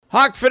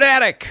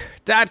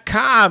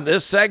HawkFanatic.com.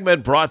 This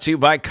segment brought to you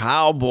by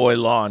Cowboy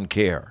Lawn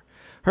Care.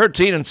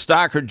 Hertine and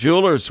Stocker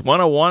Jewelers,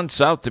 101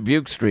 South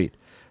Dubuque Street,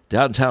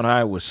 downtown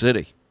Iowa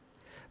City.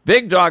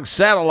 Big Dog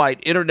Satellite,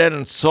 Internet,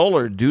 and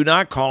Solar. Do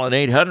not call an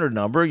 800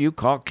 number. You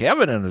call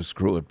Kevin and his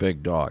crew at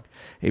Big Dog.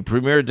 A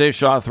Premier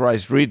Dish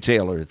authorized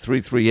retailer at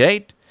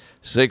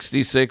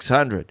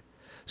 338-6600.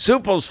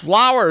 Suples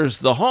Flowers,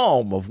 the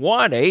home of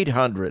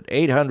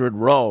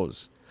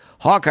 1-800-800-ROSE.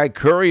 Hawkeye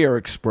Courier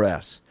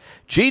Express.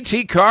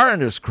 GT Carr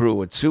and his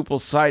crew at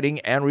Suples Siding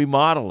and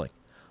Remodeling.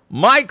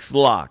 Mike's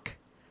Lock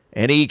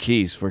and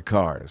E-Keys for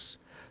cars.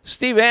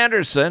 Steve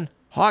Anderson,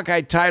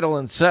 Hawkeye Title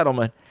and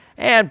Settlement,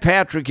 and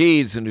Patrick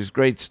Eads and his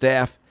great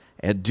staff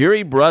at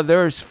Deary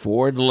Brothers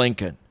Ford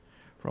Lincoln.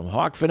 From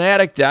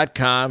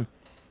HawkFanatic.com,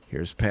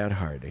 here's Pat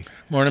Hardy.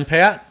 Morning,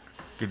 Pat.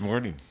 Good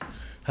morning.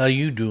 How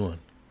you doing?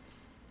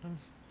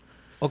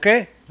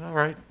 Okay? All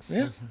right.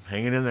 Yeah.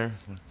 Hanging in there.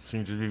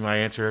 Seems to be my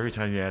answer every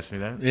time you ask me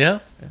that.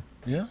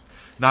 Yeah.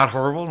 Not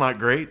horrible, not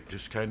great,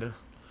 just kind of.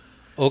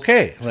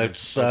 Okay.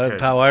 That's Okay.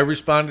 how I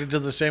responded to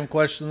the same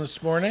question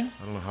this morning.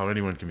 I don't know how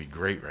anyone can be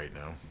great right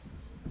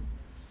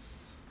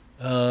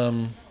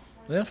now.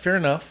 Yeah, fair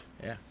enough.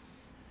 Yeah.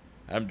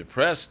 I'm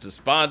depressed,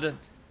 despondent.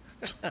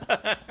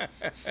 I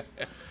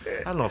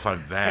don't know if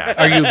I'm that.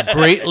 Are you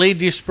greatly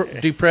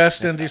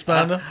depressed and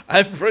despondent?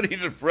 I'm pretty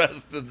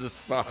depressed and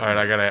despondent. All right,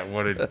 I gotta.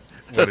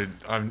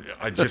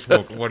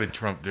 What did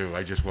Trump do?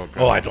 I just woke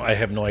up. Oh, I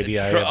have no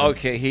idea.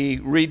 Okay, he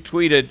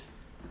retweeted.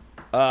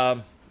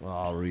 Well,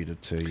 I'll read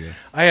it to you.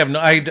 I have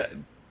no.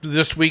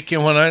 This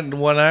weekend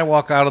when I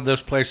walk out of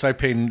this place, I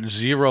pay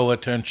zero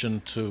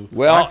attention to.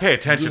 Well, I pay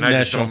attention. I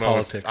just national don't know.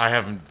 politics. I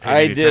haven't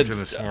paid any attention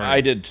this morning. I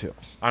did too.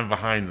 I'm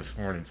behind this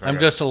morning. So I'm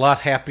just a lot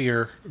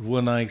happier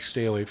when I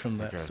stay away from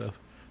that stuff.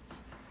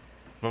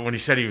 But when he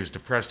said he was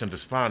depressed and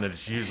despondent,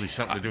 it's usually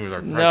something to do with our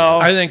president. No.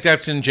 I think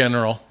that's in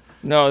general.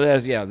 No,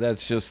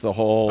 that's just the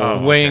whole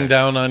weighing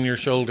down on your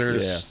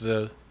shoulders.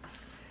 Yeah.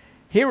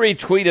 He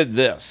retweeted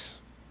this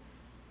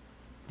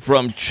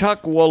from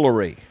Chuck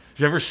Woolery. Have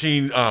you ever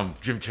seen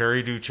Jim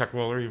Carrey do Chuck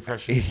Woolery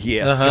impression?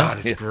 Yes.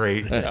 God, it's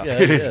great.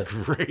 It is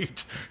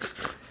great.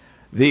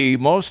 The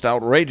most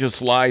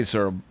outrageous lies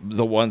are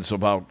the ones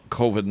about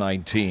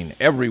COVID-19.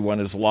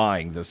 Everyone is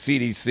lying. The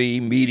CDC,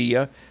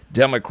 media,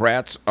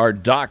 Democrats, our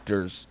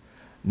doctors,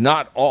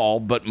 not all,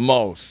 but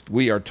most,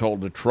 we are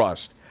told to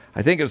trust.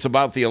 I think it's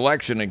about the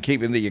election and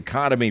keeping the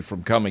economy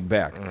from coming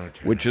back,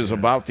 which is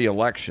about the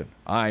election.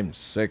 I'm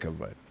sick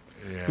of it.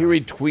 Yeah. He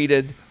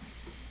retweeted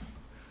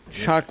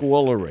Chuck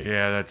Woolery.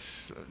 Yeah,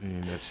 that's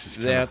just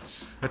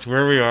That's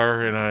where we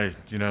are, and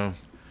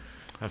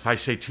if I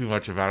say too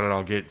much about it,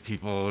 I'll get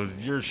people.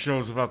 Your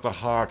show's about the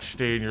Hawks.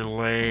 Stay in your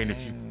lane.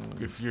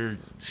 If you're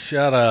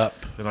Shut up.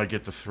 Then I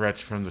get the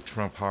threats from the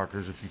Trump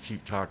hawkers. If you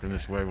keep talking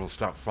this way, we'll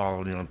stop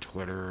following you on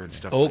Twitter and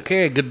stuff.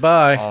 Okay,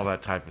 goodbye. All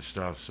that type of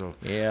stuff. So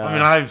yeah.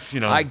 I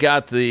mean, I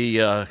got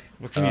the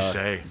what can you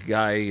say,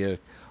 guy?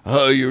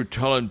 You're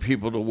telling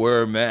people to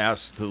wear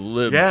masks to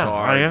live. Yeah,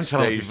 I am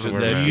telling people to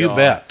wear masks. You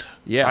bet.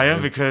 Yeah, I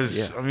am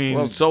because I mean,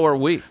 well, so are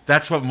we.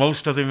 That's what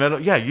most of the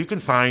medical. Yeah, you can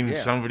find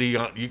somebody.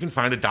 You can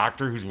find a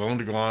doctor who's willing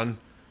to go on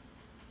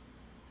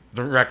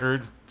the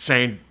record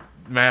saying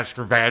masks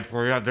are bad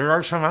for you. There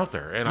are some out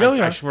there, and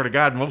I swear to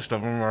God, most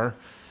of them are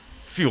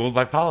fueled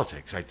by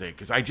politics. I think,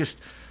 because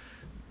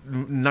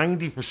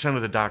 90%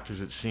 of the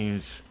doctors, it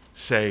seems,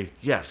 say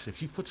yes.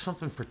 If you put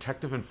something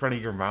protective in front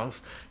of your mouth,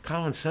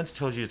 common sense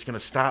tells you it's going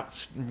to stop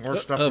more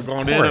stuff from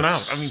going in and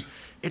out. I mean.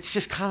 It's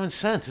just common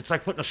sense. It's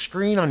like putting a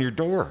screen on your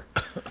door,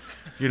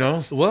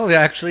 Well,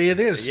 actually, it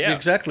is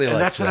exactly like that.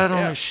 And that's what I don't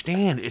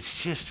understand.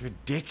 It's just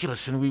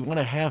ridiculous, and we want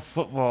to have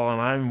football, and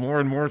I'm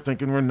more and more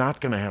thinking we're not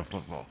going to have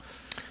football.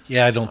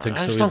 Yeah, I don't think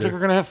so either. I just don't think we're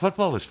going to have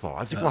football this fall.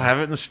 I think we'll have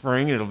it in the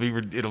spring, and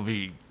it'll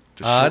be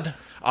odd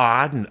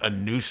and a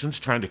nuisance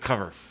trying to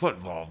cover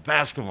football,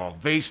 basketball,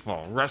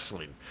 baseball,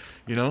 wrestling.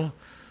 I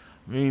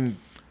mean,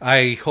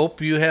 I hope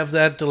you have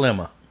that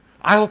dilemma.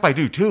 I hope I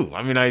do too.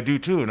 I mean, I do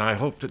too, and I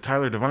hope that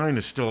Tyler Devine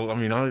is still. I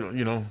mean,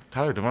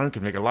 Tyler Devine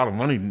could make a lot of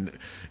money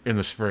in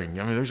the spring.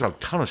 I mean, there's a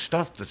ton of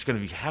stuff that's going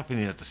to be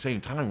happening at the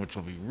same time, which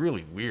will be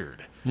really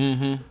weird.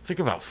 Mm-hmm. Think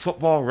about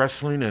football,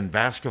 wrestling, and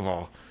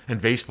basketball and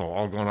baseball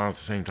all going on at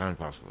the same time,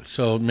 possibly.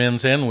 So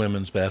men's and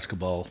women's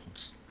basketball.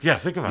 Yeah,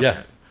 think about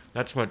that.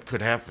 That's what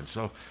could happen.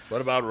 So,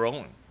 what about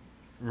rowing?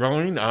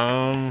 Rowing,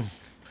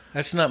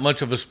 that's not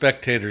much of a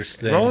spectator's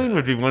thing. Rowing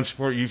would be one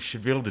sport you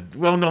should be able to.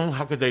 Well, no.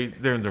 How could they?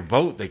 They're in their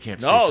boat. They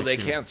can't. No, they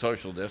can't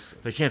social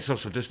distance. They can't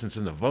social distance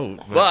in the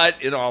boat.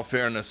 But in all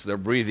fairness, they're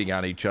breathing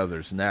on each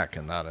other's neck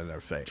and not in their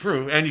face.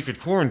 True, and you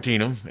could quarantine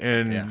them,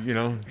 and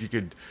you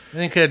could. I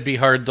think it'd be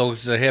hard though,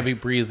 because the heavy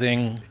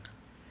breathing.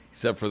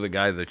 Except for the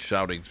guy that's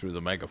shouting through the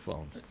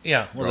megaphone.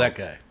 Yeah, well, that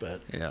guy. But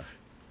yeah.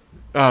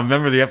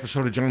 Remember the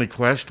episode of Johnny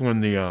Quest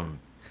when the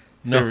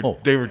No.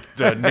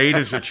 The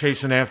natives were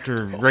chasing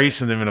after,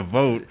 racing them in a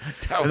boat.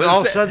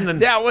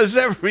 That was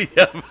every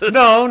episode.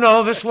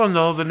 No, this one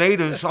though. The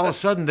natives all of a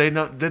sudden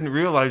didn't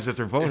realize that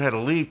their boat had a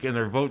leak, and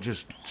their boat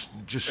just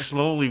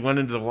slowly went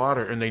into the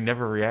water, and they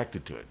never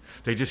reacted to it.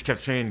 They just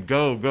kept saying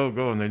go, go,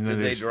 go, and then Did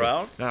they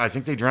drown? No, I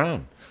think they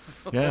drowned.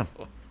 Yeah,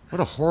 what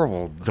a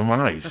horrible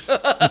demise.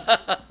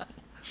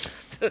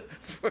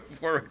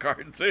 For a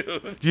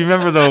cartoon. Do you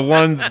remember do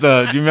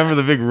you remember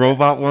the big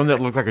robot one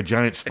that looked like a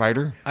giant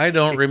spider? I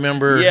don't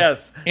remember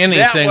Yes, anything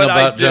that one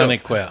about I do. Johnny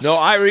Quest. No,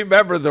 I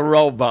remember the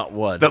robot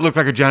one. That looked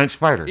like a giant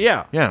spider.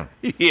 Yeah. Yeah.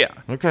 Yeah,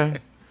 Okay.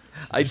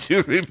 I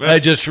do remember. I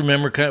just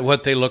remember kind of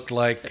what they looked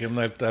like, and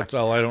that's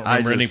all. I don't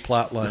remember any just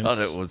plot lines. thought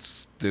it was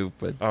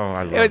stupid. Oh,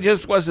 I loved It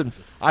just wasn't.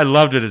 I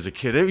loved it as a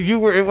kid.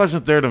 It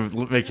wasn't there to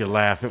make you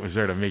laugh. It was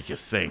there to make you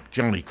think.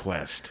 Johnny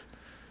Quest.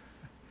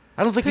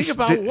 I don't think Think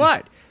about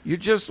what? You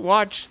just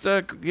watched,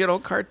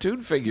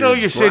 cartoon figures. No,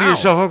 you say to growl.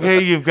 yourself,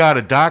 okay, you've got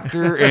a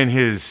doctor and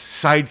his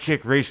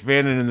sidekick Race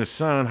Bandit in the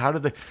sun. How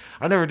did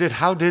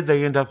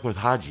they end up with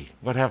Haji?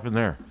 What happened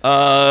there?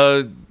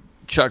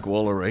 Chuck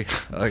Woolery.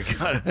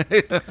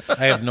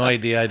 I have no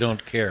idea. I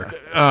don't care.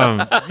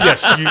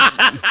 Yes,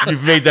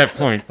 you've made that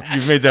point.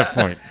 You've made that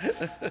point.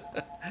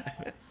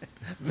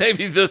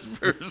 Maybe this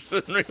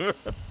person.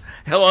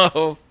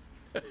 Hello.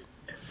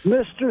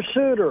 Mr.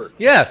 Suter,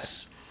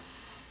 Yes.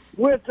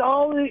 with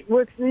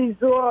these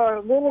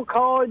little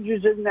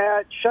colleges and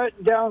that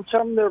shutting down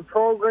some of their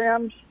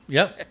programs,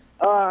 Yep.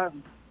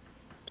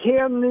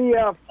 can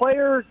the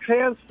player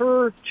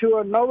transfer to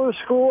another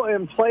school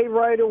and play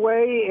right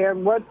away?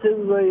 And what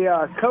do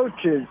the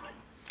coaches?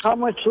 How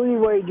much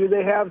leeway do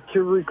they have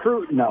to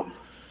recruit them?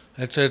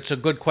 It's a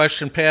good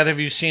question, Pat. Have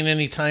you seen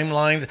any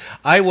timelines?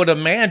 I would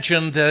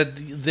imagine that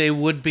they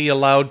would be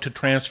allowed to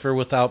transfer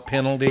without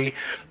penalty,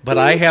 but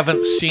I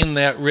haven't seen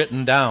that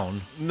written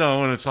down.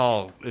 No, and it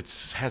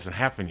hasn't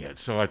happened yet.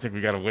 So I think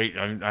we got to wait.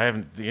 I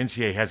mean, the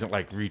NCAA hasn't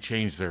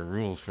rechanged their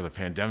rules for the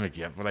pandemic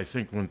yet. But I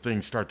think when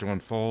things start to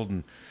unfold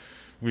and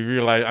we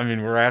realize,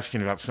 we're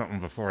asking about something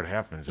before it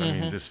happens. I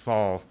mean, this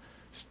fall,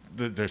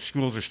 the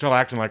schools are still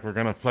acting like we're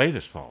going to play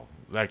this fall.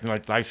 Acting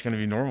like life's going to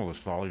be normal this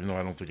fall, even though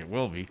I don't think it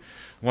will be.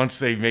 Once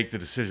they make the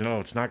decision,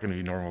 it's not going to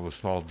be normal this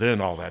fall,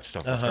 then all that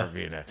stuff will start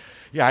being that.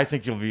 Yeah, I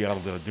think you'll be able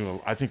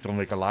to I think they'll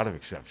make a lot of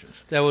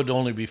exceptions. That would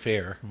only be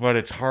fair. But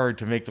it's hard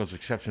to make those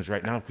exceptions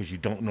right now because you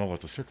don't know what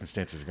the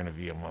circumstances are going to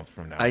be a month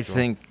from now. I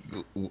think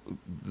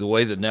the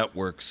way the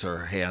networks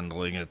are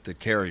handling it, the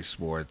carry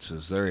sports,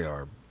 is they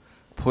are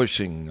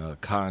pushing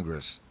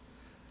Congress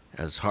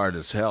as hard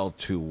as hell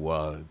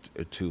to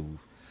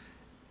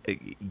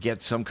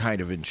get some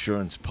kind of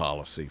insurance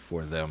policy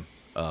for them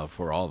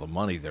for all the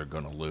money they're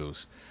going to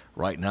lose.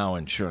 Right now,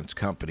 insurance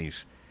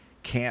companies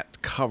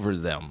can't cover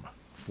them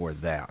for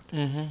that.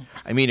 Mm-hmm.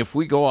 I mean, if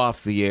we go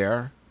off the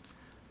air,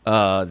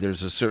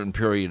 there's a certain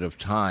period of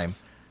time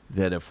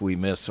that if we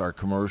miss our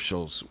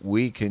commercials,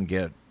 we can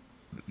get,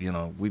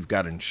 we've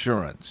got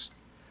insurance.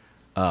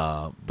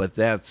 But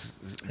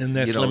that's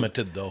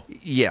limited, though.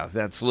 Yeah,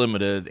 that's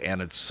limited,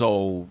 and it's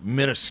so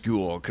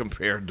minuscule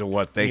compared to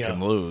what they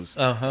can lose,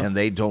 and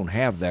they don't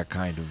have that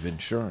kind of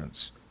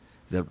insurance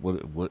that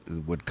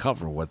would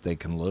cover what they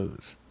can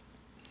lose.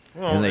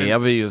 Well, and they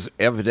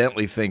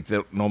evidently think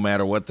that no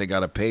matter what they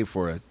got to pay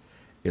for it,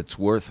 it's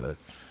worth it.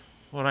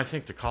 Well, and I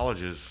think the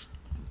colleges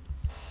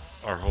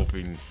are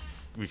hoping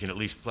we can at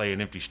least play in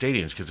empty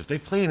stadiums, because if they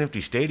play in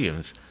empty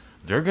stadiums,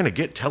 they're going to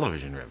get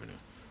television revenue.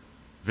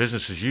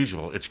 Business as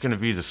usual. It's going to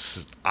be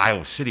the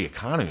Iowa City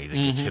economy that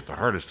gets hit the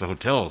hardest, the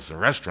hotels, the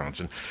restaurants.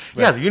 And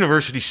the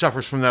university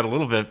suffers from that a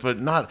little bit, but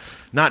not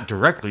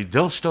directly.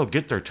 They'll still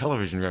get their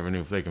television revenue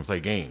if they can play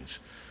games.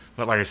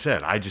 But like I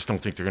said, I just don't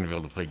think they're going to be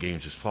able to play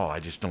games this fall. I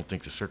just don't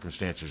think the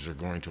circumstances are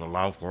going to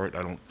allow for it.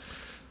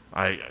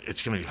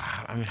 It's going to be,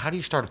 how are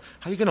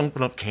you going to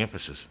open up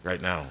campuses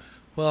right now?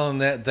 Well,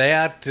 and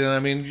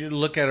you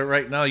look at it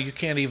right now, you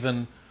can't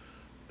even,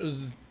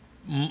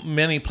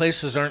 many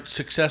places aren't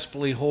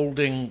successfully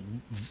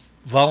holding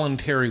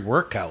voluntary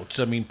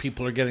workouts. I mean,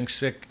 people are getting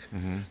sick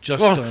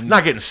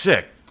not getting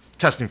sick,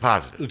 testing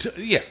positive.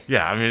 Yeah.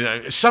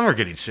 Yeah, some are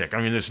getting sick.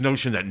 This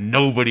notion that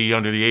nobody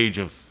under the age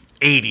of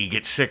 80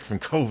 gets sick from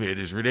COVID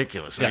is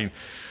ridiculous. Yeah.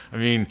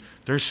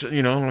 There's,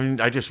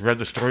 I just read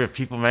the story of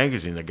People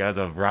magazine,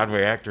 the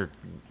Broadway actor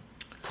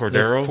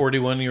Cordero.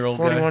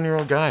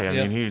 41-year-old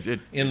guy. He's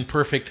in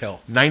perfect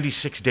health.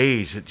 96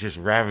 days, it just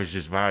ravaged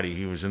his body.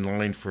 He was in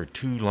line for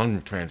 2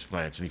 lung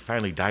transplants, and he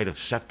finally died of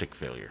septic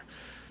failure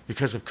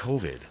because of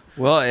COVID.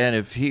 Well, and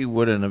if he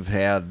wouldn't have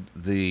had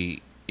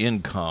the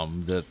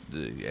income that...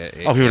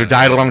 he would have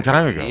died a long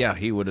time ago. Yeah,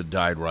 he would have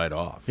died right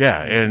off.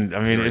 Yeah, and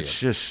it's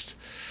just...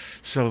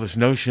 So this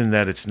notion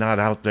that it's not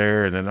out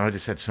there, and then I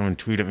just had someone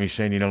tweet at me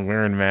saying,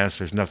 wearing masks,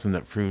 there's nothing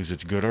that proves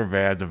it's good or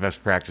bad. The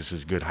best practice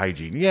is good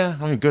hygiene.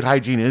 Yeah, good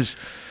hygiene is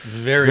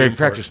very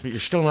practice, but you're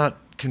still not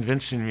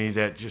convincing me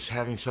that just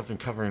having something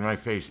covering my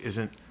face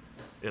isn't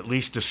at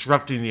least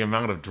disrupting the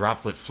amount of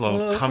droplet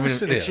flow coming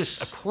in.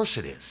 Of course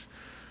it is.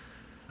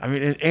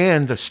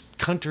 And the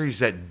countries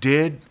that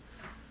did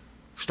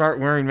start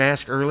wearing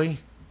masks early,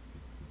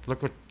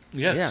 look what.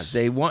 Yes. Yeah,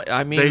 they won.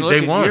 I mean, look they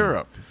at won.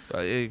 Europe.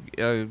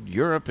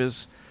 Europe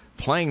is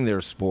playing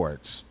their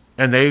sports.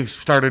 And they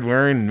started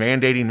wearing,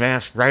 mandating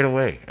masks right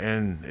away,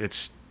 and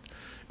it's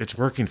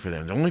working for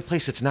them. The only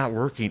place it's not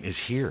working is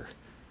here.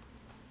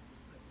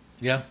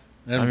 Yeah.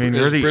 And I mean,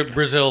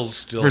 Brazil's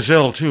still.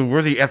 Brazil too.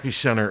 We're the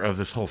epicenter of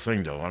this whole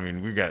thing, though. I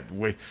mean, we've got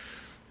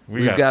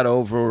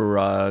over.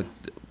 I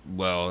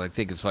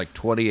think it's like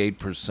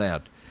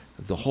 28%.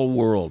 The whole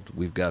world,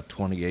 we've got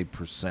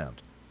 28%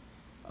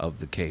 of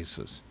the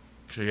cases.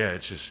 So yeah,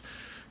 it's just,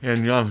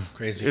 and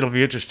crazy. It'll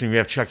be interesting. We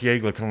have Chuck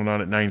Yeager coming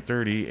on at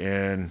 9:30,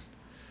 and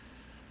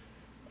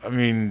I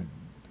mean,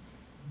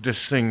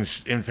 this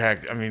thing's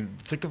impact. I mean,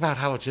 think about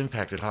how it's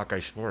impacted Hawkeye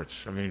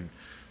sports. I mean,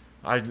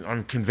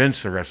 I'm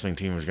convinced the wrestling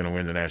team was going to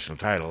win the national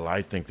title.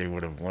 I think they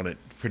would have won it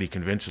pretty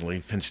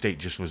convincingly. Penn State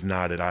just was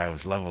not at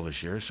Iowa's level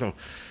this year, so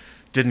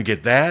didn't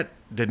get that.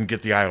 Didn't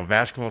get the Iowa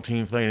basketball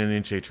team playing in the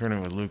NCAA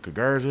tournament with Luka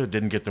Garza.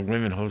 Didn't get the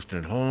women hosting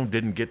at home.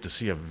 Didn't get to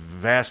see a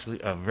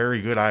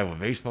very good Iowa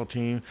baseball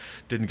team.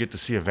 Didn't get to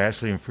see a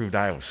vastly improved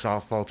Iowa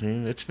softball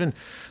team.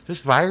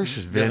 This virus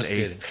has been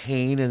a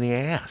pain in the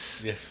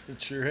ass. Yes,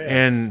 it sure has.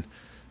 And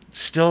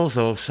still,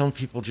 though, some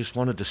people just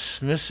want to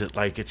dismiss it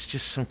like it's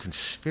just some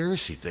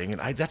conspiracy thing,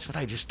 and that's what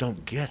I just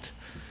don't get.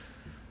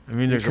 I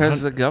mean,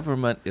 because the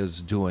government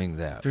is doing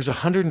that. There's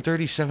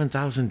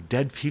 137,000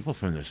 dead people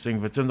from this thing,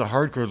 but then the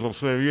hardcores will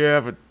say, yeah,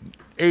 but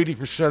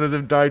 80% of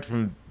them died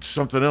from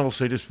something else.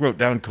 They just wrote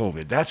down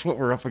COVID. That's what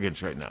we're up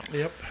against right now.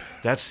 Yep.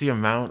 That's the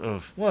amount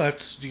of... Well,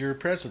 that's your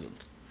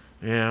president.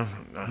 Yeah.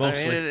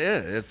 Mostly. I mean, it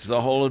is. It's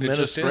the whole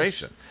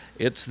administration.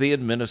 It's the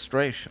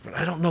administration. But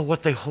I don't know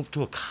what they hope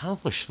to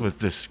accomplish with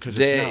this because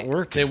it's not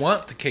working. They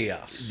want the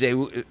chaos.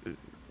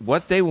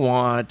 What they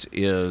want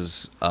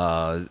is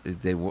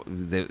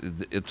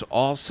it's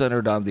all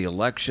centered on the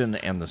election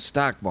and the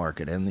stock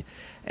market, and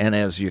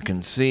as you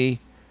can see,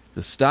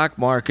 the stock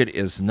market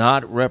is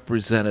not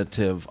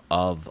representative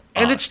of us.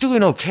 And it's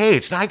doing okay.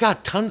 I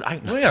got tons.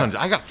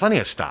 I got plenty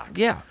of stock.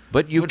 Yeah,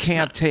 but you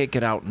can't take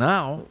it out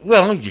now.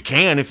 Well, you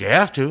can if you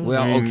have to.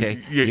 Well,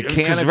 okay, you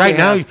can if right you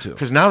now, have to.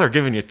 Because now they're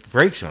giving you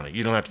breaks on it.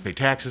 You don't have to pay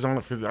taxes on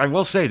it. I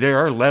will say they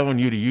are allowing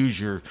you to use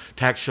your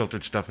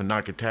tax-sheltered stuff and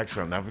not get taxed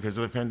on it now because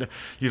of the pandemic.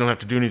 You don't have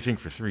to do anything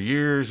for 3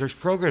 years. There's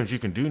programs you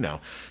can do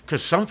now.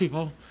 Because some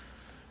people,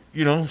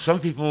 you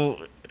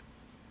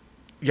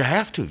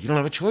have to. You don't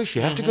have a choice.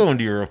 You have to go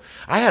into your...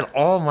 I had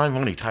all my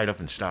money tied up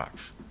in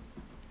stocks,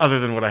 other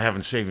than what I have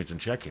in savings and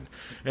checking.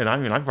 And I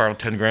mean, I borrowed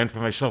 $10,000 for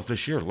myself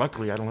this year.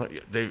 Luckily,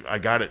 I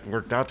got it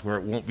worked out to where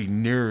it won't be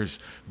near as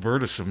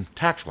burdensome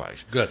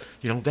tax-wise. Good.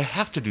 They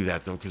have to do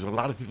that, though, because a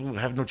lot of people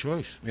have no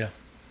choice. Yeah.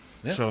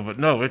 So, but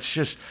no, it's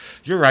just...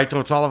 You're right,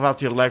 though. It's all about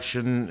the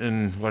election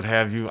and what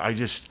have you. To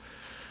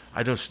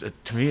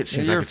me, it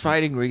seems you're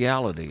fighting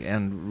reality,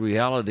 and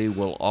reality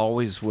will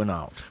always win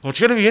out. Well,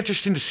 it's going to be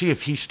interesting to see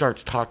if he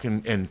starts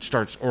talking and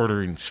starts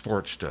ordering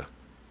sports to...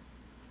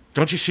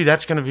 Don't you see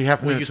that's going to be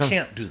happening? Well, you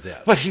can't do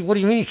that. But what do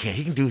you mean he can't?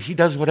 He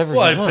does whatever he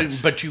wants.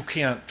 But you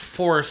can't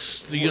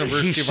force the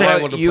University of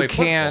Iowa to play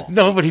football.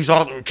 No, but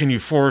can you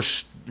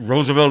force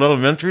Roosevelt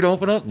Elementary to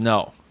open up?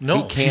 No.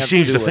 He He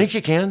seems to think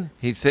you can.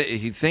 He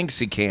thinks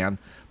he can,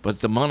 but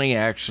the money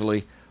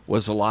actually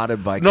was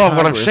allotted by No, Congress.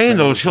 what I'm saying,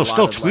 though, is he'll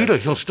still tweet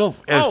it. He'll still...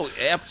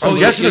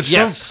 absolutely.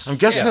 I'm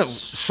guessing that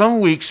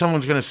some week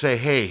someone's going to say,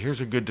 hey,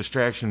 here's a good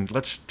distraction.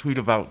 Let's tweet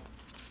about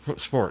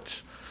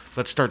sports.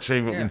 Let's start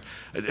saying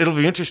it'll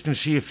be interesting to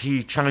see if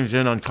he chimes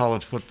in on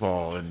college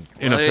football and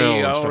NFL.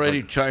 He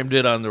already chimed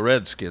in on the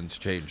Redskins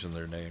changing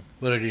their name.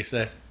 What did he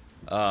say?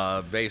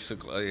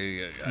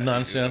 Basically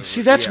nonsense.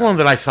 See, that's one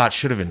that I thought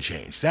should have been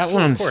changed. That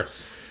one's, of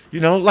course.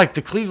 Like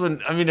the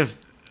Cleveland. I mean,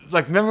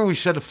 remember we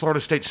said the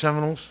Florida State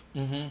Seminoles?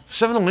 Mm-hmm.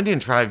 Seminole Indian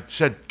tribe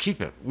said,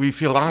 "Keep it. We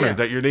feel honored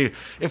that you're native."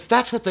 If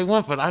that's what they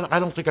want, but I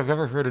don't think I've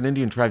ever heard an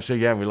Indian tribe say,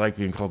 "Yeah, we like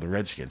being called the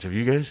Redskins." Have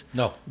you guys?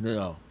 No.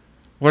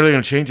 What are they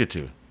going to change it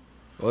to?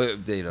 Well,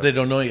 they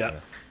don't know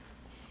yet.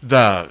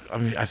 I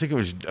think it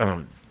was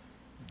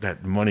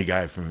that money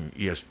guy from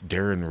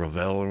Darren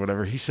Rovell or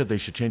whatever. He said they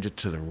should change it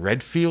to the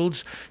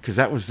Redfields because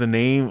that was the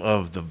name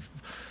of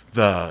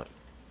the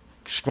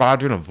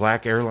squadron of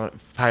black airline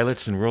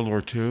pilots in World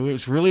War II. It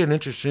was really an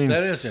interesting...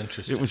 That is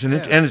interesting. It was and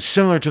it's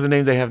similar to the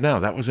name they have now.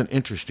 That was an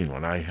interesting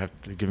one. I have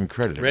to give him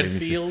credit.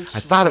 Redfields?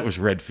 I thought it was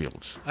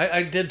Redfields.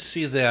 I did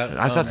see that.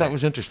 I thought that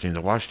was interesting,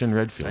 the Washington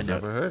Redfields. I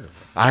never heard of it.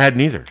 I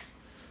hadn't either.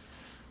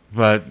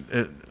 But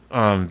they're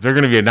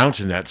going to be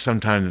announcing that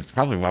sometime,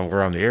 probably while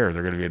we're on the air.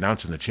 They're going to be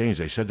announcing the change.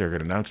 They said they were going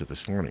to announce it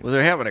this morning. Well,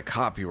 they're having a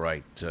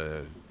copyright.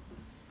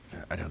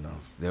 I don't know.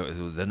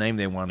 The name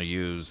they want to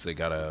use, they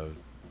got to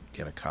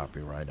get a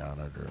copyright on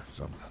it or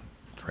something.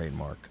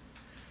 Trademark.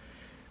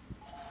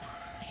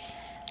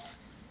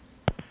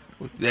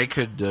 They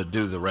could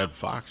do the Red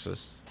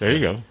Foxes. There you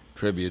go.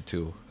 Tribute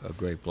to a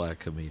great black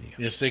comedian.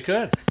 Yes, they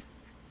could.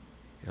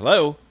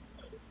 Hello?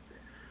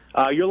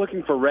 You're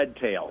looking for Red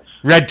Tails.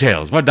 Red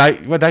Tails. What'd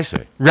I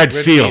say? Red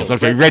Fields. Fields.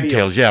 Okay, Red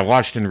Tails. Yeah,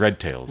 Washington Red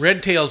Tails.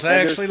 Red Tails. I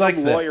actually like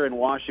that. There's some lawyer in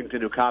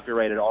Washington who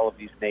copyrighted all of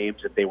these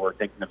names that they were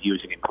thinking of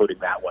using, including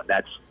that one.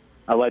 That's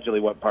allegedly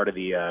what part of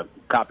the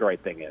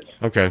copyright thing is.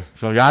 Okay,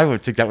 so yeah, I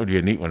would think that would be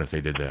a neat one if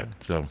they did that.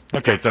 So,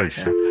 okay, thanks.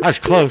 I was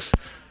close.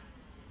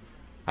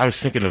 I was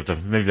thinking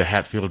of maybe the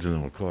Hatfields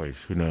and the McCoys.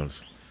 Who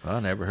knows? I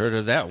never heard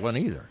of that one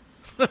either.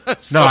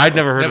 No, I'd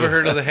never heard. Never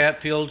heard of the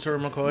Hatfields or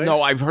McCoys?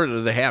 No, I've heard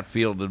of the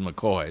Hatfield and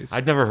McCoys.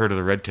 I'd never heard of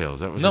the Red Tails.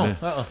 That was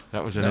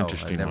that was an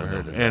interesting I'd never one,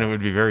 heard of and it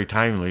would be very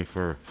timely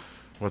for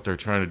what they're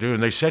trying to do.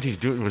 And they said he's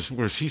doing.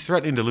 Was he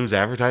threatening to lose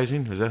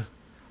advertising? Was that?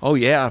 Oh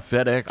yeah,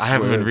 FedEx. I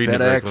haven't been reading it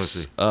very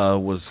FedEx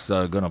closely. Was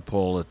going to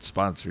pull its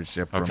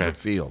sponsorship from the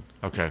field.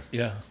 Okay.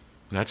 Yeah.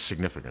 That's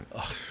significant.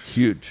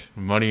 Huge.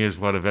 Money is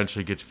what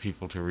eventually gets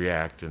people to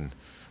react and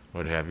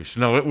what have you.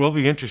 So no, it will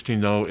be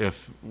interesting though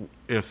if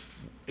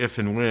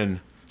and when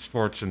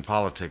sports and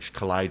politics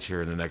collides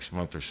here in the next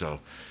month or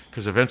so,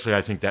 because eventually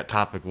I think that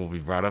topic will be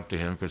brought up to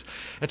him. Because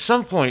at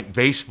some point,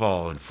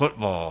 baseball and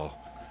football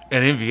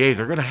and NBA,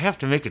 they're going to have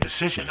to make a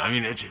decision. I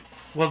mean,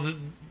 well,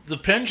 the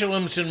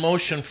pendulum's in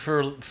motion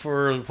for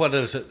what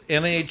is it?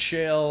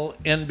 NHL,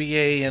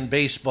 NBA, and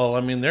baseball. I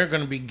mean, they're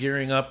going to be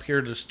gearing up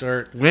here to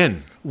start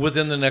within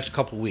the next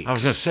couple weeks. I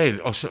was going to say,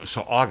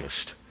 so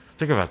August.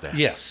 Think about that.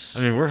 Yes.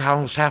 I mean, we're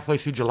almost halfway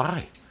through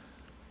July.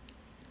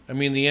 I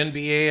mean, the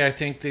NBA, I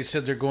think they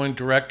said they're going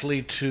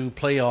directly to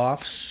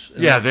playoffs.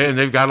 Yeah,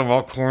 they've got them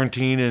all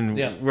quarantined.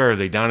 And where are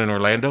they, down in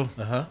Orlando?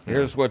 Uh-huh.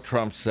 Here's what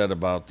Trump said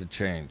about the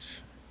change.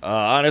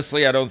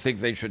 Honestly, I don't think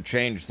they should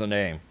change the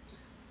name.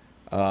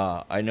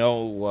 I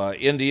know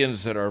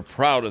Indians that are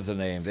proud of the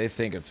name. They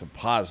think it's a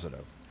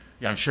positive.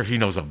 Yeah, I'm sure he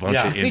knows a bunch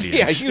of Indians.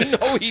 Yeah, you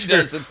know he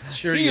doesn't.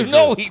 Sure you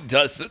know he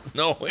doesn't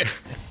know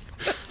it.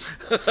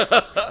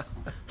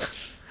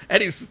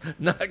 And he's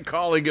not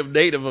calling them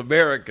Native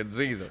Americans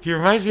either. He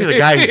reminds me of the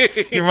guy.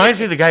 He reminds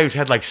me of the guy who's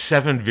had like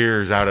 7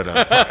 beers out at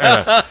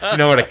a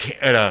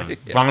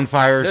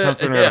bonfire or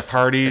something, or at a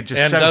party.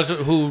 Just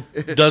who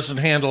doesn't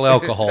handle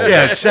alcohol.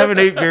 Yeah, 7,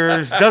 8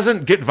 beers.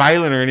 Doesn't get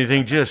violent or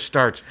anything. Just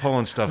starts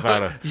pulling stuff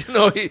out of. You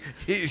know,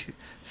 he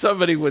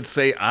somebody would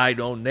say, "I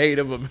know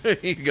Native American."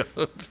 He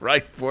goes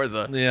right for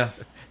the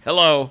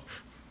hello.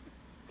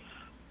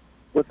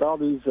 With all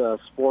these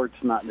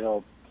sports not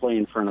play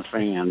in front of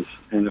fans,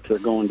 and if they're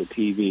going to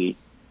TV,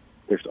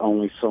 there's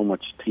only so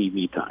much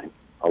TV time.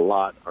 A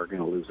lot are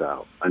going to lose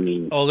out. I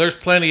mean, there's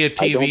plenty of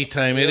TV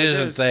time. It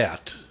isn't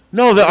that.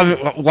 No, I mean,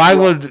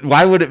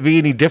 why would it be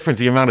any different,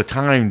 the amount of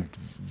time,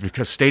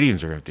 because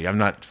stadiums are empty? I'm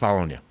not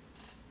following you.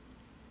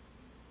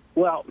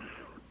 Well,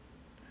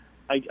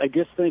 I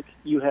just think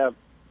you have.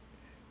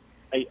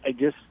 I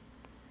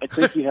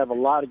think you have a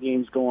lot of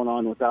games going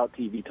on without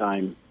TV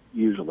time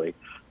usually.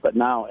 But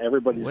now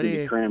everybody's going to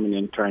be cramming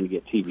in trying to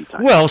get TV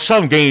time. Well,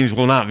 some games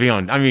will not be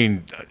on. I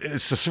mean,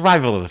 it's the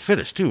survival of the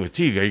fittest too with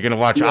TV. Are you going to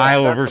watch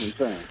Iowa versus?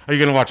 Are you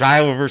going to watch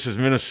Iowa versus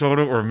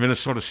Minnesota or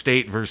Minnesota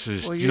State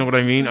versus? You know what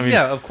I mean? I mean,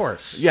 yeah, of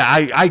course. Yeah,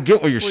 I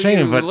get what you're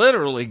saying, but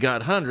literally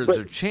got hundreds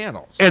of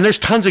channels, and there's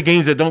tons of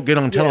games that don't get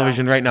on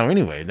television right now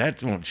anyway.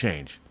 That won't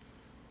change.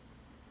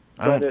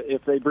 But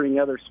if they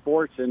bring other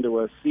sports into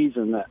a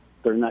season that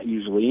they're not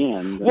usually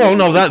in. Well,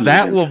 no,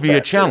 that will be a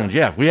challenge.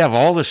 Yeah, if we have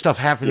all this stuff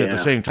happening at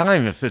the same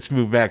time, if it's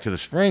moved back to the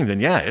spring, then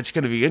it's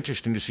going to be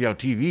interesting to see how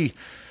TV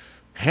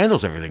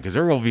handles everything, because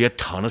there will be a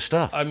ton of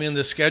stuff. I mean,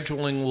 the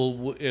scheduling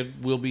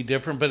will be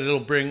different, but it'll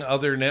bring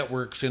other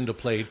networks into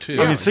play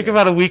too. I mean, think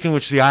about a week in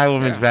which the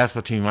Iowa men's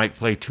basketball team might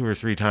play 2 or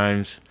 3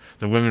 times.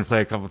 The women play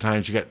a couple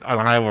times. You get an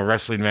Iowa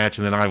wrestling match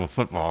and then Iowa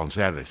football on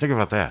Saturday. Think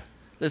about that.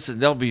 Listen,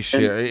 they'll be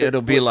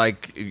it'll be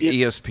like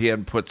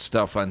ESPN puts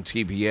stuff on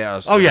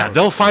TBS. Oh yeah,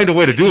 they'll find a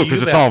way to do it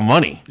because it's all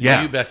money.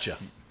 Yeah, you betcha.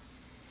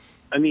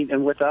 I mean,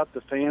 and without the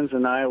fans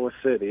in Iowa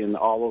City and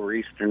all over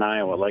eastern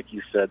Iowa, like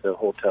you said, the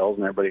hotels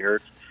and everybody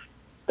hurts.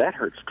 That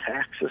hurts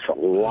taxes a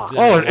lot.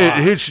 Oh,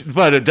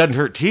 but it doesn't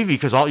hurt TV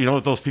because you know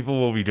what those people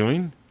will be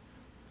doing?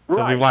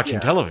 They'll be watching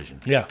television.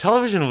 Yeah,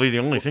 television will be the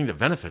only thing that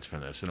benefits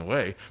from this in a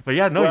way. But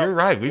you're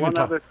right. We've been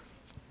talking.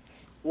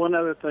 One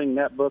other thing,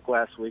 that book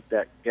last week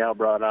that gal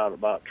brought out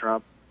about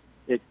Trump,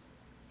 the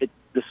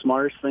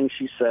smartest thing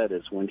she said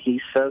is when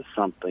he says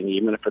something,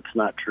 even if it's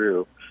not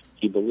true,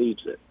 he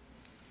believes it.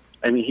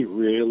 I mean, he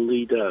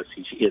really does.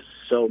 He is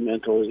so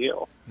mentally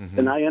ill. Mm-hmm.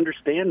 And I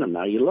understand him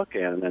now. You look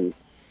at him, and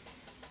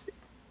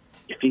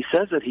if he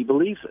says it, he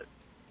believes it.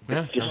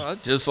 Yeah,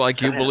 just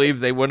like you believe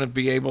they wouldn't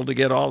be able to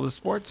get all the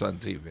sports on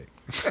TV.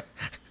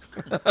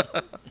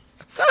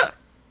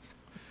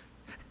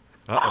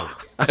 Uh-oh.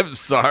 I'm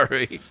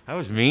sorry. That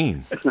was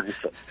mean.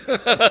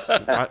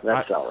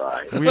 That's all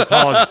right.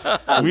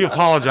 We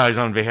apologize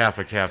on behalf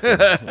of Captain.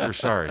 We're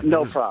sorry.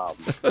 No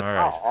problem. All right.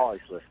 I'll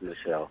always listen to the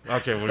show.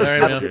 Okay, well,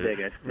 have a good day,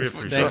 guys. We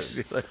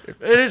appreciate it.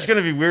 It is going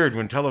to be weird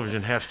when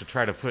television has to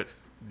try to put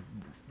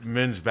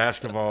men's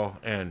basketball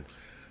and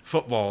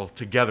football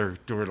together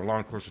during a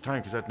long course of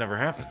time, because that never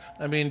happens.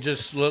 I mean,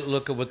 just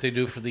look at what they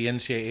do for the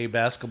NCAA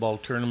basketball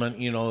tournament,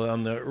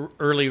 on the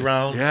early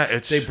rounds. Yeah,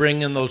 they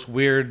bring in those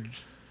weird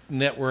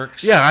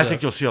networks. Yeah, I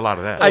think you'll see a lot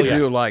of that. I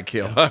do like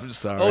him. I'm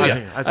sorry. Oh,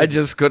 yeah. I I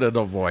just couldn't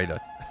avoid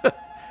it.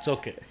 It's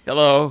okay.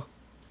 Hello.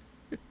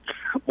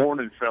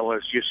 Morning,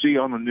 fellas. You see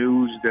on the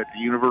news that the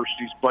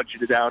university's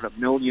budgeted out $1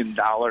 million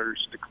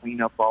to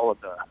clean up all of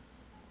the,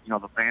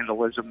 the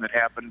vandalism that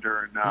happened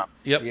during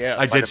Yep. Yeah.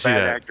 I by did the see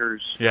bad that.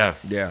 actors Yeah,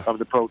 Yeah. of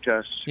the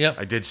protests. Yep.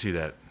 I did see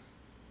that.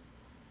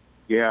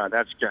 Yeah,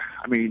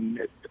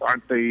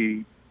 aren't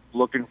they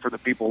looking for the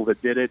people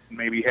that did it and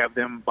maybe have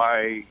them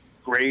buy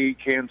gray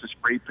cans of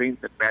spray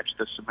paint that match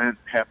the cement,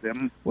 have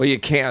them Well, you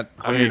can't.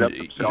 I clean it up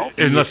mean, themselves?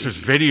 unless there's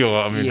video.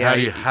 I mean,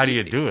 Yeah, how do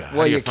you do it? How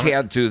Well, do you find-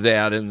 can't do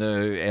that,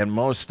 and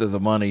most of the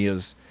money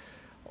is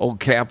Old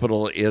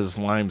Capitol is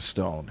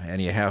limestone,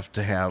 and you have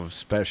to have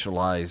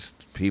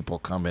specialized people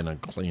come in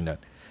and clean it.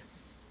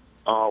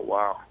 Oh,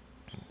 wow.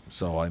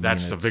 So I mean,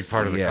 That's the big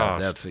part of the yeah,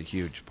 cost. that's a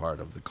huge part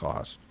of the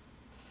cost.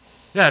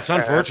 Yeah, it's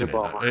that's a unfortunate.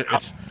 bummer.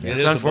 It's It it's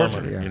is a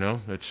unfortunate. bummer,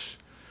 yeah.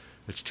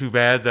 It's too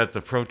bad that the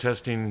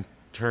protesting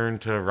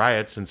turned to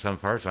riots in some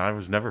parts. I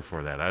was never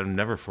for that. I'm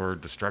never for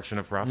destruction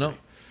of property. No.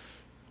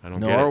 I don't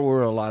get Nor it.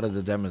 were a lot of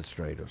the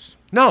demonstrators.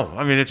 No,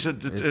 I mean it's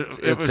It's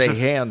was a just-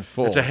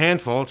 handful. It's a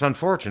handful. It's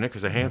unfortunate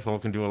because a handful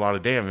can do a lot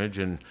of damage,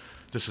 and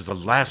this is the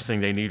last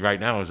thing they need right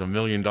now is $1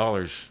 million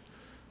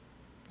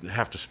they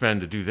have to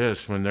spend to do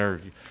this. When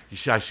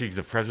I see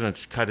the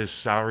president's cut his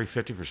salary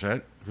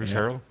 50%. Bruce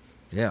Harrell.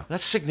 Yeah.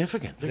 That's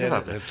significant. Think Yeah,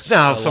 about that. that's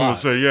Now a someone will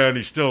lot. say, yeah, and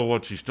he's still,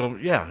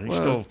 yeah, he's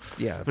Well, still,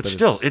 yeah, but but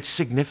still, it's- it's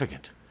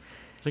significant.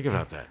 Think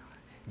about that.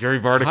 Gary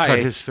Barta Hi. cut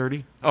his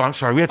 30. Oh, I'm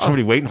sorry, we had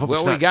somebody waiting. Hope Well,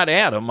 it's we not. got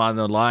Adam on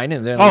the line,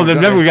 and then Oh, we're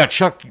then gonna- we got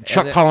Chuck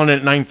then- calling in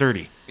at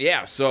 9:30.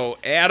 Yeah. So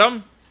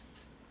Adam.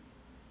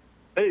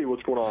 Hey,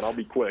 what's going on? I'll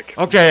be quick.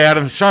 Okay,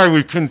 Adam. Sorry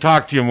we couldn't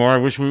talk to you more. I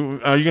wish we. You're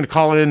gonna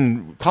call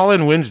in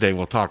Wednesday.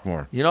 We'll talk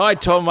more. You know, I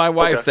told my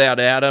wife Okay. that,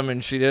 Adam,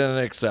 and she didn't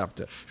accept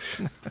it.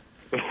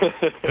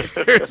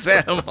 Here's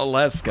Adam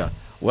Oleska,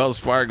 Wells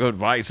Fargo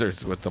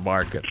Advisors with the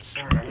markets.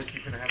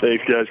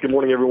 Thanks, guys. Good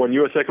morning, everyone.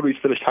 U.S. equities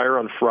finished higher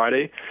on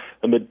Friday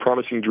amid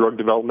promising drug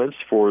developments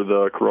for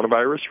the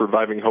coronavirus,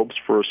 reviving hopes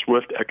for a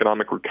swift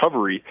economic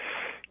recovery.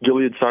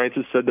 Gilead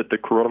Sciences said that the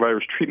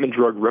coronavirus treatment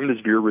drug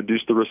remdesivir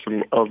reduced the risk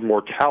of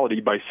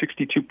mortality by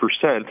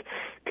 62%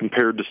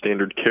 compared to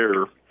standard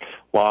care,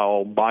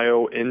 while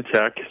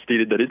BioNTech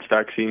stated that its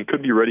vaccine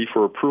could be ready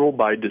for approval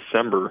by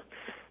December.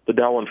 The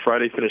Dow on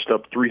Friday finished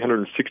up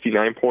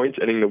 369 points,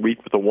 ending the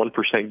week with a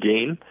 1%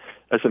 gain.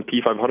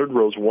 S&P 500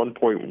 rose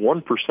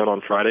 1.1%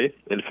 on Friday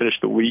and finished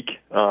the week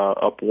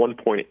up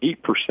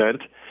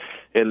 1.8%,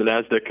 and the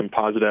Nasdaq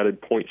Composite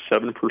added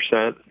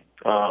 0.7%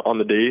 on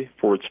the day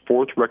for its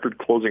fourth record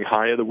closing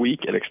high of the week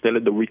and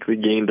extended the weekly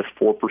gain to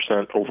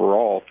 4%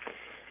 overall.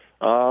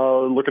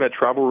 Looking at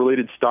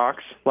travel-related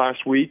stocks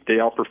last week, they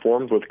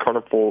outperformed with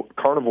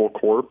Carnival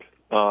Corp.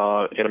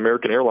 And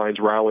American Airlines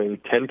rallying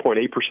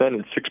 10.8%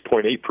 and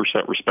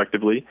 6.8%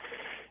 respectively.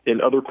 In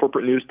other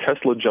corporate news,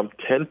 Tesla jumped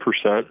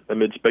 10%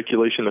 amid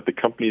speculation that the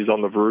company is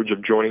on the verge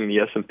of joining the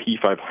S&P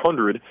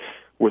 500,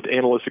 with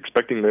analysts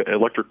expecting the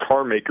electric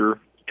car maker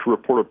to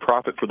report a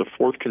profit for the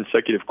fourth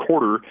consecutive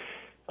quarter,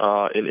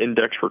 an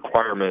index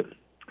requirement.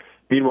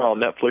 Meanwhile,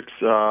 Netflix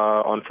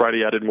on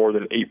Friday added more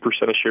than 8%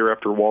 a share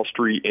after Wall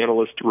Street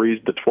analysts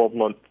raised the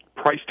 12-month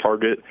price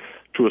target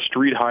to a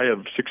street high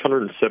of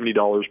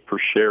 $670 per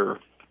share.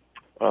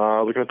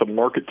 Looking at the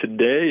market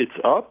today, it's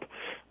up.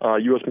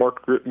 U.S.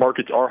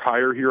 markets are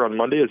higher here on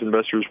Monday as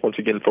investors once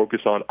again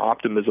focus on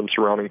optimism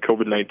surrounding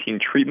COVID-19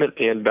 treatment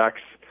and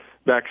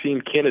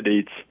vaccine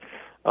candidates.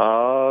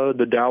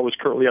 The Dow is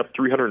currently up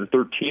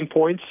 313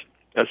 points.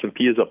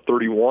 S&P is up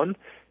 31.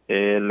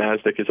 And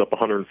NASDAQ is up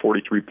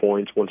 143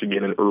 points, once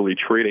again in early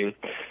trading.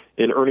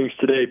 In earnings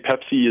today,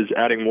 Pepsi is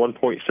adding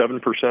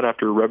 1.7%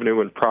 after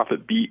revenue and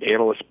profit beat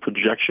analyst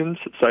projections,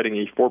 citing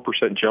a 4%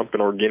 jump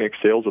in organic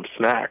sales of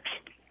snacks.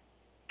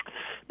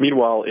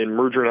 Meanwhile, in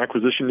merger and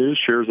acquisition news,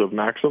 shares of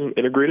Maxim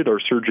Integrated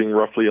are surging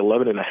roughly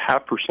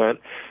 11.5%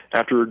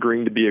 after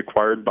agreeing to be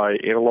acquired by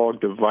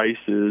Analog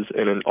Devices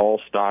in an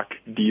all-stock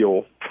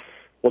deal.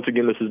 Once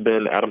again, this has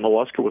been Adam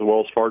Haluska with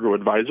Wells Fargo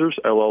Advisors,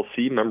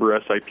 LLC, member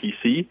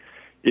SIPC.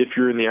 If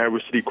you're in the Iowa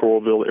City,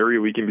 Coralville area,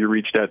 we can be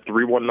reached at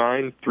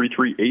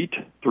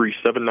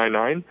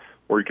 319-338-3799,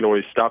 or you can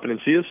always stop in and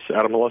see us.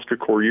 Adam Haluska,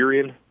 Corey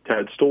Urian,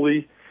 Tad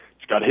Stoley,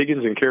 Scott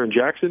Higgins, and Karen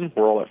Jackson.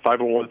 We're all at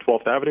 501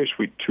 12th Avenue,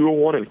 Suite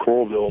 201 in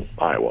Coralville,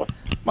 Iowa.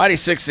 Mighty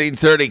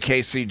 1630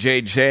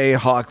 KCJJ,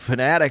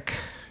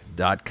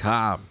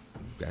 HawkFanatic.com.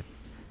 Got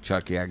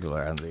Chuck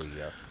Yagler on the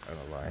line.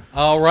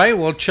 All right.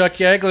 Well, Chuck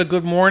Yagler,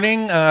 good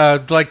morning.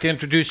 I'd like to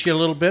introduce you a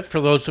little bit for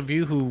those of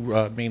you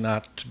who may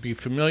not be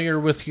familiar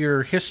with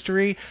your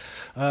history.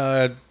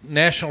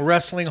 National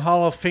Wrestling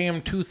Hall of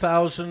Fame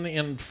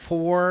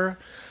 2004.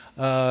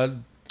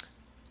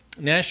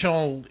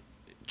 National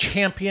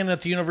champion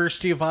at the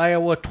University of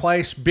Iowa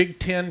twice. Big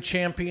Ten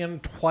champion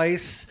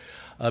twice.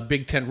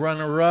 Big Ten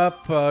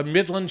runner-up,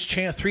 Midlands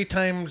three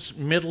times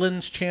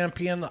Midlands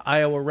champion,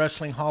 Iowa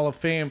Wrestling Hall of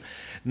Fame,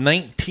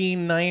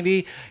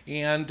 1990,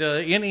 and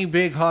any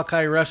big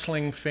Hawkeye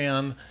wrestling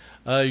fan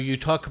You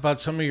talk about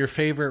some of your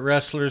favorite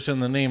wrestlers,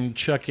 and the name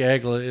Chuck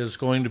Yagla is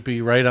going to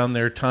be right on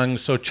their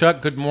tongues. So,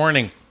 Chuck, good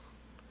morning.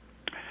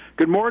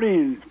 Good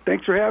morning.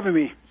 Thanks for having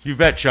me. You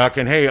bet, Chuck.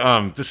 And hey,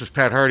 this is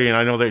Pat Hardy, and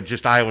I know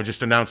that Iowa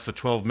just announced the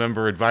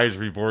 12-member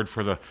advisory board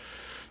for the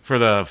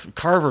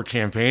Carver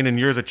campaign, and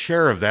you're the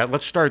chair of that.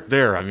 Let's start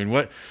there. I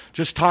mean,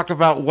 just talk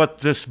about what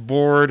this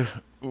board,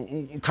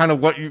 kind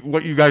of what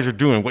you guys are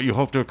doing, what you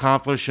hope to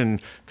accomplish,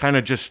 and kind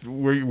of just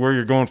where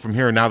you're going from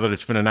here now that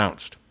it's been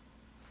announced.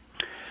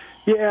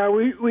 Yeah,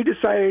 we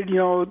decided,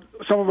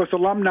 some of us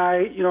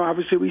alumni,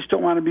 obviously we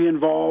still want to be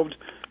involved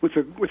with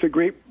a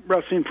great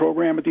wrestling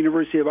program at the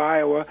University of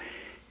Iowa,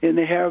 and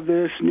they have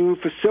this new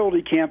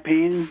facility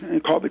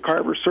campaign called the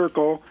Carver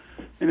Circle.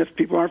 And if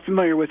people aren't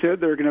familiar with it,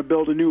 they're going to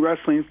build a new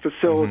wrestling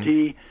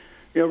facility,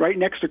 right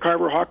next to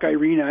Carver Hawkeye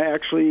Arena,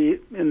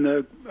 actually in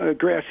the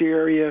grassy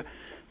area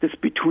that's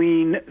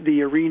between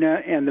the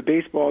arena and the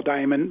baseball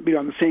diamond, be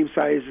on the same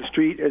side as the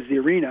street as the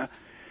arena.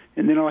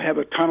 And then I'll have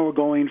a tunnel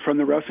going from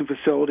the wrestling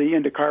facility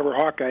into Carver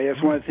Hawkeye.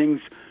 That's one of the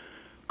things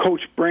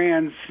Coach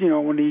Brands,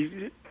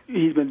 when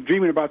he's been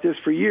dreaming about this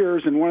for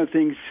years, and one of the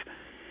things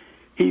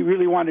he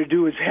really wanted to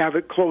do is have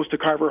it close to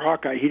Carver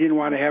Hawkeye. He didn't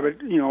want to have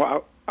it,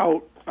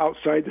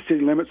 outside the city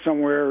limits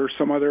somewhere or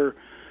some other,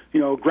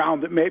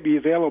 ground that may be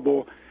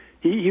available.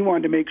 He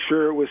wanted to make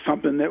sure it was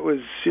something that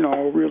was,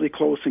 really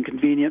close and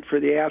convenient for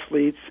the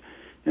athletes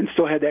and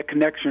still had that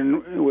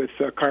connection with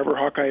Carver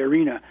Hawkeye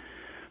Arena.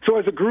 So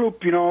as a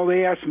group,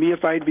 they asked me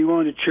if I'd be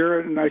willing to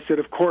chair it, and I said,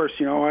 of course.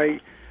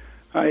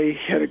 I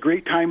had a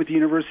great time at the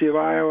University of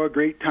Iowa,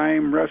 great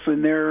time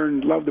wrestling there,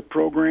 and loved the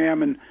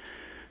program, and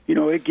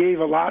it gave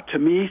a lot to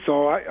me.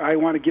 So I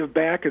want to give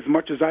back as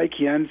much as I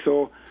can.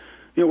 So,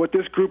 what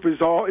this group is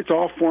it's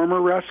all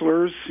former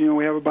wrestlers.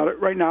 We have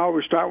right now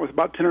we're starting with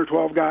about 10 or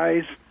 12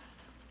 guys.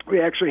 We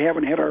actually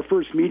haven't had our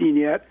first meeting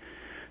yet.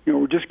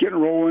 We're just getting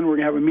rolling. We're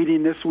gonna have a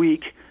meeting this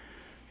week.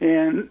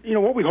 And,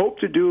 what we hope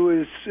to do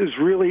is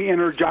really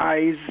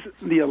energize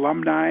the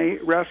alumni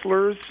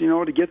wrestlers,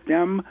 to get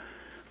them,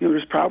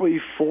 there's probably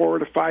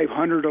 400 to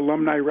 500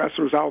 alumni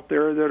wrestlers out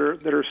there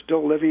that are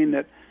still living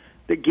that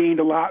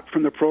gained a lot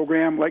from the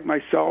program, like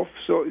myself.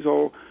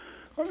 So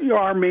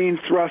our main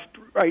thrust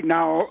right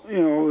now,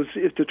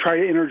 is to try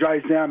to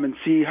energize them and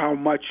see how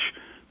much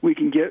we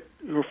can get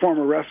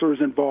former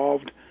wrestlers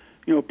involved,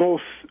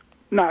 both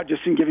not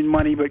just in giving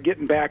money, but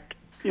getting back,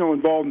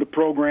 involved in the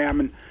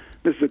program. And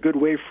this is a good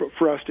way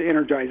for us to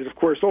energize it. Of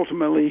course,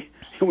 ultimately,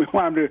 we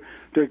want them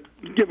to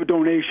give a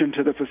donation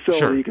to the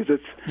facility because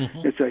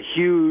it's a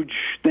huge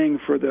thing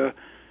for the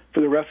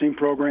wrestling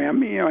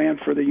program, and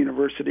for the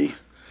university.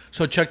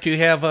 So, Chuck, do you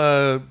have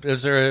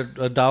is there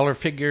a dollar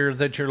figure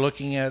that you're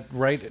looking at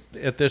right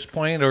at this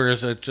point, or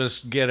is it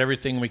just get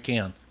everything we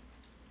can?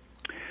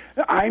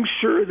 I'm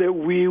sure that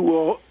we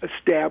will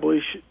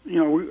establish,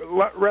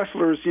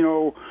 wrestlers,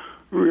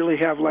 really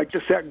have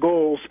to set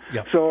goals.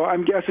 Yep. So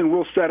I'm guessing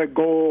we'll set a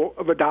goal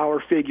of a dollar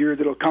figure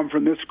that'll come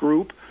from this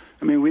group.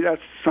 I mean,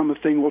 that's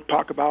something we'll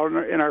talk about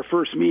in our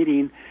first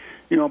meeting,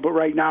 but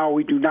right now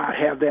we do not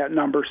have that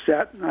number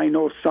set. I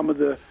know some of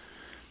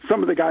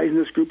the guys in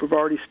this group have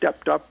already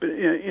stepped up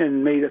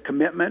and made a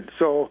commitment.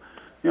 So,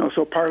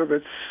 so part of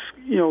it's,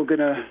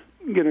 gonna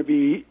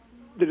be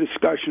the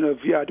discussion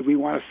of, do we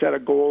want to set a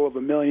goal of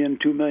 $1 million,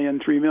 $2 million,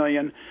 $3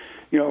 million?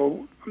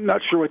 I'm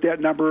not sure what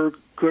that number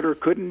could or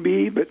couldn't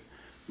be, but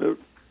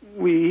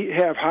we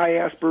have high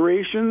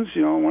aspirations.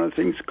 One of the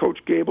things Coach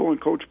Gable and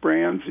Coach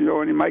Brands,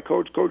 and my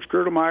coach, Coach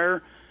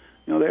Kurtemeyer,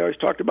 they always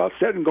talked about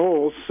setting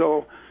goals.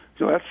 So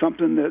that's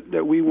something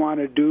that we want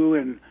to do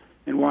and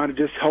want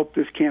to just help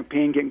this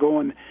campaign get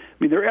going. I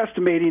mean, they're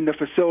estimating the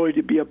facility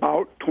to be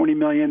about $20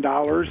 million.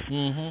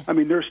 Mm-hmm. I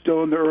mean, they're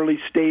still in the early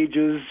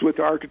stages with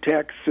the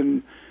architects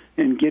and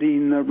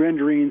getting the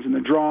renderings and the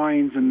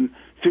drawings and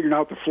figuring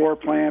out the floor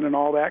plan and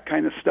all that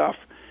kind of stuff.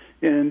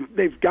 And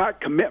they've got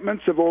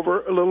commitments of a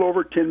little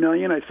over $10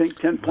 million, I think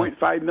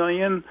 $10.5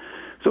 million.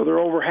 So they're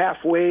over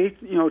halfway,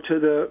 to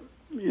the,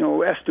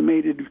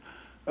 estimated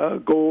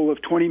goal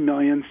of $20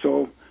 million.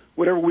 So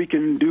whatever we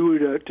can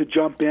do to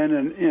jump in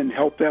and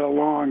help that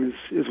along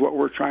is what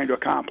we're trying to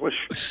accomplish.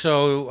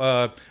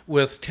 So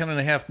with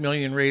 $10.5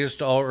 million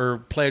raised or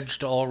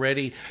pledged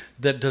already,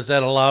 does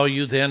that allow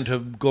you then to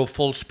go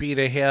full speed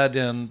ahead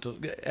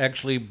and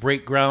actually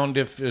break ground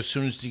as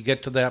soon as you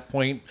get to that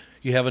point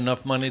you have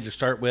enough money to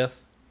start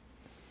with?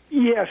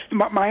 Yes,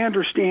 my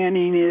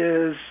understanding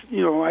is,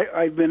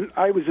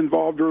 I was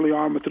involved early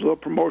on with the little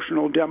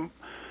promotional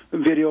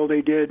video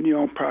they did,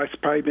 it's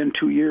probably been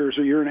 2 years,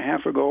 a year and a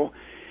half ago.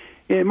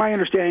 And my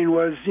understanding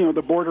was,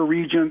 the Board of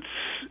Regents,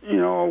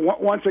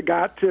 once it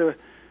got to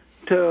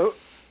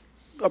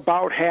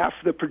about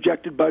half the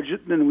projected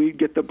budget, then we'd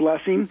get the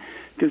blessing,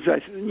 because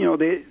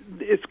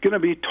it's going to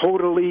be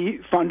totally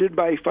funded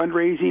by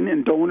fundraising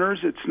and donors.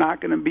 It's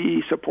not going to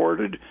be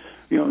supported.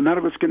 None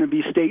of it's going to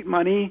be state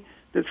money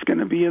that's going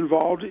to be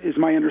involved, is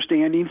my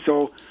understanding.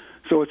 So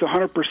it's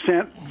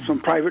 100% from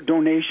private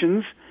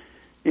donations.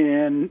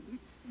 And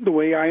the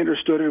way I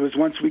understood it was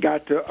once we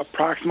got to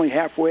approximately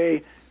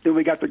halfway, then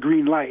we got the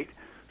green light.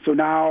 So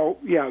now,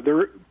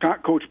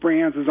 Coach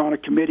Brands is on a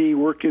committee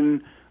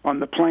working on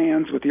the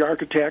plans with the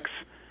architects.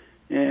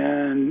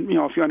 And,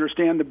 if you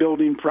understand the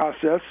building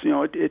process,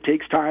 it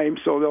takes time.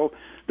 So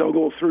they'll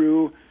go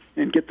through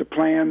and get the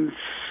plans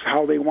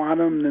how they want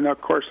them. And then,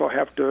 of course, I'll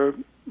have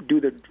to do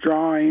the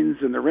drawings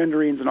and the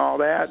renderings and all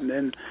that, and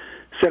then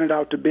send it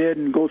out to bid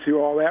and go through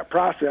all that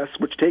process,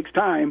 which takes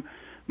time.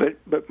 But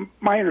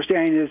my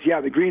understanding is,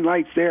 the green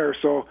light's there.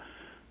 So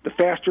the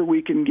faster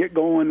we can get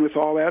going with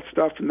all that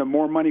stuff and the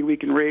more money we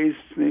can raise,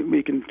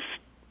 we can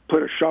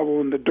put a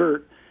shovel in the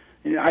dirt.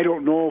 And I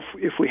don't know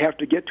if we have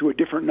to get to a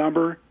different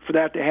number for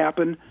that to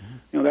happen.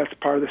 That's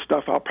part of the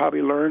stuff I'll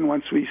probably learn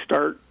once we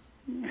start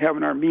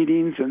having our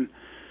meetings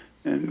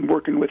and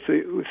working with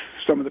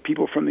some of the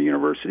people from the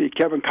university.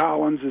 Kevin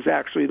Collins is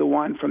actually the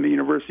one from the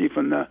university,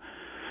 from the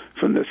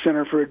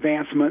Center for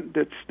Advancement,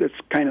 that's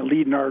kind of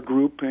leading our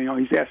group.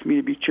 He's asked me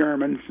to be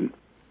chairman, and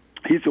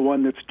he's the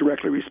one that's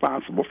directly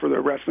responsible for the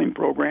wrestling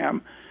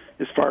program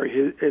as far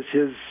as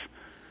his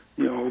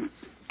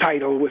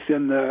title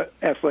within the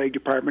athletic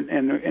department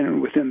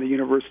and within the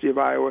University of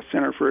Iowa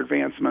Center for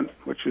Advancement,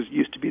 which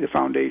used to be the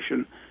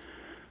foundation.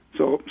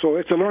 So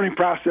it's a learning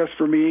process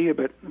for me,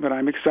 but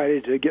I'm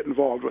excited to get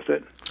involved with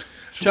it.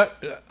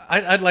 Chuck,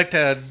 I'd like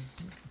to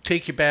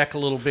take you back a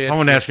little bit. I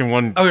want to ask him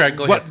one. All right,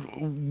 go ahead.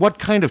 What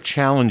kind of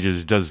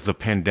challenges does the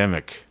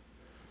pandemic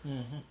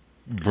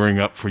bring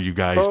up for you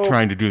guys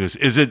trying to do this?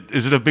 Is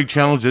it a big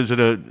challenge? Is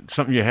it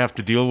something you have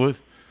to deal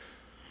with?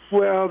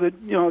 Well,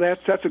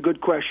 that's a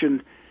good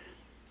question.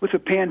 With the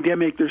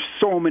pandemic, there's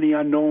so many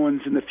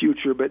unknowns in the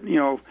future, but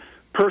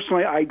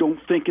personally, I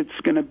don't think it's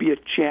going to be a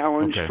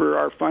challenge for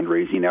our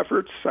fundraising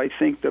efforts. I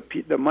think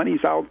the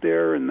money's out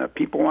there and the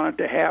people want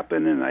it to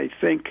happen, and I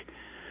think,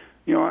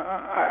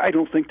 I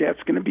don't think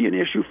that's going to be an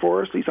issue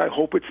for us. At least I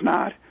hope it's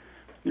not.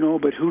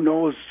 But who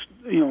knows?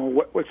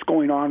 What's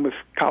going on with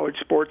college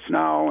sports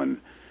now,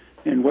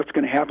 and what's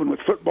going to happen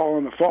with football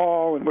in the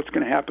fall, and what's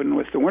going to happen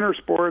with the winter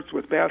sports,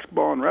 with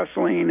basketball and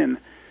wrestling, and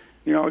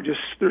just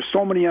there's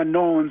so many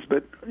unknowns.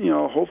 But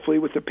hopefully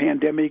with the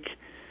pandemic,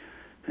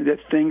 that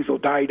things will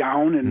die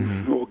down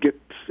and we'll get,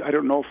 I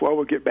don't know if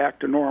we'll get back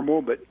to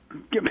normal, but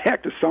get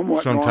back to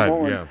somewhat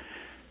normal.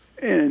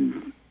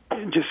 And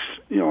just,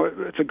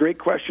 it's a great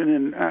question,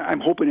 and I'm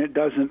hoping it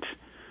doesn't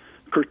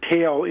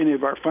curtail any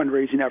of our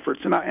fundraising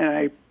efforts, and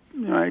I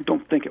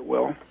don't think it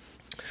will.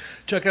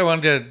 Chuck, I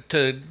wanted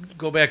to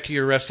go back to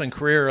your wrestling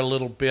career a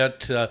little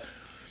bit.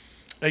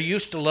 I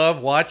used to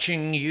love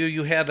watching you.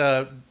 You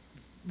had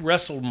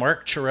wrestled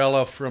Mark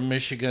Chiarella from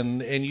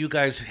Michigan, and you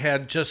guys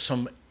had just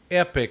some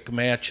epic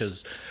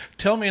matches.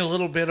 Tell me a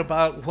little bit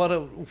about what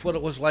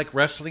it was like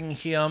wrestling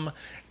him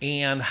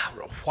and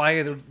why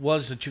it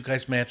was that you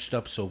guys matched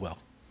up so well.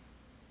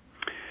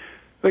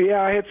 But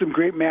I had some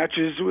great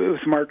matches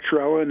with Mark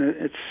Chiarella,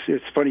 and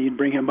it's funny you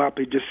bring him up.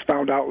 He just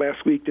found out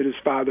last week that his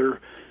father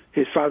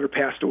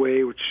passed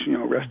away, which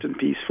rest in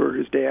peace for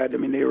his dad. I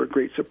mean, they were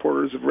great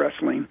supporters of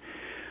wrestling.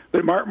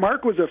 But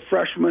Mark was a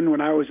freshman when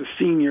I was a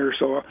senior,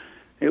 so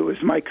it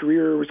was, my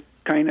career was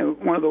kind of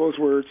one of those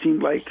where it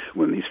seemed like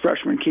when these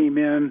freshmen came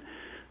in,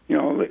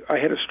 I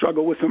had a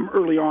struggle with them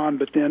early on,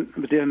 but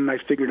then I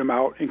figured him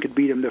out and could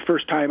beat him. The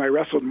first time I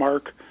wrestled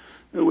Mark,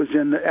 it was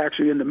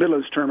actually in the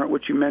Midlands tournament,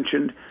 which you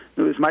mentioned.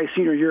 It was my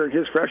senior year and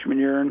his freshman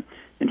year, and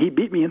he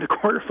beat me in the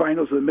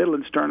quarterfinals of the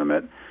Midlands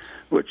tournament,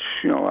 which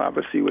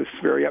obviously was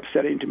very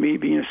upsetting to me,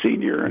 being a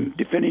senior and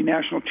defending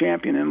national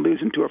champion and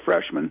losing to a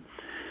freshman.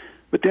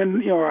 But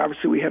then,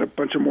 obviously we had a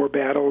bunch of more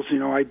battles.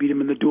 I beat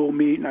him in the dual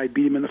meet, and I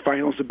beat him in the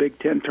finals of the Big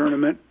Ten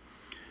tournament.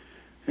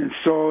 And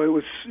so it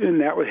was,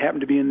 and that would happen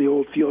to be in the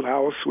old field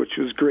house, which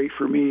was great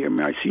for me. In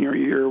my senior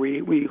year,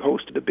 we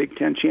hosted the Big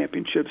Ten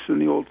championships in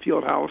the old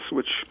field house,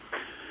 which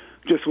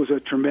just was a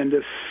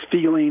tremendous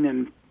feeling.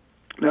 And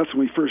that's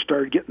when we first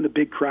started getting the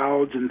big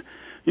crowds. And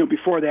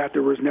before that,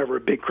 there was never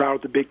a big crowd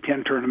at the Big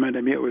Ten tournament.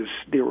 I mean,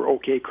 they were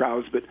okay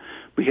crowds, but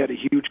we had a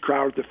huge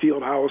crowd at the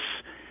field house.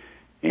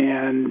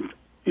 And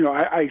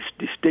I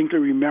distinctly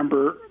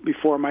remember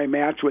before my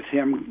match with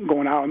him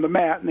going out on the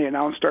mat, and they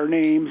announced our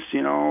names,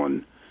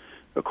 and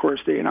of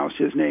course they announced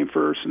his name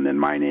first and then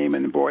my name,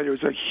 and boy, there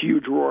was a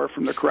huge roar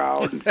from the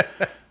crowd. And,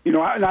 and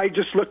I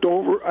just looked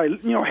over, I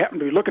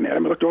happened to be looking at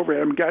him, I looked over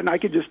at him, and I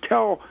could just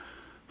tell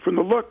from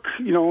the look,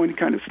 when he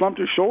kind of slumped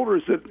his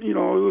shoulders that, it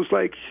was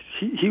like,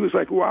 he was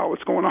like, wow,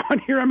 what's going on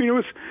here? I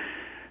mean,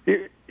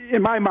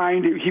 in my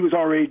mind, he was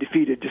already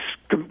defeated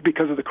just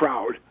because of the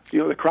crowd.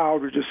 The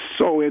crowd was just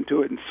so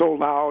into it and so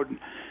loud. And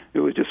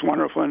it was just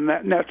wonderful, and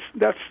that's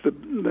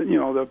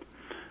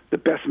the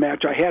best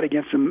match I had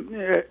against him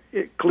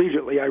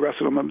collegiately. I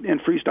wrestled him in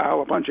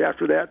freestyle a bunch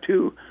after that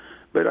too,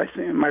 but I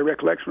think in my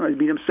recollection, I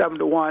beat him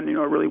 7-1. It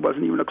really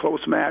wasn't even a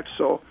close match.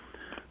 So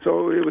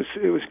it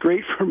was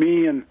great for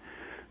me, and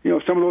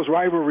some of those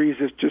rivalries,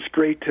 it's just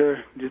great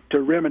to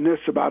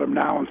reminisce about them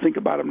now and think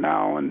about them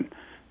now, and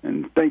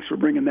thanks for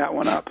bringing that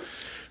one up.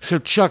 So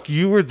Chuck,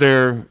 you were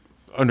there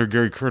under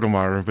Gary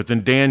Kurtelmeyer, but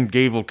then Dan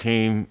Gable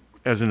came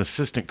as an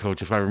assistant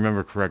coach, if I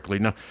remember correctly.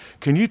 Now,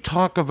 can you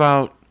talk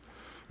about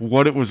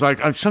what it was like.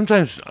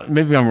 Sometimes,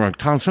 maybe I'm wrong,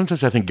 Tom.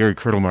 Sometimes I think Gary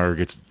Kurtelmeyer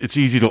it's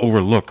easy to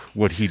overlook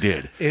what he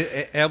did.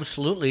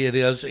 Absolutely, it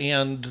is,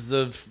 and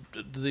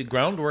the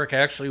groundwork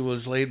actually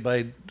was laid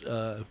by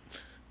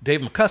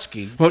Dave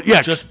McCuskey. Well,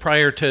 yeah, just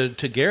prior to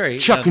Gary.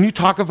 Chuck, can you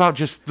talk about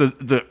just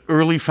the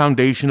early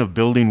foundation of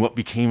building what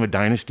became a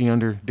dynasty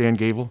under Dan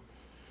Gable?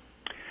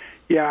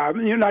 Yeah,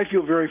 I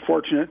feel very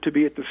fortunate to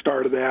be at the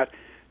start of that.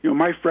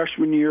 My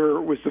freshman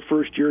year was the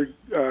first year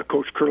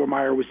Coach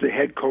Kurtelmeyer was the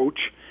head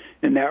coach,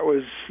 and that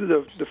was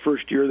the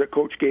first year that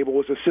Coach Gable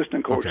was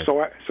assistant coach.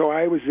 Okay. So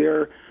I was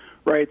there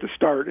right at the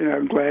start, and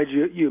I'm glad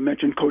you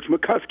mentioned Coach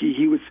McCuskey.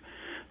 He was,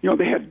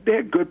 they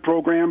had good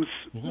programs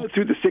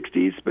through the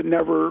 '60s, but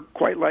never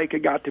quite like it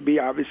got to be.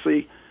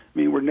 Obviously,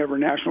 we're never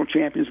national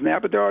champions in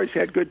that, but they always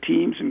had good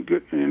teams and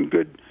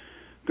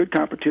good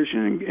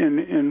competition,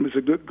 and was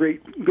a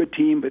good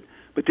team.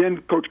 But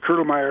then Coach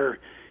Kurtelmeyer,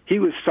 he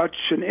was such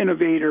an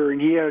innovator, and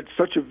he had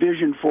such a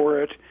vision for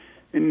it.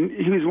 And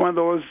he was one of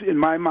those, in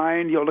my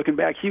mind, looking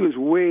back, he was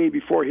way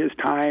before his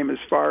time as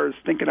far as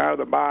thinking out of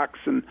the box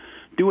and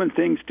doing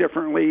things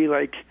differently.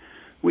 Like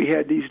we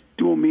had these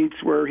dual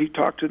meets where he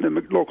talked to the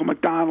local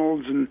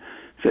McDonald's and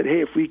said,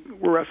 hey, if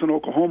we're wrestling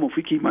Oklahoma, if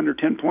we keep under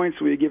 10 points,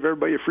 we give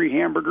everybody a free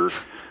hamburger.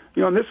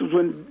 And this was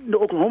when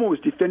Oklahoma was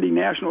defending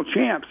national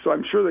champs. So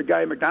I'm sure the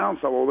guy at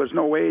McDonald's thought, well, there's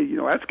no way,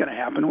 that's going to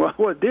happen.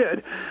 Well, it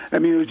did.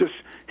 It was just,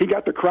 he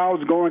got the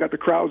crowds going, got the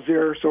crowds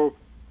there. So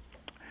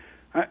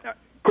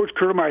Coach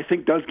Kurtelmeyer, I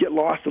think, does get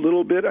lost a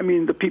little bit.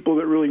 The people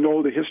that really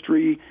know the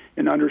history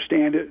and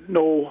understand it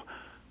know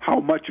how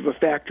much of a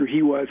factor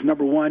he was.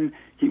 Number one,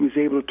 he was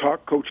able to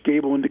talk Coach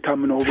Gable into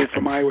coming over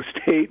from Iowa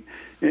State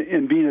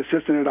and being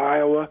assistant at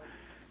Iowa.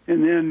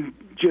 And then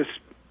just,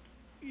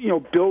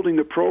 building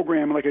the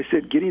program, like I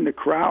said, getting the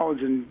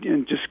crowds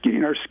and just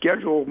getting our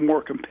schedule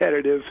more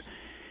competitive.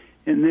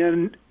 And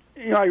then,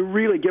 I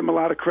really give him a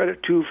lot of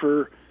credit, too,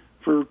 for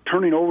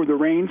turning over the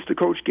reins to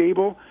Coach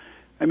Gable.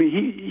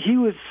 He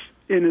was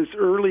in his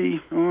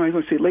early,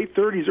 late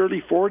 30s,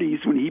 early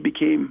 40s when he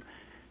became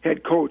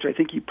head coach. I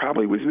think he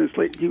probably was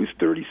he was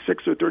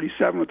 36 or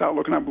 37 without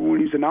looking up when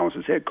he was announced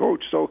as head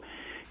coach. So,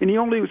 and he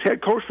only was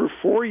head coach for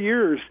 4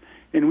 years,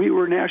 and we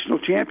were national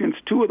champions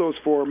 2 of those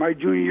 4. My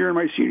junior year and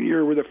my senior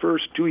year were the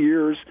first 2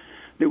 years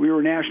that we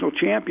were national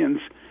champions.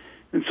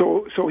 And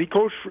so he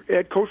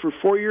head coached for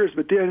 4 years,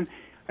 but then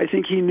I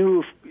think he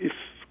knew if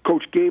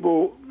Coach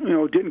Gable,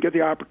 didn't get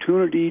the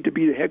opportunity to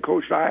be the head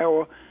coach at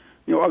Iowa,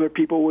 other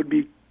people would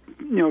be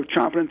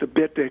chomping at the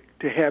bit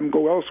to have him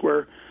go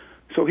elsewhere.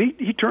 So he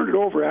turned it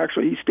over.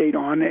 Actually, he stayed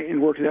on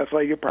and worked at the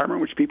athletic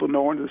department, which people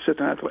know, and the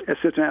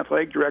assistant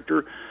athletic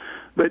director.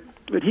 But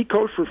he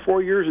coached for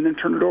 4 years and then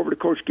turned it over to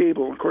Coach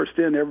Gable. Of course,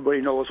 then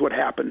everybody knows what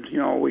happened.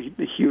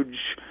 A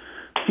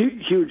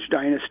huge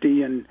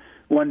dynasty and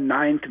won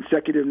 9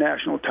 consecutive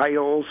national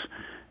titles.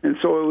 And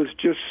so it was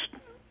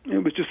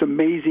just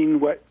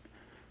amazing what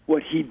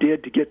he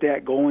did to get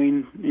that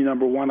going.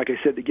 Number one, like I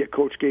said, to get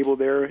Coach Gable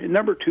there, and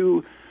number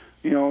two,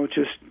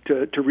 just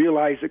to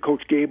realize that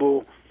Coach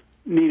Gable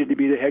needed to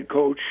be the head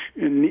coach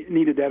and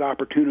needed that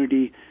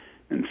opportunity.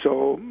 And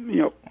so,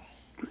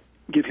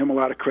 give him a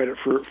lot of credit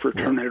for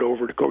turning it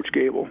over to Coach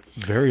Gable.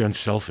 Very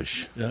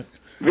unselfish. Yeah.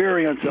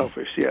 Very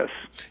unselfish, yes.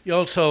 You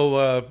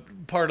also,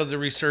 part of the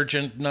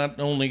resurgent, not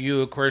only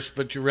you, of course,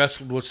 but you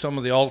wrestled with some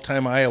of the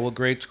all-time Iowa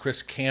greats,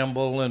 Chris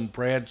Campbell and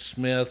Brad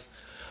Smith,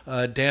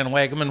 Dan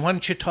Wagaman. Why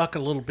don't you talk a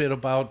little bit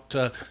about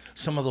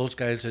some of those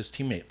guys as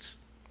teammates?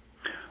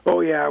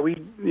 Oh, yeah. We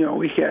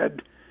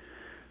had,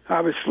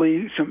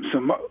 obviously,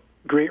 some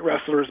great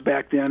wrestlers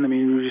back then.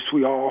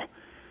 We all...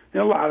 a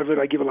lot of it,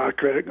 I give a lot of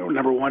credit,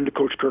 number one, to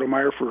Coach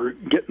Kurtelmeyer for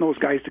getting those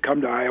guys to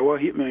come to Iowa.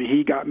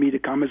 He got me to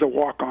come as a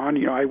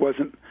walk-on. I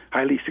wasn't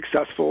highly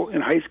successful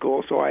in high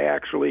school, so I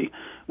actually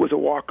was a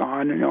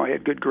walk-on. I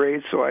had good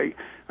grades, so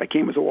I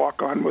came as a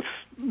walk-on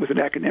with an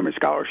academic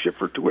scholarship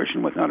for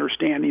tuition with an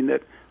understanding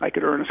that I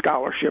could earn a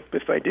scholarship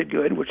if I did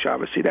good, which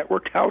obviously that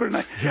worked out, and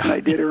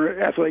I did earn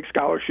an athletic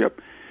scholarship.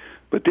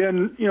 But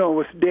then,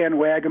 with Dan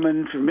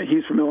Wagaman,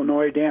 he's from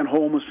Illinois. Dan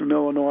Holm was from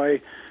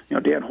Illinois.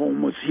 Dan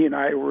Holm he and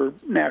I were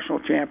national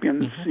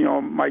champions,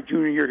 Mm-hmm. My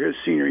junior year, his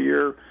senior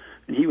year,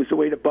 and he was the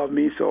weight above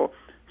me. So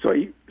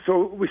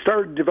we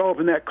started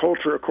developing that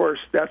culture. Of course,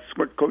 that's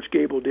what Coach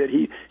Gable did.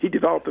 He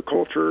developed the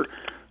culture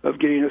of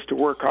getting us to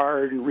work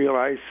hard and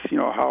realize,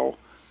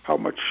 how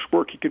much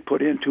work you could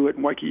put into it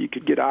and what you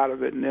could get out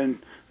of it. And then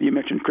you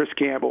mentioned Chris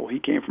Campbell. He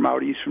came from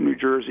out east from New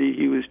Jersey.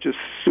 He was just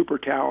super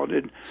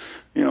talented,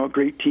 a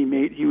great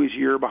teammate. He was a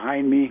year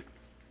behind me.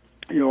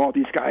 All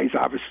these guys,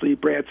 obviously,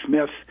 Brad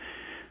Smith,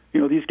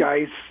 these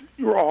guys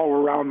were all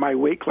around my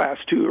weight class,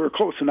 too, or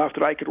close enough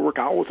that I could work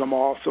out with them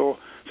all. So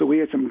we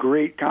had some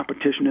great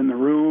competition in the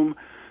room,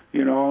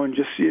 and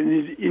just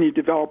you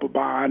develop a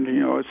bond.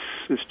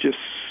 It's just,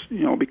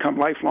 become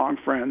lifelong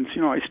friends.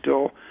 I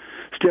still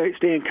stay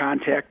in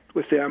contact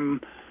with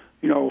them,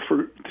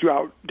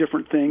 throughout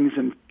different things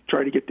and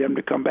try to get them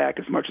to come back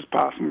as much as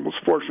possible. It was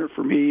fortunate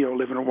for me,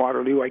 living in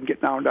Waterloo, I can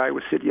get down to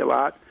Iowa City a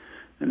lot.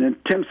 And then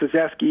Tim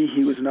Sazeski,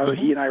 he was another.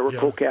 He and I were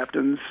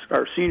co-captains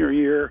our senior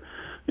year.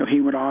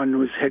 he went on and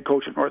was head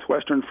coach at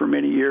Northwestern for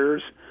many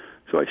years.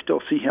 So I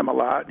still see him a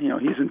lot.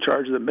 He's in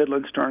charge of the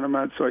Midlands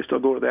tournament, so I still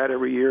go to that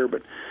every year.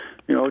 But,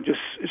 just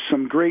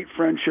some great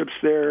friendships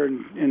there.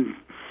 And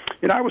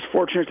I was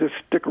fortunate to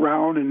stick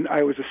around, and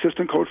I was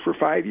assistant coach for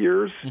 5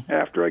 years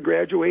after I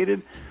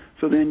graduated.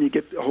 So then you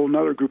get a whole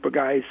other group of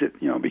guys that,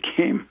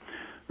 became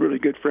really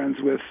good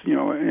friends with,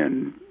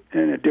 and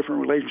a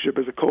different relationship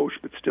as a coach.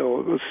 But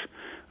still,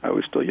 I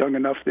was still young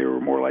enough. They were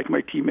more like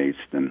my teammates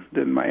than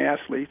my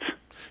athletes.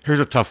 Here's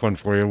a tough one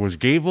for you. Was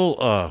Gable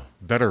a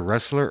better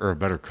wrestler or a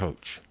better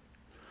coach?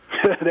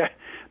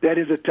 that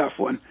is a tough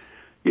one.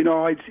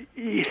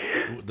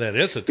 That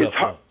is a tough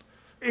one.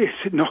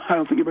 No, I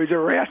don't think anybody's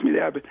ever asked me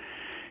that, but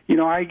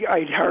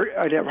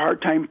I'd have a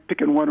hard time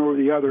picking one over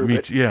the other.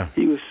 Yeah.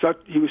 He was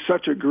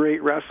such a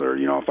great wrestler.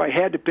 If I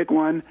had to pick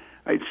one,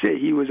 I'd say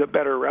he was a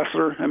better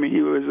wrestler. I mean,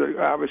 he was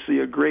obviously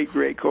a great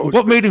coach.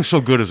 What made him so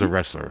good as a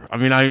wrestler? I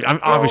mean, I'm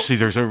obviously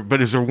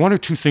but is there one or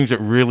two things that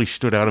really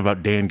stood out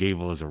about Dan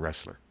Gable as a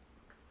wrestler?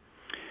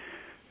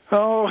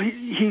 Oh,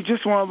 he's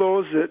just one of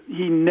those that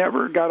he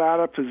never got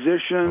out of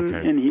position,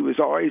 and he was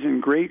always in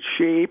great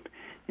shape,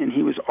 and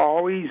he was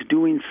always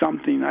doing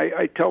something.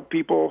 I tell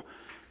people,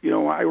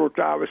 I worked,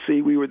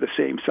 obviously, we were the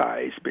same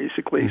size,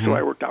 basically, so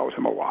I worked out with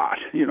him a lot.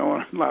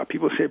 A lot of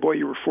people say, boy,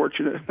 you were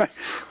fortunate.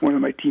 One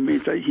of my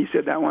teammates, he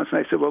said that once,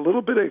 and I said, well, a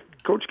little bit of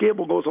Coach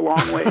Gable goes a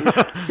long way,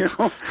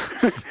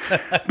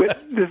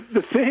 But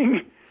the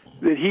thing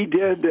that he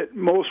did that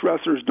most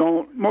wrestlers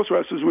don't,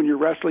 when you're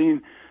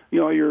wrestling,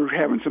 you're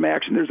having some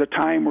action, there's a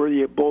time where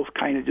you both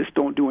kind of just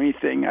don't do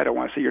anything. I don't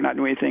want to say you're not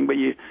doing anything, but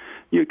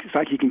it's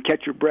like you can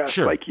catch your breath,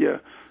 like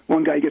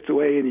one guy gets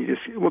away and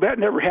that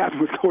never happened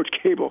with Coach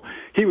Gable.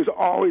 He was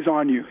always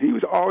on you. He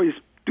was always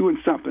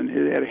doing something. He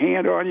had a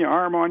hand on you,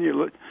 arm on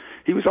you.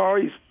 He was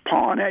always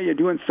pawing at you,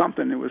 doing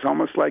something. It was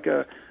almost like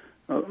you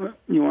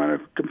want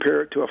to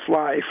compare it to a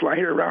fly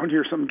flying around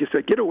here or something. Just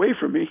say, get away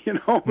from me,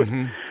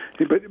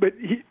 But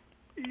he,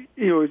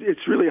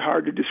 it's really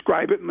hard to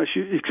describe it unless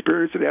you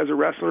experience it as a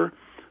wrestler.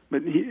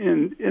 But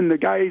in the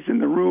guys in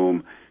the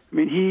room, I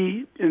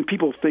mean, and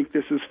people think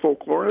this is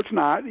folklore. It's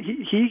not.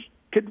 He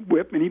could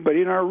whip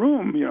anybody in our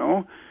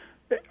room,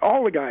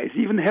 all the guys,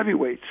 even the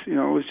heavyweights, it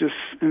was just,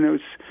 and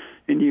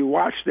you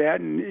watch that,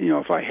 and,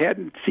 if I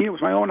hadn't seen it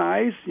with my own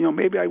eyes,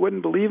 maybe I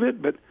wouldn't believe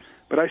it, but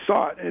I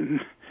saw it,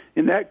 and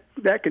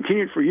that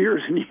continued for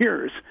years and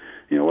years.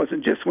 It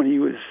wasn't just when he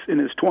was in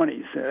his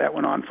 20s. That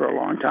went on for a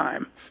long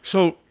time.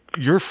 So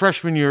your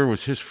freshman year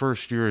was his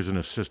first year as an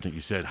assistant,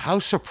 you said. How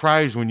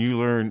surprised when you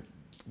learned,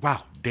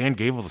 wow, Dan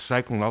Gable, the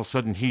Cyclone, all of a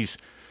sudden he's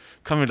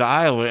coming to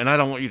Iowa, and I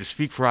don't want you to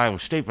speak for Iowa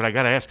State, but I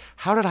got to ask,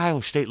 how did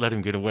Iowa State let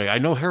him get away? I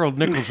know Harold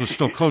Nichols was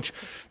still coach,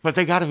 but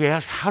they got to be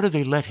asked, how did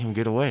they let him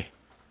get away?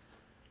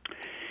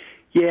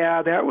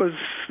 Yeah, that was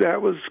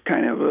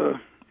kind of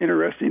a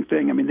interesting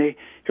thing. I mean,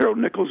 Harold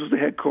Nichols was the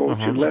head coach,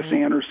 and Les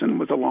Anderson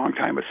was a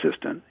longtime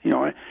assistant.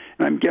 And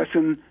I'm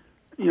guessing,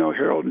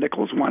 Harold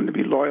Nichols wanted to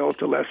be loyal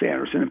to Les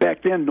Anderson. And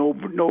back then,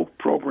 no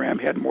program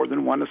had more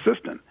than one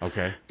assistant.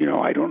 Okay.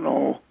 I don't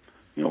know,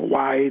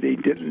 why they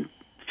didn't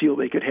feel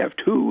they could have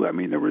two. I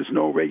mean, there was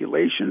no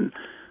regulation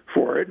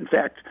for it. In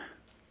fact,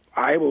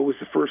 Iowa was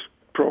the first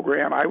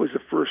program. I was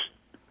the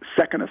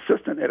second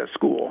assistant at a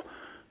school.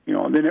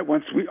 And then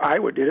once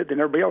Iowa did it, then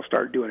everybody else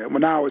started doing it. Well,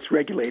 now it's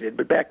regulated.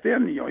 But back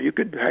then, you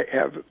could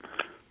have,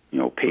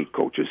 paid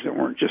coaches that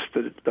weren't just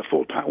the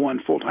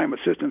full-time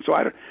assistant. So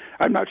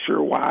I'm not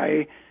sure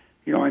why.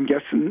 I'm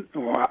guessing,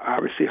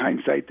 obviously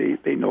hindsight,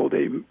 they know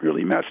they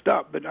really messed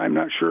up. But I'm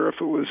not sure if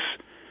it was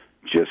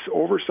just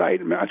oversight.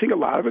 I mean, I think a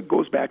lot of it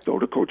goes back, though,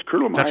 to Coach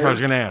Kurlemeyer. That's what I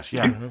was going to ask,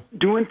 yeah.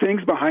 Doing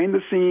things behind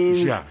the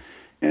scenes. Yeah.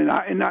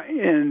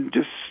 And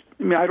just,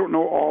 I mean, I don't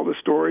know all the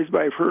stories,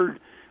 but I've heard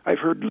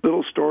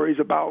little stories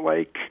about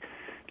like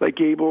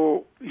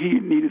Gable, he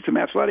needed some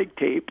athletic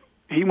tape.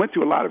 He went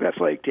through a lot of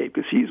athletic tape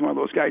because he's one of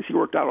those guys, he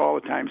worked out all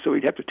the time, so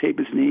he'd have to tape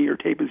his knee or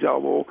tape his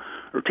elbow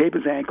or tape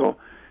his ankle.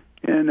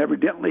 And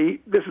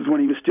evidently, this is when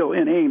he was still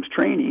in Ames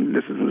training.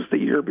 This was the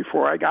year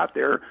before I got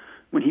there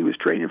when he was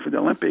training for the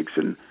Olympics.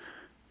 And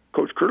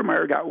Coach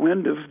Kurlemeyer got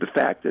wind of the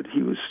fact that he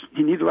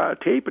needed a lot of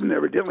tape, and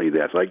evidently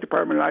the athletic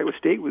department at Iowa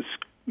State was,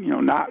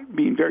 not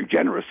being very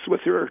generous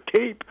with their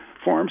tape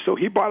for him. So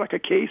he bought like a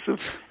case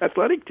of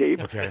athletic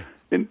tape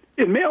and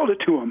mailed it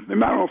to him.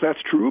 And I don't know if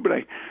that's true,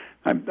 but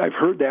I've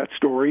heard that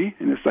story,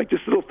 and it's like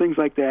just little things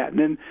like that.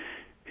 And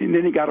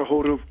then he got a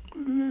hold of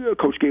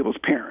Coach Gable's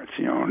parents,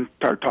 and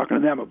started talking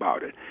to them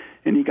about it.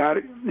 And he got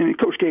it. And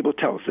Coach Gable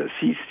tells us,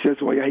 he says,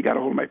 well, yeah, he got a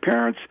hold of my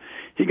parents.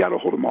 He got a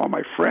hold of all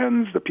my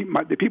friends, the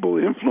people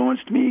that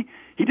influenced me.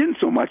 He didn't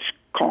so much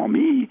call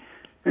me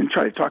and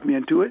try to talk me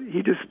into it.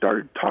 He just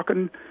started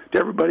talking to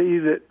everybody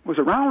that was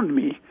around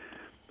me,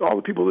 all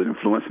the people that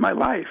influenced my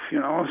life,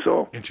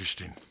 So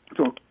interesting.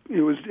 So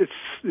it was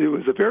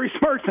a very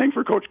smart thing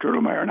for Coach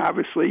Kurlemeyer, and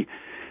obviously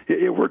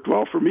it worked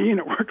well for me, and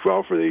it worked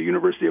well for the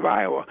University of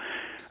Iowa.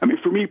 I mean,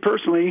 for me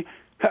personally,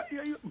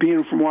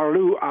 being from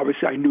Waterloo,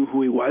 obviously I knew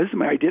who he was. I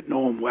mean, I didn't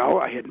know him well.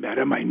 I had met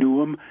him. I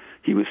knew him.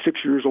 He was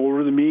 6 years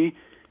older than me.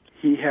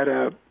 He had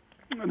a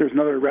there's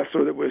another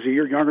wrestler that was a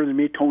year younger than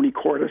me, Tony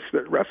Cordes,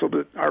 that wrestled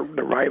at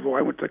the rival.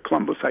 I went to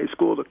Columbus High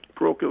School, the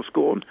parochial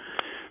school, and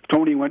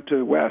Tony went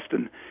to West.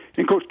 And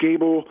Coach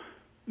Gable,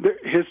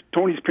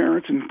 Tony's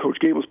parents and Coach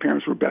Gable's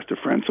parents were best of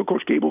friends, so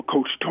Coach Gable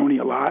coached Tony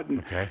a lot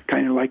and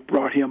kind of like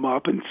brought him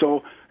up. And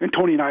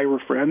Tony and I were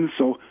friends,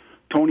 so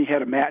Tony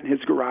had a mat in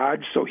his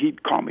garage, so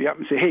he'd call me up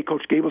and say, hey,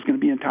 Coach Gable's going to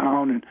be in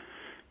town, and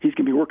he's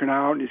going to be working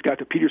out, and he's got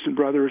the Peterson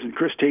brothers and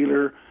Chris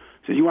Taylor.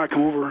 Says, you want to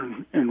come over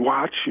and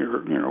watch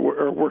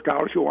or work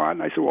out if you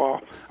want? And I said,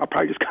 well, I'll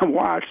probably just come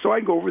watch. So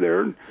I'd go over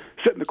there and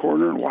sit in the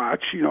corner and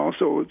watch,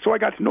 So I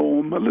got to know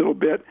him a little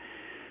bit.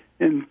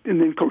 And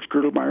then Coach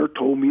Gertelmeyer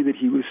told me that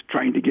he was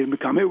trying to get him to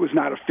come. It was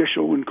not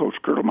official when Coach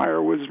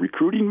Gertelmeyer was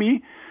recruiting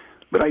me,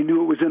 but I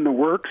knew it was in the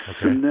works.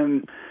 Okay. And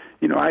then,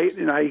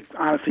 I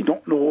honestly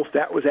don't know if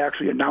that was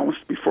actually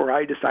announced before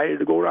I decided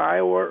to go to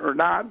Iowa or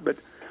not, but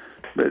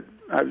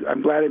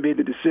I'm glad I made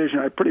the decision.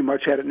 I pretty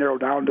much had it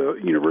narrowed down to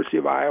University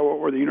of Iowa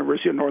or the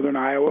University of Northern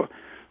Iowa.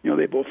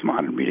 They both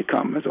wanted me to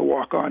come as a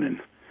walk-on,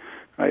 and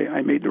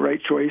I made the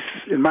right choice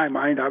in my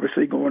mind,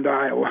 obviously, going to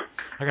Iowa.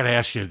 I got to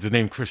ask you, the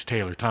name Chris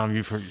Taylor, Tom,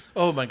 you've heard.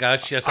 Oh, my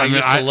gosh, yes. I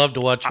used to love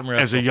to watch him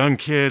wrestle. As a young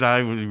kid,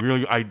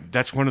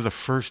 that's one of the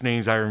first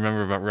names I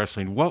remember about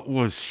wrestling. What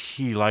was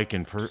he like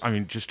in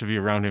person? just to be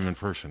around him in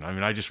person.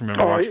 I just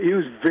remember watching. He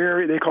was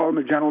they call him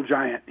a gentle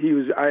giant.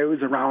 I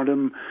was around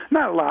him,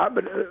 not a lot,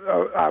 but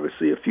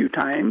obviously a few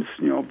times,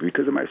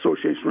 because of my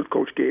association with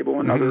Coach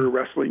Gable and other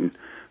wrestling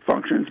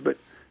functions, but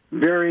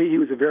he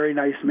was a very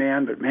nice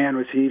man, but man,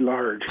 was he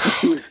large.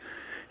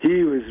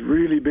 He was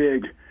really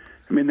big.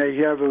 They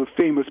have a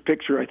famous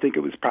picture, I think it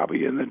was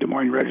probably in the Des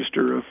Moines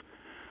Register, of,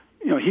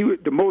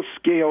 the most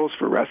scales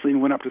for wrestling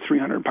went up to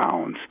 300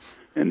 pounds.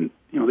 And,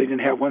 they didn't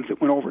have ones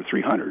that went over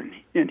 300.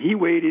 And he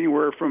weighed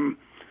anywhere from,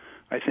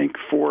 I think,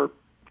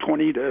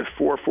 420 to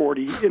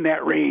 440, in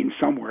that range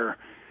somewhere.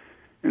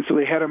 And so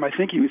they had him, I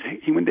think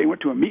they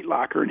went to a meat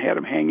locker and had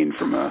him hanging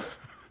from a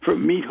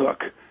meat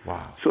hook.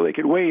 Wow. So they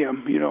could weigh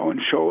him,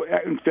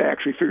 and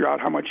actually figure out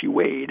how much he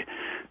weighed,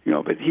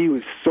 but he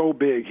was so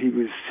big.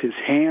 His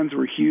hands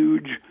were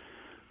huge,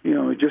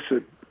 just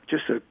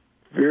a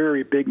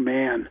very big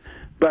man,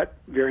 but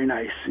very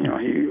nice.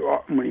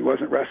 When he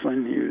wasn't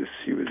wrestling,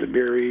 he was a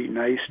very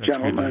nice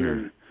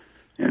gentleman,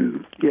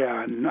 and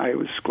I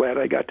was glad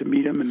I got to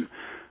meet him. And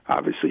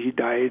obviously he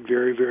died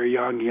very, very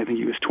young. I think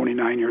he was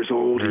 29 years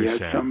old. Very he had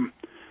sad.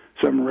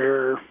 some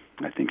rare,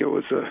 I think it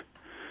was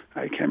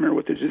I can't remember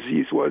what the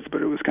disease was,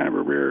 but it was kind of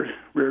a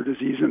rare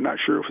disease. I'm not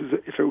sure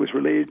if it was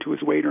related to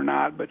his weight or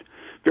not, but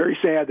very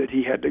sad that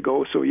he had to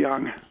go so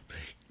young.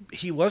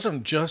 He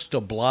wasn't just a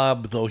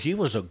blob, though. He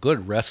was a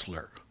good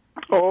wrestler.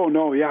 Oh,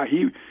 no, yeah.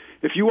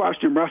 If you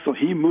watched him wrestle,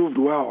 he moved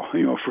well,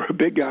 for a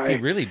big guy. He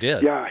really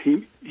did. Yeah,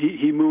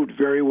 he moved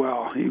very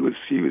well. He was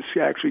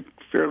actually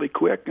fairly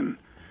quick, and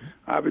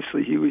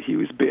obviously he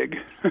was big.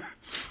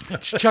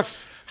 Chuck,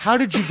 how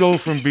did you go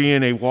from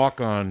being a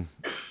walk-on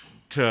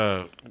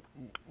to...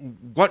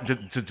 What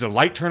did the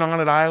light turn on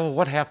at Iowa?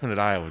 What happened at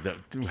Iowa?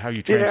 How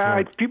you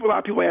transformed? Yeah, a lot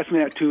of people ask me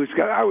that too.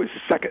 I was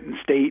second in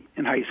state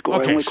in high school.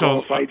 Okay, I only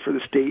qualified for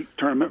the state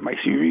tournament my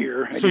senior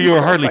year. So you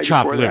were hardly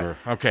chopped liver.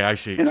 That. Okay, I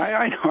see. And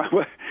I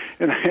know,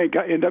 and I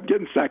ended up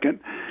getting second.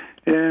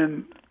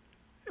 And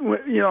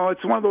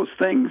it's one of those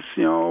things.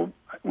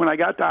 When I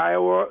got to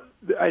Iowa,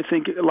 I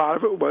think a lot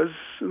of it was,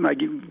 and I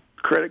give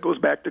credit goes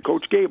back to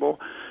Coach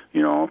Gable.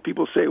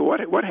 People say,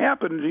 what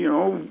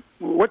happened?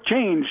 What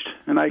changed?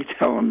 And I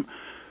tell them.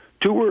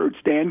 2 words,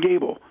 Dan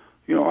Gable.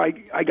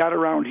 I got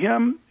around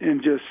him,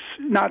 and just,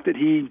 not that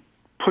he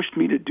pushed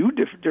me to do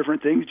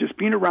different things, just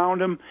being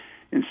around him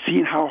and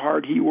seeing how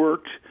hard he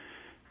worked.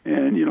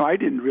 And, I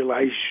didn't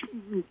realize,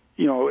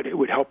 it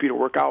would help you to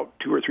work out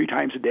 2 or 3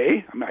 times a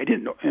day. I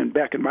didn't know. And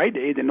back in my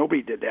day, then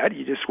nobody did that.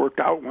 You just worked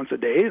out once a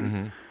day.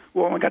 And,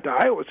 well, when I got to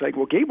Iowa, it's like,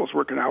 well, Gable's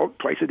working out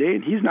twice a day,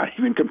 and he's not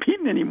even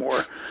competing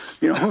anymore.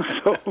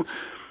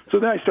 So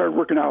then I started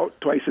working out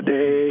twice a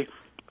day,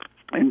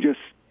 and just,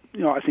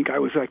 I think I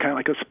was kind of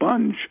like a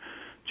sponge,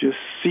 just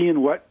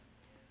seeing what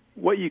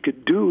you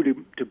could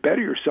do to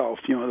better yourself.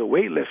 The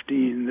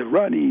weightlifting, the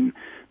running,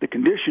 the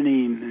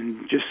conditioning,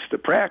 and just the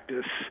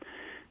practice,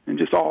 and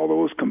just all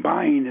those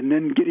combined. And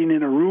then getting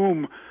in a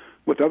room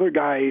with other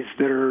guys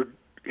that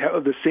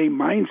have the same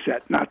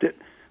mindset. Not that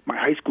my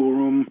high school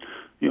room,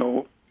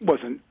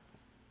 wasn't.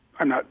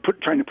 I'm not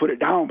trying to put it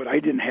down, but I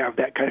didn't have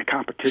that kind of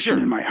competition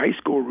in my high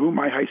school room.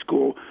 My high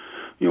school,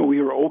 we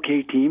were an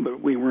okay team, but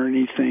we weren't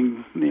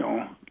anything,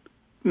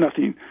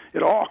 nothing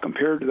at all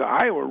compared to the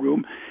Iowa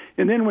room.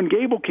 And then when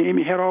Gable came,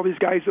 he had all these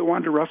guys that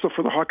wanted to wrestle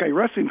for the Hawkeye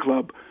Wrestling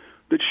Club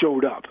that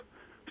showed up.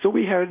 So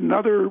we had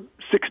another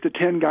 6 to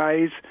 10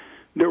 guys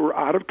that were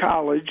out of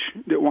college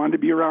that wanted to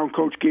be around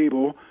Coach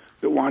Gable,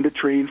 that wanted to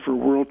train for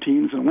world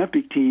teams and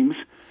Olympic teams.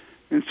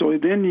 And so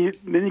then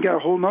you got a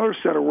whole other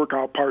set of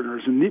workout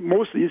partners. And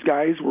most of these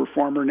guys were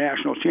former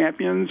national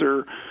champions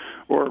or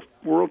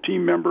world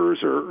team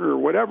members or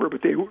whatever,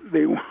 but they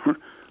weren't.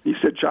 You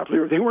said chopped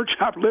liver. They weren't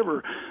chopped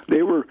liver.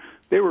 They were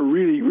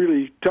really,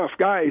 really tough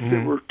guys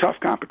that were tough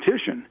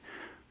competition.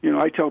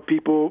 I tell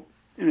people,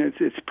 and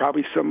it's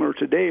probably similar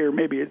today, or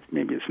maybe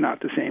it's not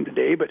the same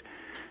today. But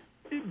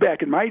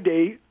back in my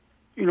day,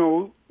 you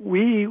know,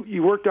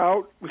 you worked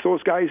out with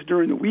those guys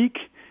during the week,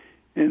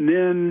 and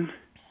then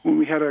when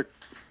we had a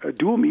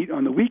dual meet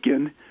on the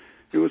weekend,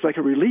 it was like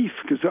a relief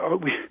because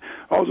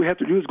all we have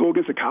to do is go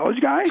against a college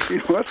guy. You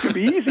know, that's gonna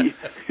be easy.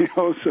 You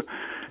know, so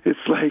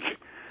it's like,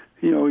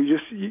 you know,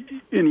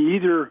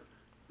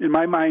 in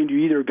my mind, you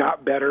either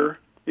got better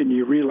and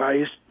you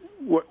realized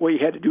what you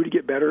had to do to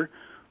get better,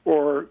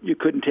 or you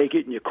couldn't take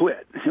it and you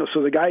quit. You know,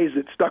 so the guys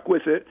that stuck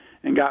with it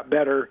and got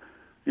better,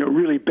 you know,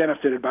 really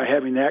benefited by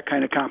having that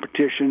kind of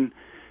competition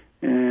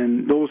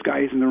and those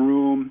guys in the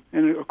room.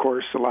 And of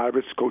course, a lot of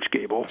it's Coach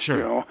Gable. Sure.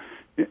 You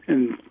know,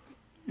 and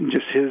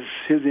just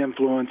his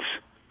influence.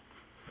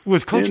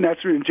 With Coach, and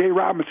that's when Jay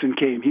Robinson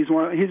came. He's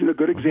a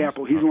good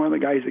example. He's one of the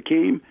guys that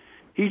came.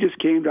 He just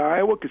came to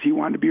Iowa because he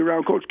wanted to be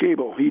around Coach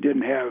Gable. He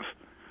didn't have,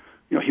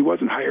 you know, he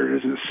wasn't hired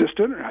as an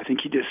assistant. I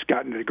think he just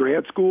got into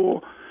grad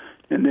school,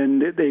 and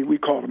then we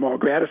called them all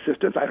grad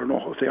assistants. I don't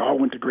know if they all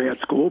went to grad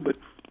school, but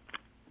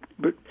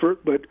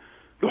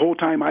the whole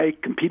time I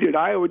competed at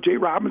Iowa, Jay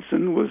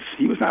Robinson was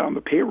not on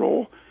the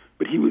payroll,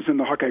 but he was in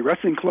the Hawkeye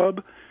Wrestling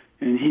Club,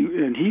 and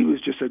he was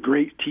just a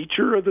great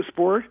teacher of the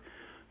sport.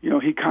 You know,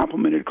 he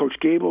complimented Coach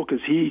Gable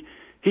because he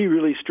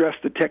really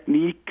stressed the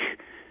technique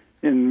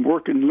and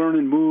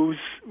learning moves,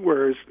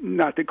 whereas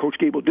not that Coach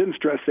Gable didn't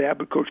stress that,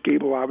 but Coach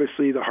Gable,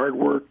 obviously, the hard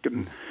work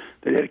and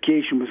the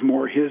dedication was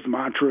more his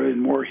mantra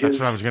and more his. That's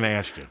what I was going to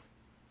ask you.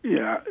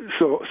 Yeah,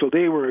 so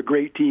they were a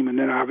great team, and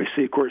then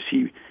obviously, of course,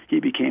 he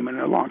became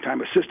a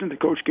long-time assistant to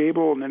Coach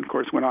Gable, and then, of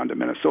course, went on to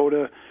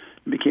Minnesota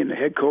and became the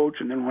head coach,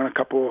 and then won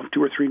 2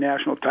 or 3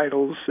 national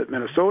titles at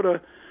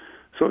Minnesota.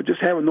 So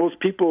just having those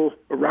people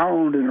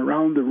around and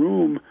around the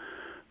room,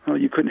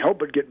 you couldn't help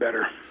but get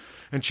better.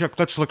 And Chuck,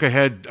 let's look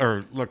ahead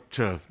or look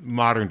to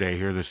modern day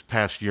here. This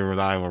past year with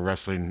Iowa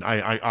wrestling,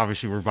 I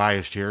obviously we're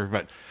biased here,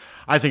 but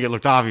I think it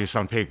looked obvious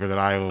on paper that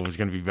Iowa was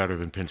going to be better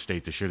than Penn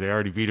State this year. They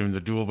already beat them in the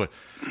duel, but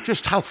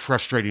just how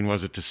frustrating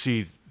was it to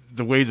see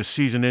the way the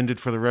season ended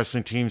for the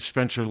wrestling team?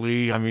 Spencer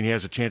Lee, I mean, he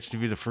has a chance to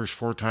be the first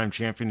 4-time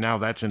champion. Now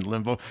that's in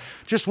limbo.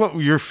 Just what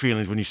were your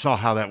feelings when you saw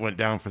how that went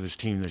down for this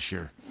team this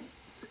year?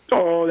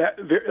 Oh,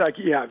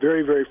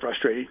 very, very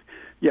frustrating.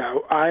 Yeah,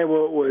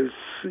 Iowa was,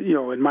 you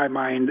know, in my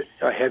mind,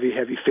 a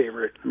heavy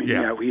favorite. I mean,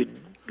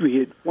 we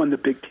had won the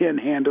Big Ten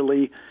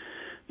handily,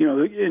 you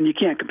know, and you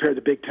can't compare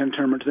the Big Ten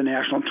tournament to the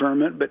national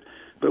tournament,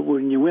 but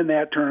when you win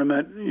that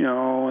tournament, you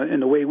know,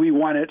 and the way we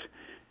won it,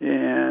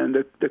 and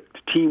the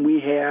team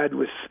we had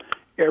was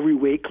every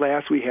weight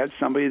class, we had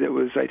somebody that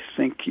was, I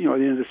think, you know, at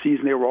the end of the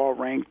season, they were all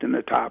ranked in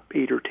the top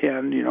 8 or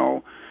 10, you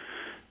know.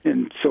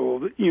 And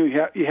so you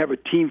have a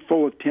team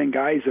full of 10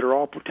 guys that are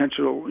all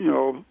potential, you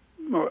know,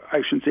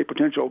 I shouldn't say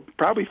potential,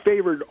 probably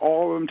favored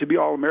all of them to be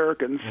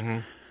All-Americans. Mm-hmm.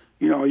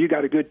 You know, you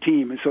got a good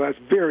team, and so that's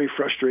very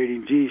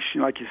frustrating. Geez,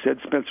 like you said,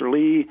 Spencer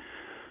Lee,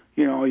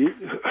 you know,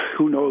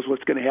 who knows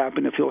what's going to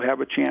happen if he'll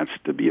have a chance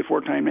to be a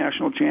 4-time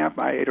national champ.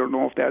 I don't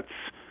know if that's,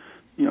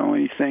 you know,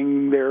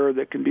 anything there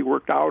that can be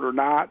worked out or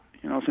not,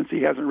 you know, since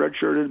he hasn't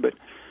redshirted.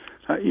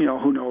 But, you know,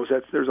 who knows?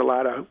 There's a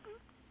lot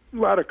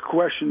of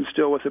questions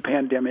still with the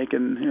pandemic,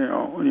 and, you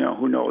know,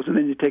 who knows? And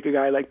then you take a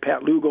guy like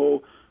Pat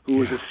Lugo, who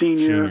was a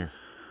senior,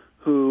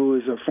 who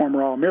is a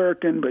former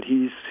All-American, but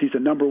he's a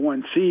number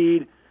 1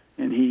 seed,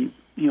 and he,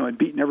 you know, had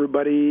beaten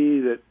everybody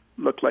that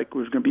looked like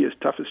was going to be his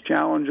toughest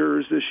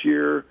challengers this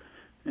year,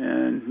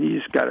 and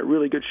he's got a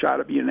really good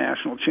shot at being a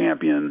national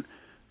champion,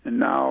 and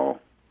now,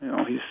 you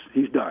know,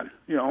 he's done,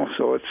 you know,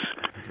 so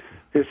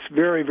it's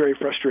very, very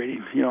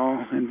frustrating, you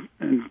know, and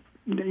you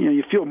know,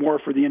 you feel more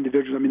for the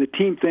individuals. I mean, the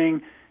team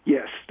thing,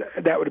 yes,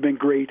 that would have been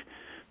great.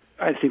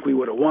 I think we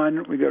would have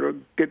won. We got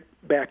to get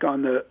back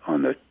on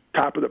the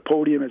top of the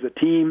podium as a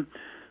team,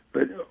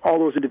 but all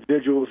those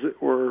individuals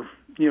that were,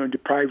 you know,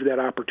 deprived of that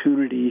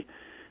opportunity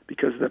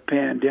because of the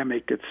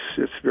pandemic,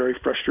 it's very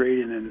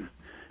frustrating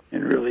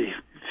and really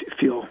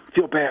feel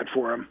bad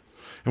for them.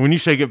 And when you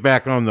say get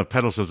back on the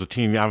pedals as a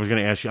team, I was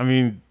going to ask you, I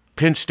mean,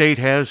 Penn State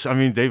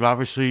they've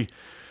obviously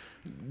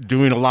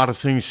doing a lot of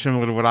things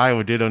similar to what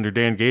Iowa did under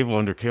Dan Gable,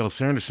 under Cale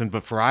Sanderson,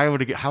 but for Iowa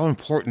to get, how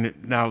important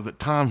it now that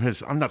Tom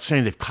has, I'm not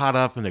saying they've caught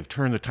up and they've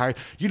turned the tide,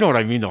 you know what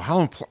I mean though,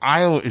 how important,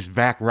 Iowa is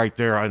back right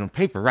there on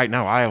paper. Right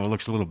now, Iowa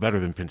looks a little better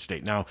than Penn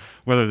State. Now,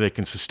 whether they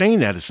can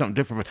sustain that is something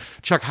different,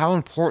 but Chuck, how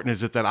important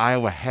is it that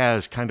Iowa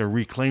has kind of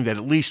reclaimed that,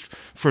 at least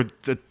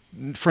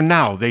for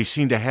now, they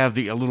seem to have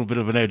a little bit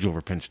of an edge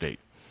over Penn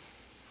State?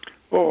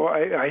 Well,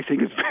 I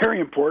think it's very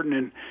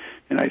important,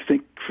 and I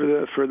think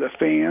for the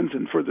fans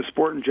and for the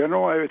sport in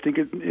general, I think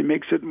it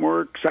makes it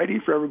more exciting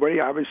for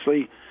everybody.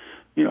 Obviously,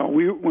 you know,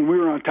 when we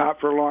were on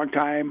top for a long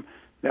time,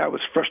 that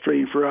was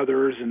frustrating for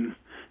others, and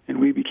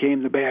we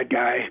became the bad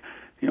guy.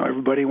 You know,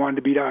 everybody wanted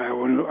to beat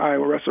Iowa. When an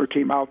Iowa wrestler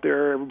came out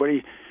there,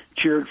 everybody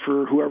cheered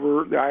for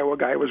whoever the Iowa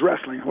guy was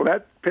wrestling. Well,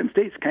 that Penn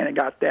State's kind of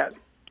got that.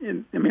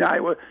 I mean,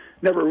 Iowa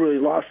never really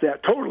lost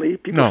that totally.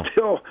 People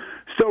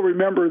still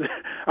remember that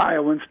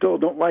Iowans still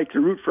don't like to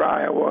root for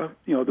Iowa.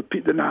 You know,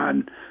 the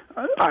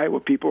non-Iowa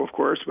people, of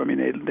course. I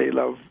mean, they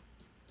love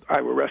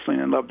Iowa wrestling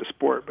and love the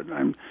sport.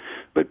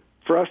 But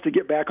for us to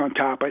get back on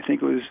top, I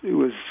think it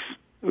was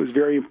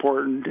very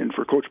important, and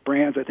for Coach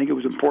Brands, I think it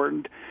was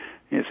important.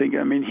 And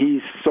I mean,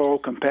 he's so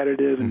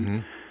competitive,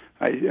 and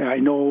I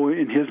know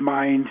in his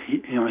mind,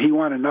 he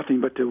wanted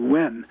nothing but to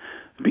win,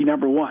 be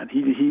number one.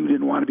 He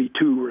didn't want to be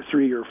 2 or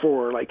 3 or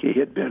 4 like he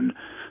had been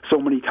so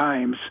many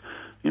times.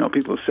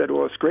 People have said,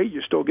 "Well, it's great,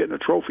 you're still getting a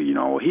trophy." He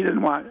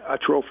didn't want a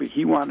trophy.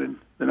 He wanted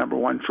the number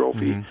one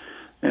trophy,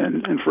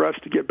 and for us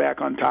to get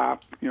back on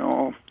top,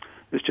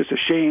 it's just a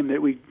shame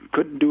that we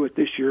couldn't do it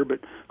this year. But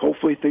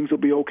hopefully things will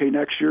be okay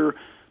next year.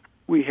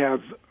 We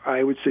have,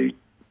 I would say,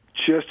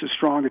 just as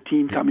strong a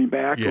team coming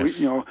back.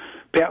 Yes.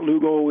 Pat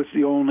Lugo was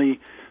the only.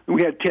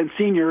 We had 10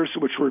 seniors,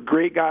 which were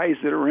great guys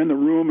that were in the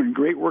room and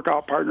great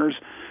workout partners,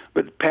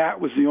 but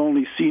Pat was the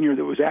only senior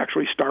that was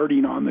actually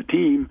starting on the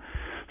team.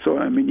 So,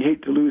 I mean, you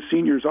hate to lose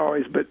seniors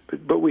always, but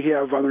we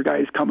have other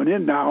guys coming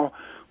in now.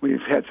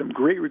 We've had some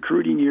great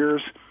recruiting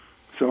years,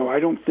 so I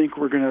don't think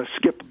we're going to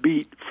skip a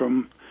beat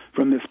from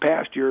this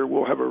past year.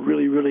 We'll have a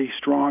really, really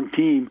strong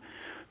team.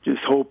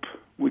 Just hope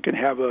we can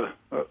have a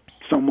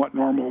somewhat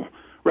normal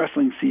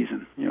wrestling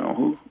season.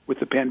 With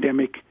the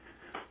pandemic,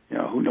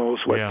 who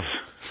knows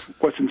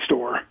what's in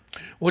store.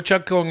 Well,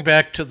 Chuck, going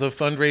back to the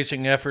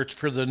fundraising efforts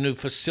for the new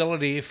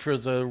facility for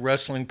the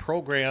wrestling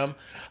program,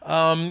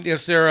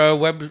 is there a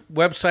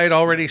website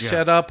already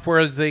set up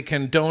where they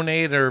can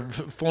donate, or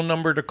phone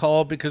number to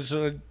call because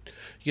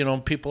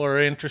people are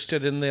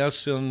interested in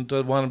this and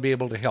want to be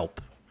able to help?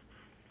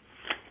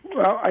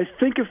 Well, I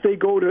think if they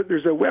go to,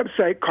 there's a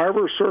website,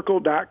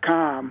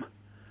 carvercircle.com.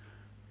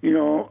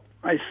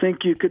 I think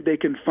they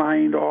can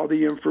find all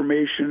the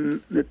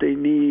information that they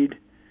need,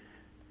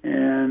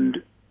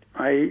 and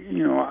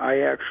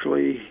I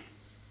actually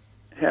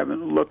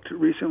haven't looked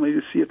recently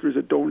to see if there's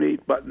a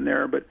donate button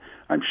there, but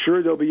I'm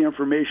sure there'll be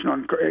information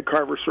at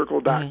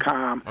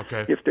carvercircle.com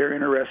if they're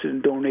interested in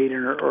donating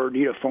or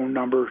need a phone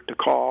number to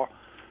call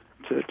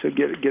to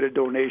get a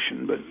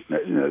donation. But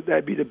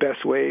that'd be the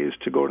best way, is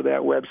to go to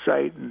that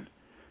website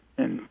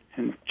and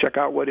check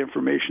out what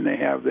information they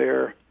have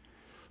there.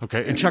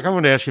 Okay, and Chuck, I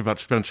want to ask you about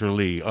Spencer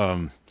Lee.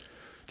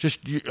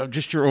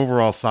 Just your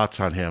overall thoughts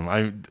on him.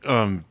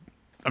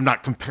 I'm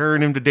not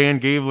comparing him to Dan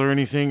Gable or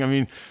anything. I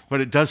mean,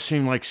 but it does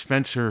seem like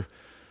Spencer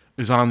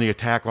is on the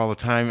attack all the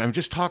time.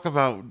 Just talk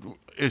about,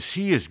 is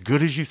he as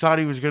good as you thought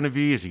he was going to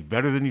be? Is he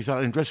better than you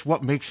thought? And just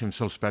what makes him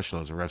so special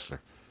as a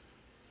wrestler?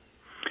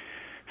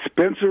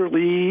 Spencer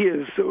Lee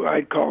is,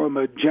 I'd call him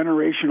a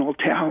generational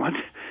talent.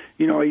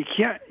 You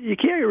can't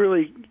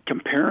really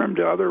compare him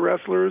to other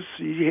wrestlers.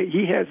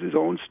 He has his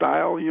own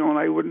style, and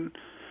I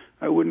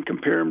wouldn't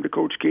compare him to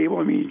Coach Gable.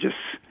 I mean,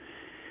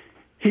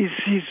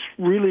 he's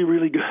really,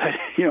 really good,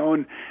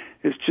 and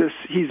it's just,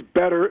 he's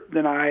better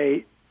than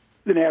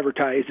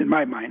advertised in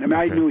my mind. I mean,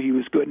 I knew he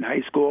was good in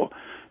high school.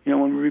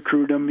 When we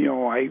recruited him,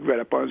 I read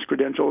up on his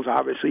credentials.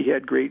 Obviously, he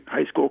had great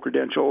high school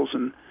credentials,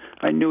 and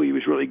I knew he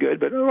was really good.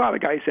 But a lot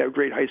of guys have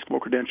great high school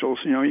credentials.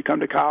 You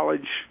come to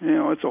college,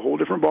 it's a whole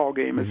different ball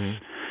game.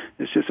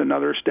 It's just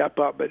another step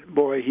up. But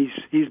boy,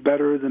 he's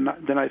better than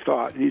I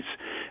thought. He's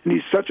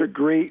such a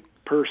great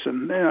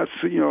person. And that's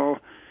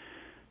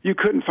you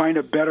couldn't find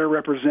a better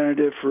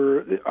representative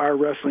for our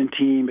wrestling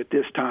team at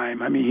this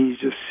time. I mean,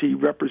 he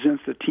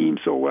represents the team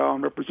so well,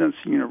 and represents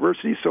the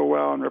university so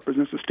well, and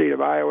represents the state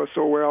of Iowa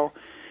so well.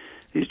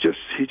 He's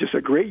just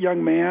a great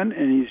young man,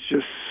 and he's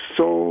just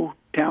so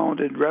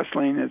talented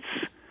wrestling.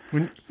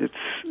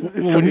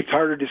 It's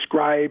hard to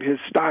describe his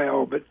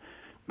style, but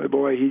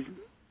boy,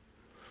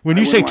 when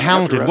you say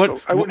talented, I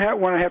wouldn't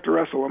want to have to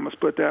wrestle him. Let's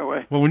put it that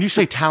way. Well, when you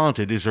say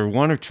talented, is there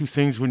one or two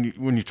things when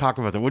you talk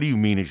about that? What do you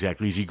mean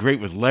exactly? Is he great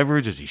with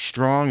leverage? Is he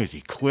strong? Is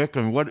he quick?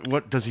 I mean,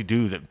 what does he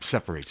do that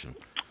separates him?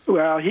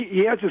 Well,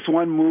 he has this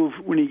one move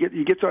when he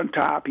gets on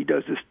top. He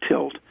does this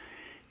tilt,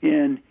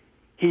 and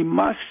he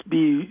must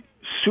be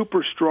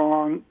super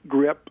strong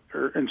grip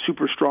and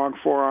super strong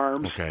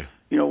forearms. Okay.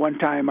 One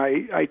time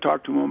I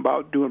talked to him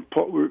about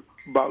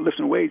about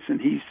lifting weights, and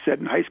he said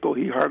in high school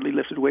he hardly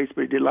lifted weights,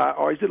 but he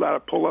always did a lot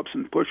of pull-ups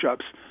and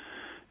push-ups.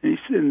 And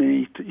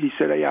he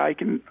said, "Yeah, I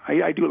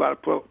do a lot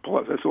of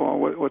pull-ups." I said, "Well,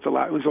 what's a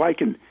lot?" It was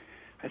like,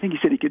 I think he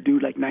said he could do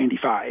like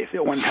 95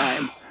 at one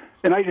time,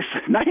 and I just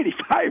said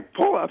 95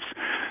 pull-ups.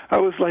 I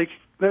was like,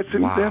 that's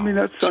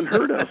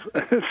unheard of.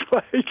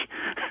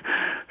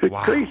 It's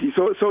crazy.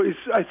 So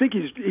I think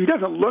he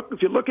doesn't look.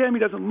 If you look at him, he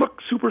doesn't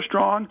look super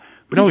strong.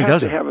 But no, he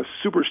doesn't. He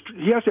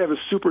has to have a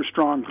super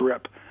strong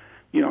grip.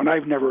 And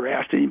I've never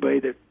asked anybody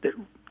that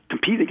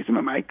competed against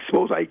him. I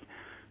suppose I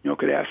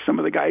could ask some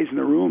of the guys in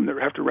the room that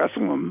have to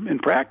wrestle him in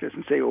practice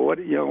and say, well, what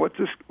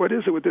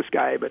is it with this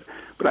guy? But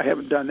I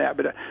haven't done that.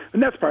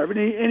 And that's part of it.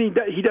 And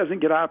he doesn't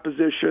get out of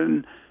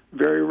position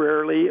very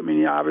rarely. I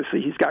mean,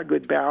 obviously he's got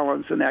good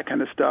balance and that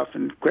kind of stuff,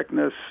 and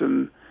quickness,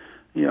 and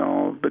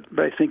but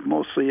I think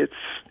mostly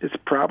it's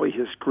probably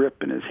his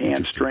grip and his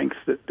hand strength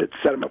that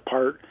set him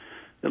apart.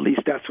 At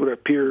least that's what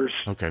appears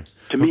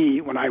to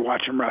me when I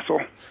watch him wrestle.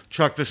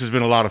 Chuck, this has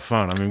been a lot of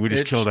fun. I mean, we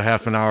just killed a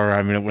half an hour.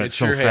 I mean, it went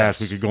so fast.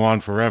 We could go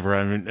on forever.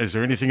 I mean, is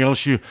there anything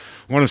else you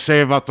want to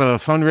say about the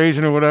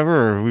fundraising or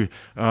whatever? Or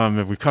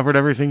have we covered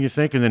everything you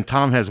think? And then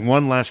Tom has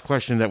one last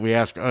question that we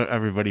ask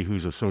everybody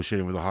who's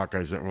associated with the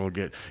Hawkeyes that we'll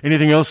get.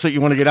 Anything else that you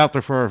want to get out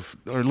there for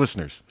our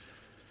listeners?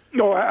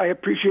 No, I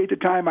appreciate the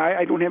time.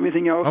 I don't have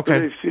anything else. Okay.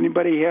 But if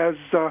anybody has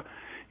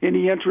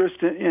any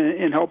interest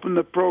in helping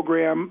the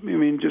program, I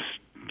mean, just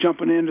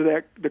jumping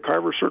into the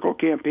Carver Circle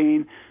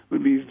campaign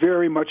would be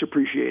very much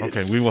appreciated.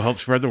 Okay, we will help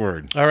spread the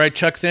word. All right,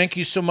 Chuck, thank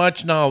you so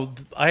much. Now,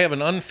 I have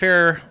an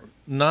unfair,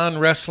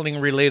 non-wrestling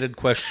related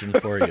question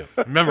for you.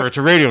 Remember, it's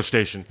a radio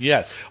station.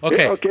 Yes.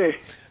 Okay. Okay.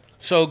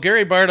 So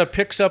Gary Barta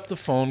picks up the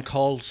phone,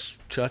 calls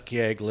Chuck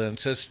Yagla, and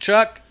says,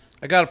 Chuck,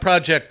 I got a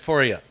project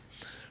for you.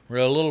 We're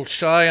a little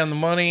shy on the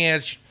money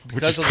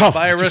because of the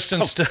virus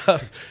and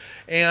stuff.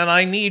 And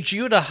I need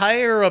you to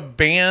hire a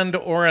band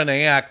or an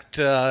act,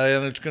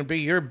 and it's going to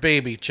be your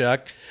baby,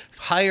 Chuck.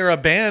 Hire a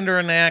band or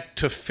an act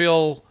to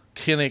fill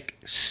Kinnick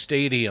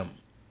Stadium.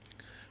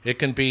 It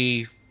can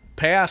be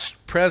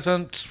past,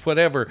 present,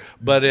 whatever,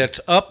 but it's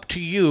up to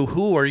you.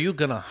 Who are you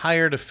going to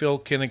hire to fill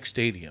Kinnick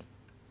Stadium?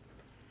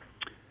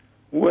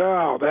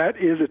 Well, that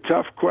is a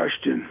tough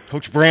question.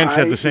 Coach Brand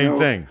said the same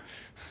thing.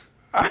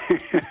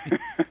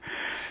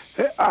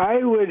 I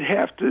would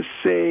have to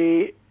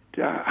say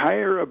to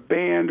hire a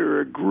band or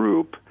a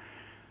group.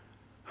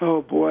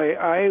 Oh boy,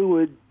 I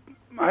would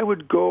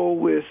go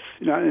with,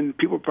 and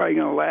people are probably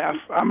going to laugh.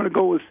 I'm going to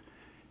go with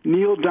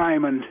Neil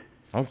Diamond.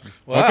 Oh,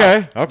 wow.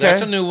 Okay.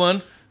 That's a new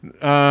one.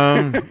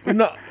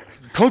 No,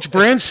 Coach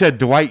Brand said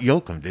Dwight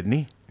Yoakam, didn't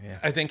he? Yeah.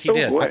 I think he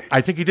did. I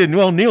think he did.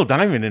 Well, Neil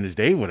Diamond in his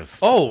day would have.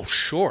 Oh,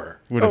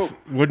 sure.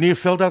 Wouldn't he have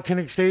filled out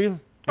Kinnick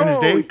Stadium? In his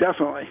day?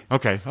 Definitely.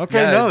 Okay.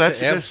 Yeah, no,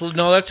 that's absolutely.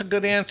 No, that's a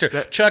good answer.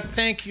 Chuck,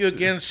 thank you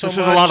again so much.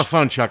 This was a lot of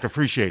fun, Chuck.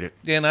 Appreciate it.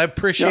 And I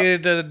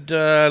appreciated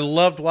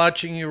loved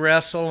watching you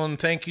wrestle, and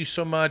thank you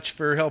so much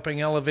for helping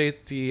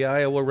elevate the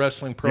Iowa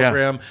wrestling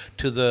program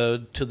to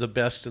the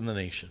best in the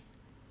nation.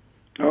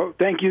 Oh,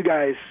 thank you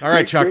guys. All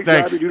right, Chuck. Great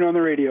Thanks. job you're doing on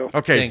the radio.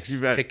 Okay. Thanks. You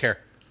bet. Take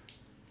care.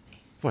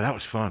 Boy, that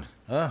was fun.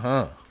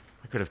 Uh-huh.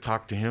 I could have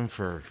talked to him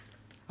for.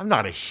 I'm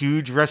not a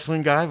huge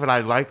wrestling guy, but I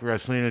like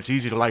wrestling. It's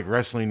easy to like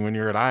wrestling when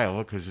you're at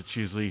Iowa because it's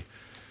usually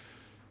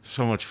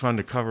so much fun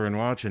to cover and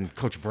watch. And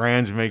Coach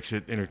Brands makes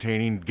it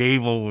entertaining.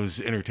 Gable was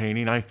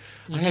entertaining. I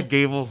had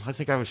Gable. I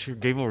think I was here.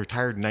 Gable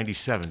retired in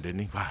 '97,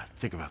 didn't he? Wow,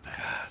 think about that.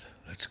 God,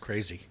 that's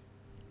crazy.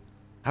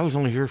 I was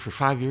only here for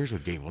 5 years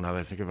with Gable. Now that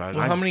I think about it.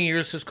 Well, how many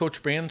years has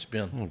Coach Brands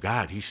been? Oh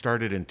God, he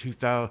started in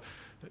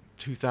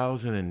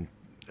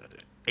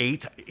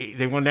 2008.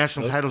 They won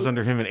national titles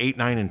under him in 8,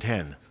 9, and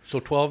 10. So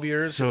 12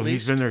 years. So at he's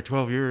least? been there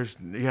 12 years.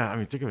 Yeah, I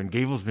mean, think of it.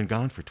 Gable's been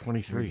gone for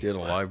 23. We did a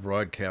live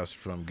broadcast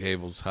from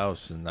Gable's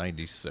house in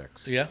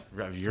 '96. Yeah.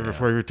 A year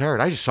before he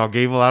retired. I just saw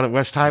Gable out at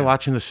West High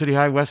watching the City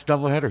High West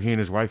doubleheader. He and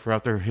his wife were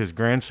out there. His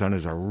grandson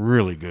is a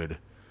really good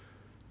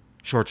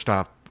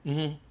shortstop.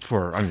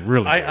 For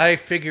really good. I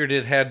figured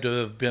it had to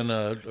have been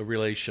a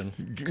relation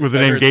with the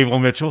name Gable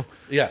Mitchell.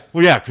 Yeah.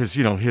 Well, yeah, because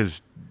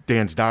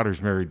Dan's daughter's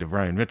married to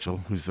Brian Mitchell,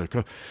 who's the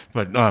coach.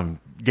 But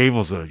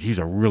Gable's he's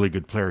a really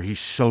good player.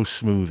 He's so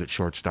smooth at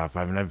shortstop.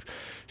 I mean,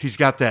 he's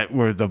got that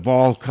where the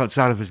ball cuts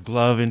out of his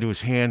glove into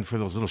his hand for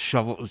those little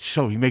shovels.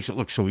 So he makes it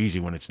look so easy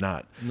when it's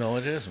not. No,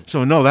 it isn't.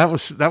 So no, that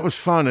was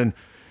fun. And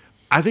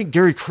I think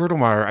Gary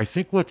Kurtelmeyer. I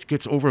think what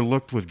gets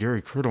overlooked with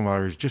Gary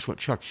Kurtelmeyer is just what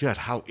Chuck said: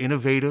 how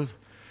innovative.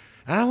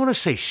 And I don't want to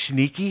say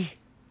sneaky.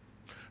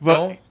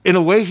 But in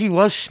a way, he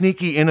was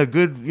sneaky in a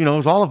good, it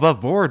was all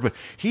above board. But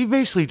he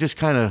basically just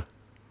kind of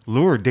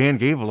lured Dan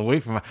Gable away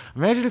from it.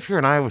 Imagine if you're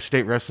an Iowa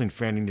State wrestling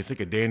fan and you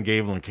think of Dan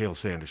Gable and Cale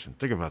Sanderson.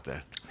 Think about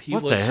that.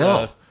 What the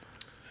hell?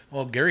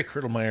 Well, Gary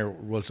Kurtelmeyer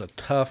was a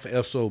tough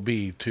SOB,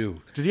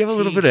 too. Did he have a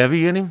little bit of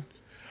Evie in him?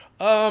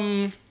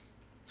 No,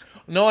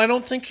 I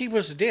don't think he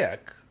was a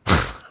dick.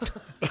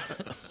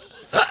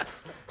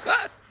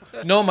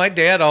 No, my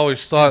dad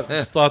always thought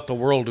the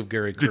world of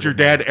Gary Kurtelmeyer. Did your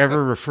dad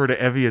ever refer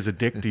to Evie as a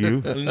dick to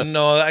you?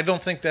 No, I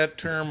don't think that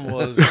term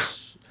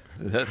was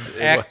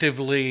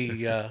actively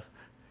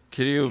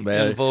Can you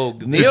imagine? in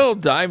vogue. Neil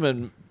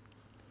Diamond.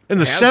 In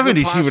the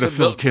 70s, he would have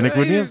filled Kinnick,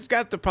 wouldn't he? He's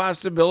got the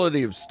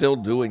possibility of still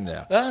doing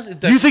that.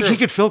 Do you think he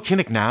could fill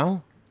Kinnick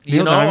now?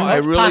 Neil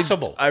Diamond?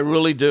 Possible. I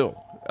really do.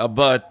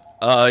 But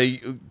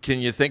can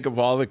you think of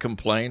all the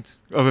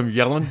complaints? Of him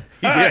yelling?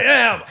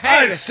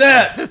 I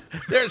said,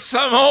 there's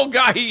some old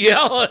guy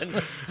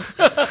yelling.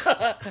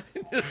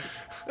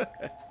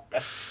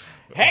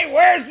 Hey,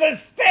 where's the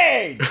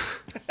stage?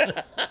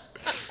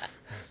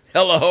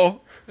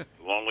 Hello?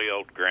 Lonely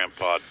old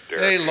grandpa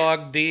Derek. Hey,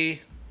 Log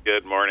D.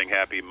 Good morning.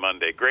 Happy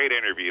Monday. Great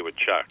interview with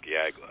Chuck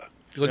Yagla.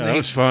 That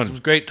was fun. It was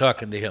great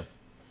talking to him.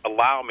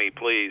 Allow me,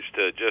 please,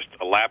 to just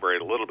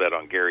elaborate a little bit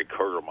on Gary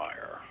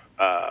Kurtelmeyer.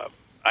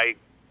 I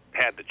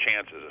had the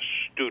chance as a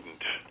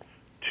student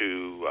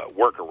to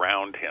work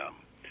around him,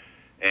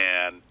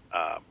 and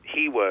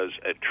he was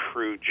a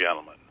true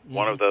gentleman,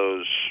 one of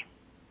those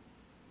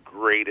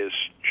greatest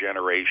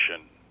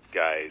generation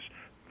guys,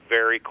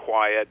 very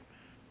quiet,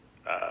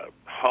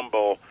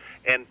 humble,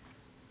 and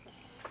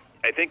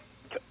I think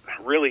to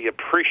really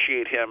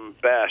appreciate him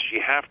best,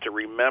 you have to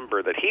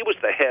remember that he was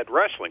the head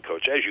wrestling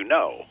coach, as you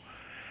know.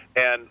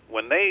 And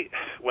when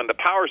the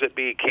powers that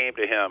be came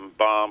to him,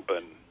 Bump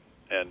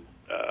and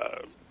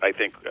I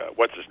think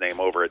what's his name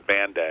over at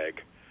Bandag,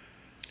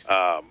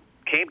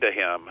 came to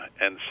him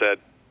and said,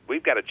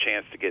 "We've got a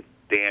chance to get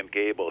Dan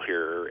Gable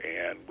here,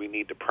 and we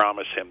need to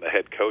promise him the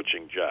head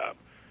coaching job."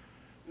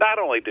 Not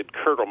only did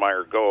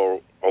Kurtelmeyer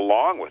go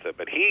along with it,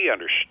 but he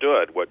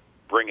understood what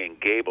bringing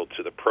Gable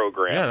to the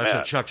program Yeah, that's meant.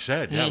 what Chuck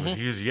said.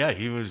 Yeah,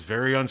 he was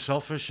very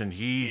unselfish, and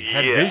he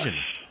had Yes.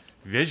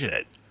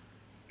 vision.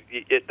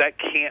 That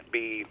can't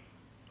be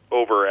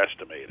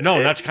overestimated.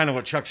 No, that's kind of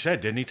what Chuck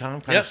said, didn't he,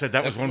 Tom? Kind Yep, of said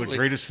that was one of the absolutely.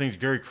 greatest things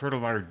Gary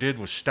Kurtelmeyer did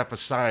was step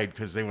aside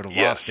because they would have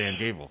Yes. lost Dan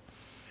Gable.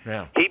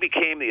 Yeah. He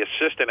became the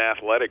assistant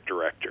athletic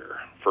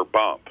director for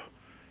Bump,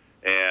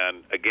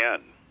 and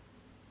again,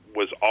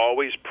 was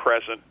always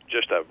present,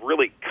 just a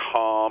really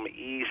calm,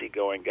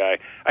 easygoing guy.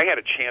 I had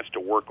a chance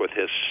to work with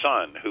his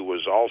son, who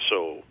was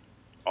also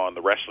on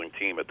the wrestling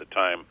team at the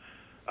time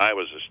I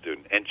was a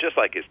student, and just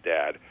like his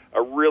dad,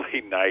 a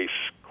really nice,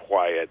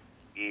 quiet,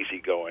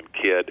 easygoing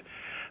kid.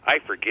 I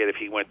forget if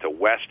he went to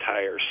West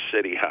High or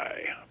City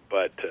High,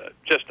 but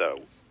just a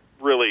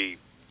really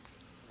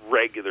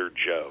regular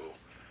Joe.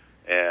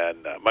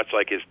 And much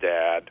like his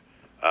dad,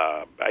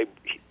 I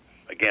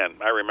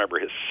remember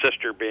his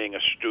sister being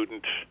a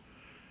student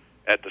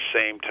at the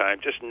same time.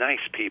 Just nice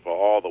people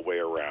all the way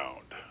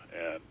around.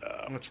 And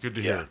That's good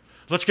to hear.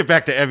 Let's get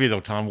back to Evie, though,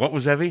 Tom. What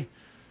was Evie?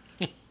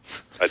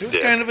 He was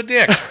kind of a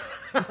dick.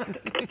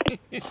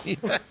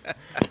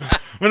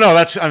 Well, no,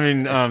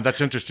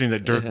 that's interesting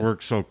that Dirk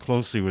worked so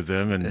closely with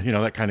them, and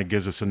that kind of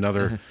gives us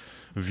another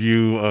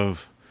view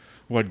of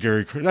what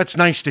Gary. That's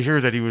nice to hear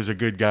that he was a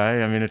good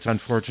guy. I mean, it's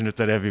unfortunate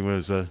that Evie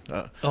was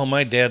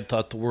My dad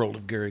thought the world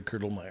of Gary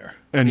Kurtelmeyer.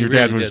 and He your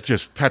dad really was did.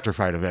 just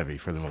petrified of Evie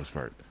for the most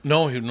part.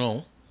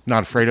 No.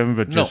 Not afraid of him,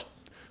 but No. just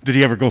did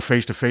he ever go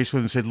face to face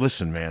with him and said,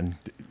 "Listen, man,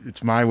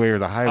 it's my way or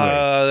the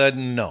highway"?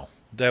 No,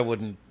 that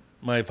wouldn't.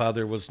 My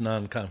father was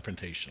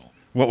non-confrontational.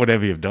 What would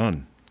Evie have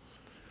done?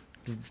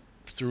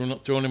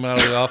 Thrown him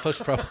out of the office,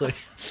 probably.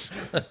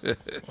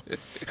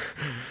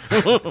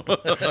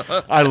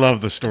 I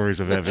love the stories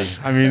of Evie.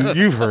 I mean,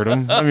 you've heard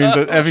them. I mean,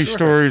 the Evie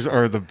stories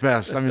are the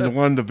best. I mean,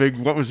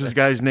 what was this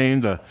guy's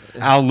name? The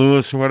Al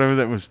Lewis or whatever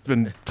that was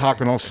been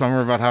talking all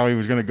summer about how he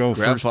was going to go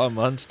Grandpa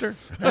Munster?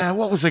 first.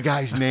 What was the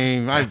guy's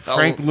name?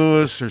 Frank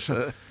Lewis or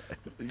something.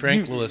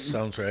 Frank Lewis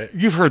sounds right.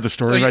 You've heard the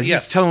story, Oh, right?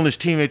 yes. He's telling his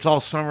teammates all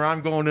summer,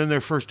 "I'm going in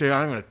there first day.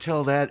 I'm going to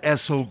tell that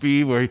SOB."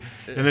 And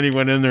then he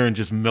went in there and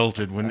just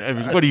melted. When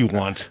what do you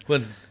want?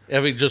 When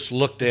Evie just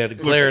glared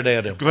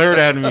at him. Glared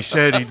at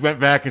him. He went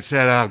back and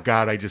said, "Oh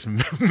God, I just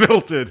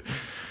melted."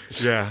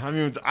 Yeah, I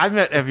mean, I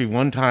met Evie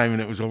one time,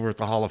 and it was over at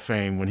the Hall of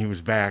Fame when he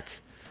was back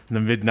in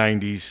the mid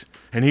 '90s,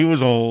 and he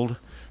was old,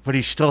 but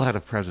he still had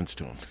a presence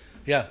to him.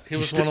 Yeah, he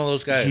was one of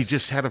those guys. He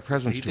just had a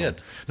presence He to him.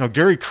 did. Now,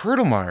 Gary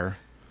Kurtelmeyer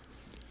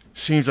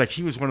seems like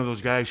he was one of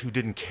those guys who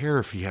didn't care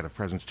if he had a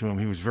presence to him.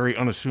 He was very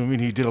unassuming.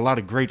 He did a lot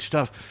of great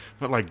stuff.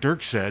 But like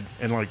Dirk said,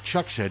 and like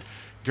Chuck said,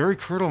 Gary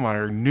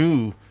Kurtelmeyer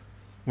knew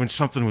when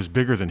something was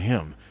bigger than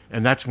him.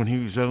 And that's when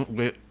he was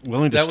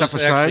willing to That step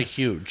was aside. actually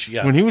huge,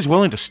 yeah. When he was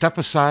willing to step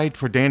aside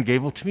for Dan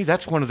Gable, to me,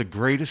 that's one of the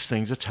greatest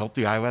things that's helped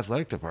the Iowa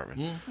Athletic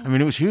Department. Mm-hmm. I mean,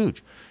 it was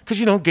huge. Because,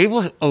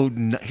 Gable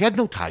he had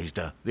no ties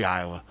to the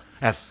Iowa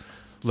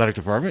Athletic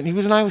Department. And he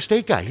was an Iowa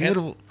State guy. He would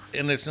have...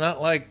 And it's not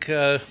like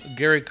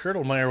Gary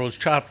Kurtelmeyer was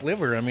chopped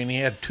liver. I mean, he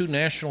had 2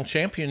 national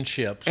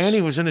championships. And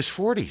he was in his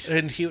 40s.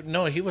 And he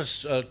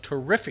was a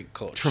terrific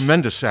coach.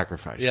 Tremendous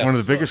sacrifice. Yes. One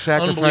of the biggest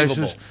sacrifices.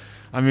 Unbelievable.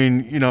 I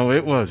mean,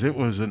 it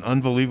was an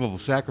unbelievable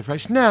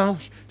sacrifice. Now,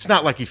 it's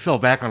not like he fell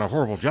back on a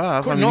horrible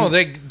job. I mean, No,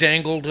 they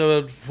dangled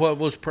what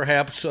was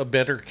perhaps a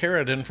better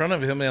carrot in front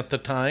of him at the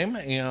time.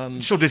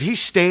 And So did he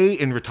stay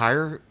and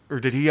retire, or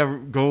did he ever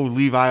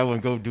leave Iowa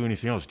and go do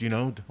anything else? Do you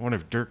know? I wonder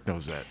if Dirk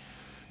knows that.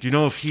 Do you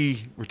know if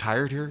he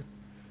retired here?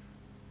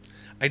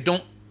 I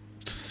don't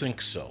think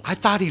so. I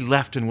thought he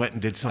left and went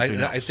and did something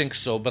else. I think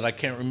so, but I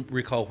can't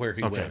recall where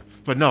he Okay. went.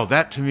 But no,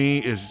 that to me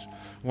is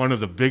one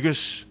of the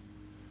biggest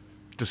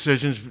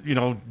decisions,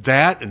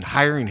 that and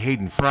hiring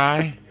Hayden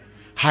Fry,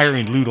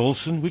 hiring Lute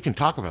Olson. We can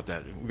talk about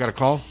that. We got a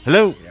call?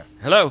 Hello? Yeah.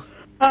 Hello.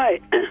 Hi.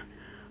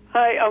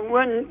 Hi.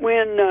 When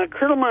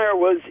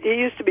Kurtelmeyer he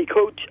used to be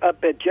coach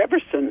up at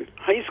Jefferson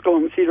High School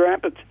in Cedar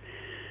Rapids.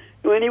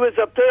 When he was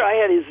up there, I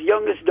had his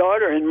youngest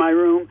daughter in my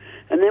room.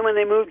 And then when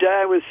they moved to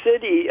Iowa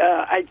City,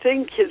 I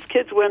think his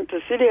kids went to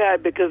City High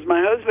because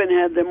my husband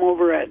had them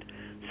over at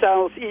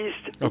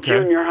Southeast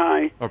Junior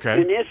High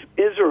in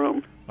his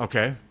room.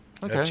 Okay.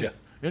 Gotcha.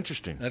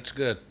 Interesting. That's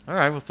good. All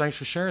right. Well, thanks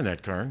for sharing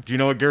that, Karn. Do you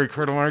know what Gary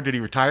Kurtelmeyer, did he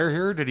retire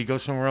here or did he go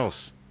somewhere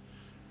else?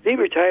 He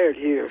retired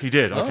here. He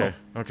did? Okay.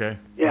 Okay.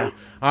 Yeah.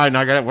 All right.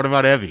 Now I got it. What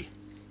about Evie?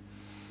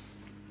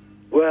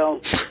 Well...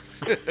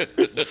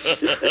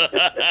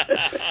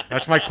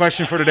 That's my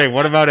question for today.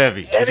 What about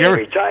Evie? Evie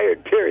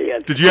retired,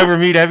 period. Did you ever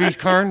meet Evie,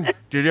 Karn?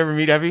 Did you ever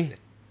meet Evie?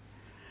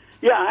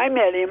 Yeah, I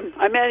met him.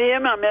 I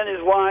met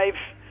his wife,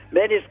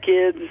 met his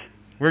kids.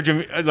 Where'd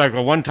you like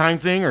a one-time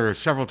thing or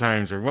several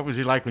times, or what was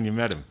he like when you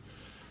met him?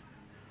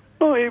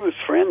 Oh, he was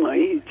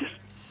friendly. He just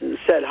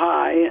said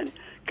hi and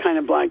kind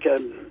of like a,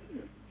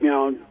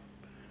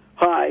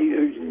 hi,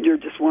 you're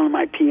just one of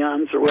my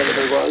peons or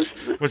whatever it was.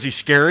 Was he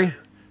scary?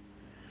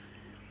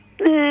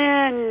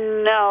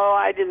 No,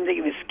 I didn't think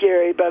he was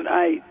scary, but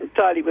I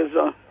thought he was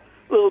a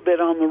little bit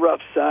on the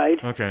rough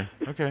side. Okay.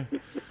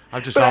 I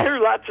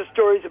heard lots of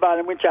stories about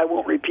him, which I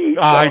won't repeat.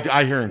 Oh,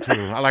 I hear him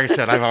too. Like I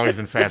said, I've always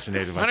been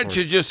fascinated by Why don't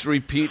you just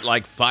repeat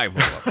like 5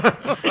 of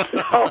them?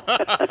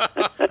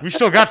 We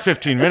still got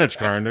 15 minutes,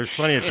 Karin. There's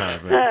plenty of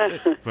time.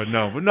 But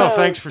no.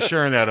 Thanks for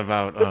sharing that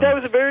about. But that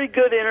was a very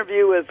good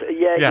interview with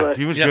Yagla. Yeah,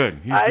 he was good.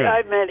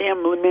 I've met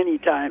him many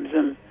times,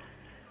 and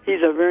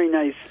he's a very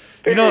nice.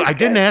 I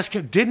didn't ask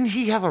him. Didn't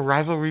he have a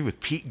rivalry with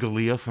Pete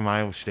Galea from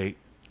Iowa State?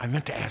 I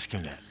meant to ask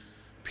him that.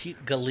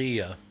 Pete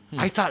Galea.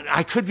 I thought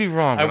I could be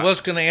wrong. I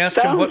was going to ask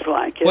him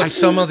what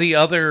some of the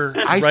other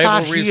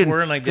rivalries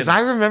were, and I didn't. Because I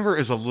remember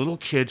as a little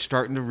kid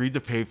starting to read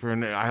the paper,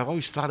 and I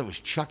always thought it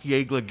was Chuck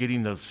Yagla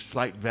getting the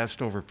slight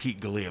vest over Pete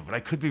Galea, but I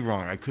could be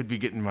wrong. I could be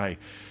getting my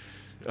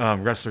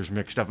wrestlers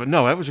mixed up. But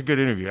no, that was a good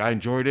interview. I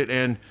enjoyed it,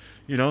 and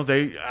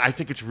I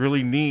think it's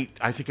really neat.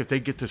 I think if they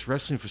get this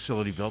wrestling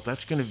facility built,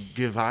 that's going to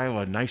give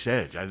Iowa a nice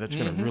edge. That's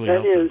going to really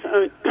help. That is.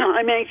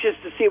 I'm anxious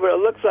to see what it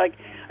looks like,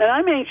 and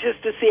I'm anxious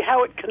to see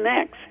how it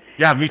connects.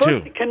 Yeah, me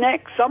too. To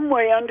connect some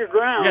way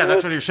underground. Yeah,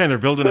 that's what you're saying. They're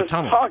building a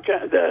tunnel.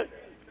 The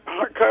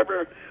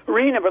Hart-Carver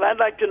Arena, but I'd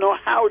like to know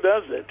how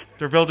does it.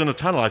 They're building a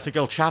tunnel. I think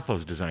El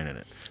Chapo's designing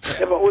it.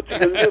 Yeah, but what's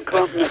going to do?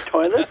 Come up in the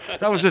toilet?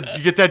 That was it.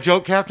 You get that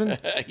joke, Captain?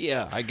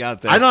 Yeah, I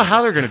got that. I don't know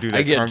how they're going to do that.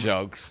 I get Karn.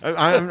 jokes.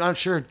 I'm not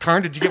sure.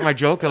 Karn, did you get my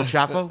joke, El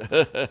Chapo?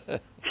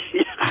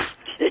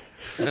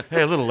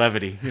 Hey, a little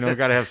levity.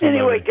 Got to have some.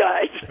 Anyway, levity.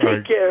 guys,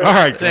 take care. All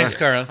right, thanks,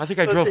 Karn. I think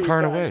I drove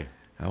Karn away.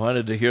 I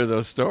wanted to hear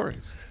those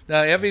stories.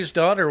 Now, Evie's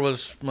daughter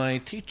was my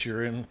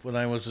teacher when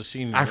I was a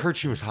senior. I heard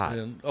she was hot.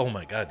 Oh,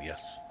 my God,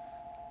 yes.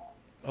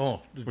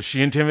 Oh. Was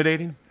she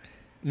intimidating?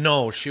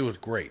 No, she was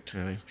great.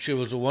 Really? She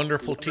was a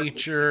wonderful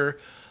teacher,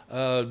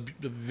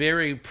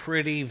 very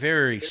pretty,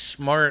 very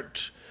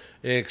smart,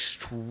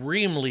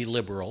 extremely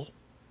liberal.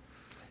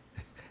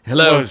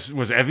 Hello.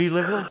 Was Evie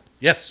liberal?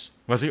 Yes.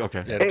 Was he?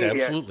 Okay. Hey,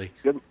 absolutely.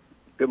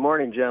 Good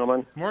morning,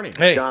 gentlemen. Morning.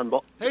 Hey. Hey, John.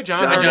 Hi,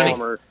 Johnny.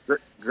 Balmer.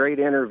 Great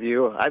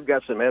interview. I've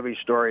got some Evie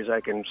stories.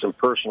 some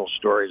personal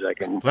stories I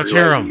can. Let's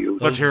hear relate to them. you.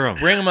 Let's hear them.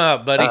 Bring them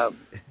up, buddy.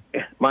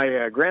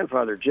 My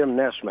grandfather, Jim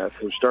Nesmith,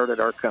 who started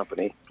our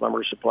company,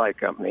 Plumber Supply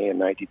Company, in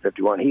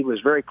 1951, he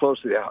was very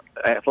close to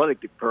the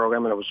athletic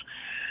program and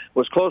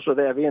was close with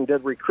Evie and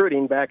did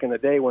recruiting back in the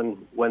day when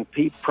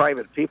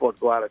private people would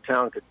go out of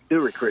town could do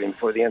recruiting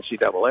for the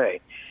NCAA.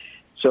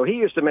 So he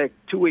used to make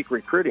 2-week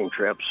recruiting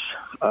trips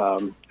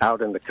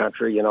out in the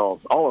country, all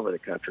over the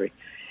country.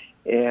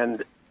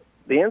 And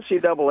the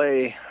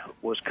NCAA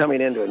was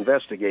coming in to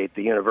investigate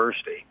the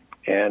university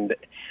and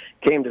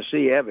came to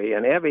see Evie.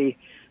 And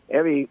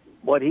Evie,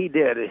 what he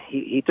did,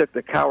 he took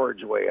the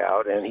coward's way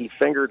out, and he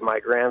fingered my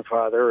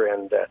grandfather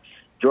and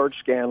George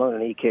Scanlon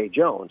and E.K.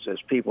 Jones as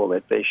people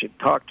that they should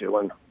talk to.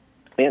 And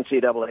the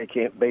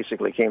NCAA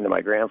basically came to my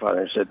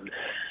grandfather and said,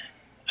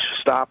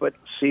 stop it,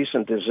 cease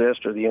and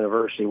desist, or the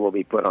university will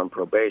be put on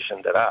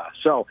probation, da-da.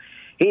 So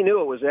he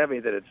knew it was Evie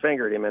that had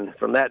fingered him, and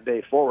from that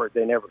day forward,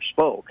 they never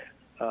spoke.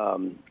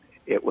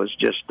 It was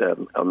just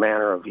a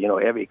manner of,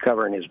 Evie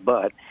covering his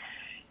butt.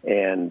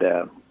 And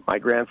my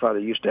grandfather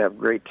used to have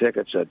great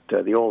tickets at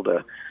the old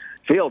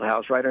field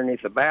house right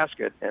underneath the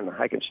basket, and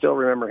I can still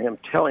remember him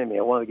telling me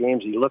at one of the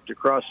games he looked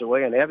across the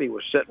way, and Evie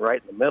was sitting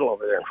right in the middle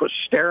over there and was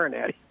staring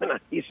at him. And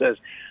he says,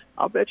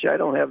 I'll bet you I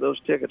don't have those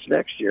tickets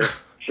next year.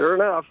 Sure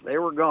enough, they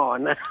were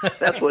gone.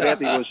 That's what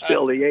Evie was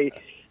still the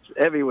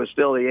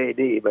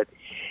AD. But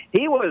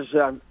he was,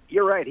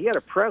 you're right, he had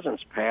a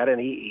presence, Pat,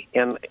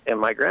 and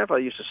my grandfather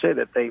used to say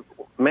that they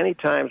many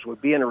times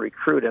would be in a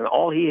recruit, and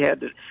all he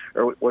had to,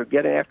 or were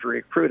getting after a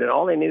recruit, and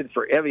all they needed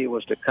for Evie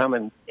was to come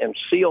and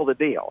seal the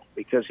deal,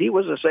 because he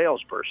was a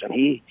salesperson.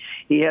 He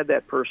had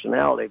that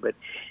personality, but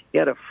he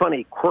had a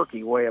funny,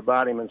 quirky way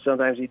about him, and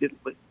sometimes he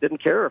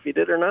didn't care if he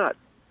did or not.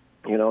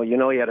 He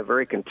had a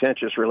very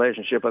contentious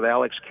relationship with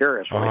Alex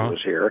Karras when he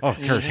was here. Oh,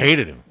 Karras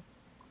hated him.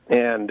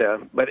 And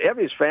but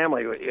Evie's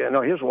family,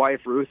 his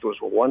wife Ruth was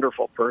a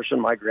wonderful person.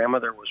 My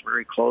grandmother was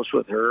very close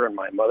with her, and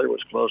my mother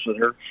was close with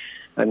her.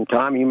 And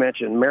Tom, you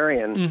mentioned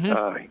Marion,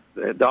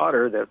 the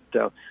daughter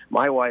that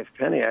my wife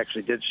Penny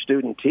actually did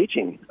student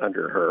teaching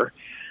under her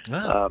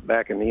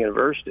back in the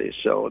university.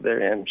 So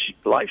and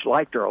life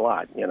liked her a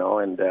lot,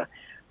 and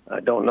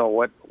I don't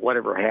know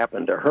whatever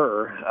happened to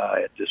her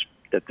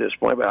at this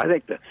point, but I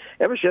think the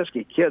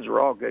Evashevsky kids were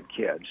all good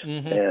kids,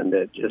 and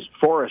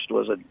Forrest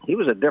was a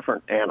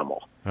different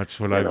animal. That's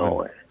what I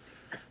know.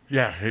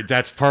 Yeah,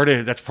 that's part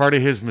of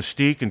his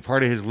mystique and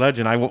part of his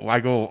legend.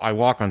 I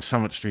walk on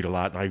Summit Street a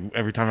lot.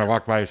 Every time I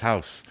walk by his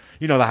house,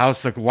 the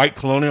house, the white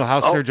colonial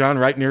house there, John,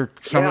 right near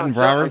Summit and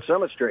Broward. On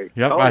Summit Street.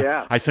 Yep.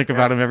 Oh, I think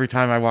about him every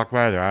time I walk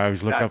by there. I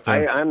always look up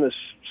there. I'm the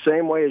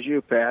same way as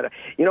you, Pat.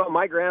 You know,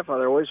 my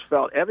grandfather always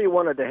felt Evie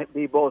wanted to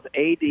be both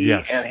AD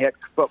and head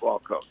football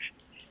coach.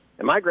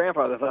 And my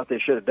grandfather thought they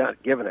should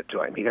have given it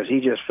to him because he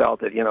just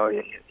felt that, you know,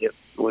 it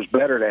was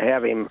better to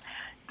have him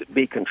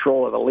be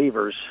control of the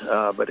levers.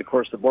 But, of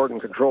course, the board and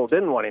control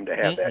didn't want him to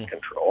have that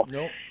control.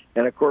 Nope.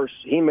 And, of course,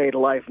 he made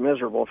life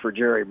miserable for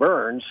Jerry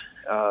Burns,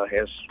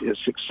 his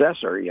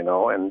successor, you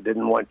know, and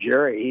didn't want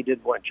Jerry. He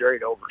didn't want Jerry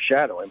to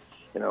overshadow him.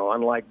 You know,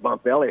 unlike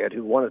Bump Elliott,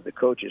 who wanted the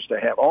coaches to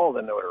have all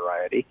the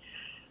notoriety,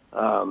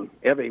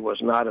 Evie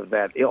was not of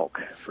that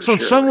ilk. So in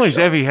some ways,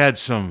 Evie had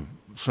some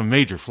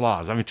major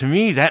flaws. I mean, to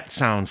me, that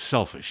sounds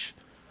selfish.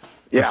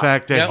 Yeah. The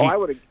fact that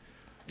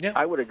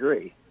I would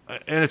agree.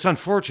 And it's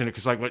unfortunate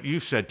because, like what you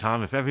said,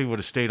 Tom, if Evie would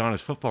have stayed on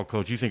as football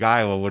coach, you think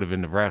Iowa would have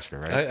been Nebraska,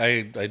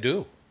 right? I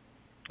do.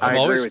 I've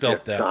always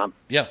felt that. Tom.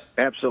 Yeah.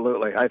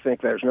 Absolutely. I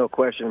think there's no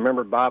question.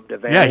 Remember Bob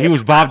Devaney? Yeah, he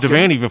was Bob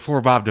Devaney before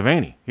Bob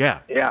Devaney. Yeah.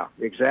 Yeah,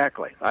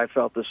 exactly. I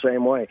felt the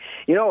same way.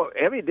 You know,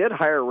 Evie did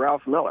hire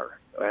Ralph Miller,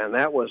 and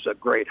that was a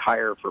great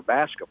hire for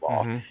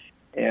basketball. Mm-hmm.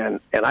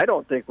 And I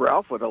don't think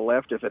Ralph would have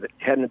left if it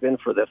hadn't been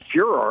for the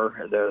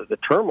furor, the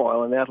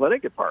turmoil in the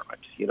athletic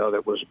department, you know,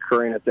 that was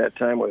occurring at that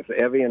time with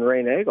Evie and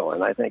Ray Nagel.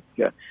 And I think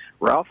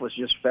Ralph was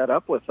just fed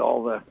up with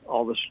all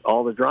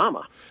the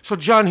drama. So,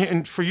 John,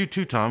 and for you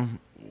too, Tom,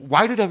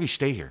 why did Evie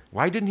stay here?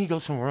 Why didn't he go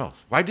somewhere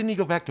else? Why didn't he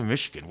go back to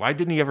Michigan? Why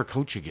didn't he ever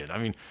coach again? I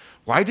mean,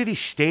 why did he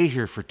stay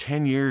here for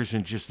 10 years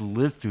and just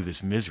live through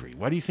this misery?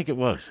 Why do you think it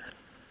was?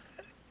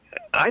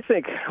 I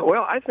think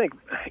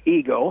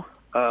ego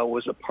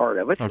was a part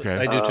of it. Okay,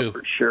 I do too.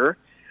 For sure.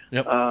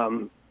 Yep.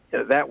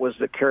 That was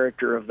the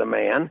character of the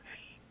man.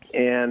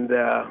 And,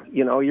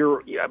 you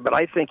know, but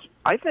I think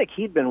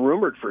he'd been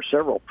rumored for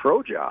several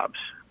pro jobs,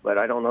 but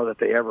I don't know that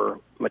they ever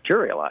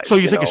materialized. So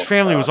you think his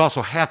family was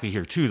also happy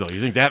here too, though? You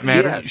think that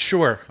mattered? Yeah.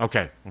 Sure.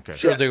 Okay.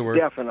 Sure, they were.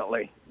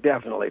 Definitely,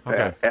 Pat.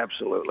 Okay.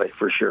 Absolutely,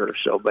 for sure.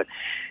 So, but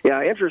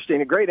yeah,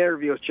 interesting. A great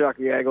interview with Chuck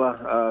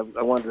Yagla.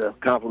 I wanted to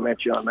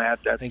compliment you on that.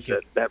 Thank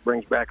you. That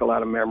brings back a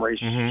lot of memories.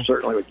 Mm-hmm.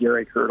 Certainly with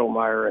Gary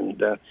Kurtelmeyer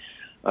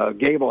and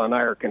Gable and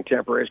I are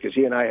contemporaries because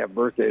he and I have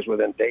birthdays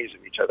within days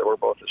of each other. We're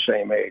both the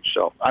same age.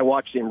 So I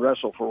watched him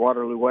wrestle for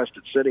Waterloo West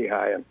at City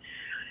High, and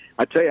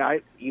I tell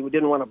you, you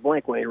didn't want to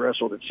blink when he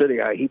wrestled at City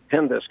High. He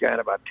pinned this guy in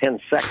about 10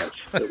 seconds.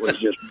 It was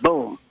just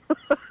boom.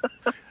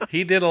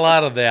 He did a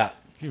lot of that.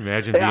 Can you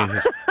imagine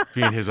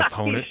being his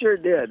opponent? He sure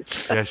did.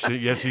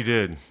 Yes, he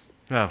did.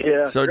 Oh.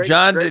 Yeah. So great,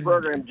 John, great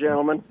program,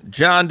 gentlemen.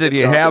 John, did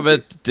you have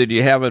it? Did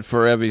you have it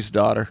for Evie's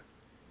daughter?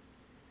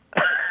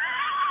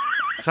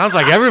 Sounds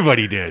like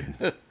everybody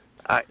did.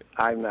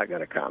 I'm not going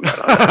to comment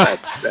on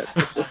that.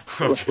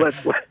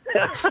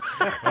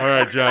 All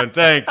right, John.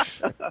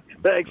 Thanks.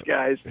 Thanks,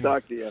 guys.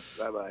 Talk to you.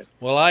 Bye-bye.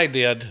 Well, I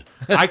did.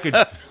 I could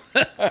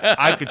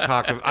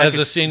talk as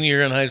a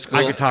senior in high school.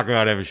 I could talk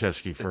about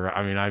Evashevsky for.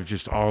 I mean, I've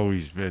just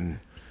always been,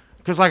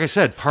 because like I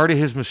said, part of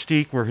his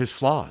mystique were his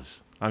flaws.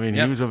 I mean,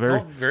 he was a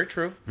very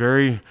true.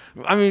 Very.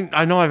 I mean,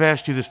 I know I've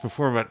asked you this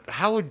before, but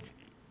how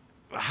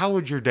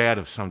would your dad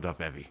have summed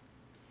up Evie?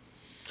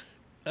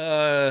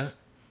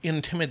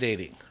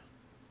 Intimidating.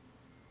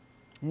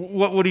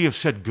 What would he have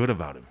said good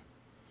about him?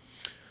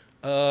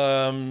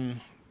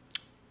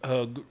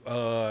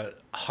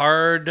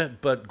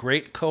 Hard but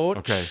great coach.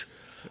 Okay.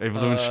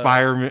 Able to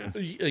inspire me.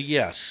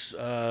 Yes.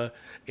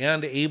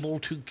 And able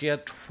to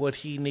get what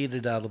he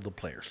needed out of the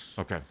players.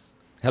 Okay.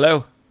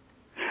 Hello.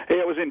 Hey,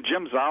 it was in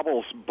Jim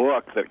Zabel's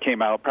book that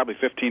came out probably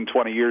 15,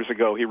 20 years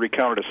ago. He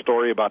recounted a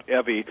story about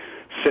Evie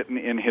sitting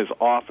in his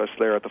office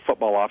there at the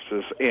football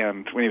offices,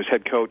 and when he was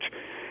head coach,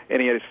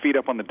 and he had his feet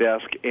up on the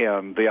desk,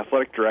 and the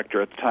athletic director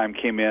at the time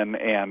came in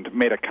and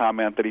made a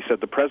comment that he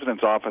said the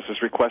president's office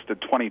has requested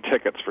 20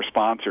 tickets for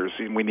sponsors,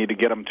 and we need to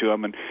get them to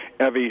him. And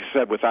Evie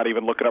said, without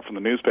even looking up from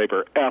the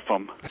newspaper, F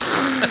them.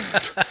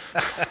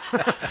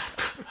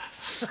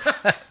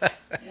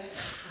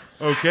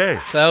 Okay.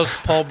 So that was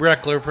Paul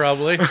Breckler,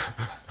 probably.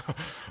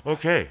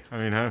 Okay. I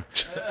mean,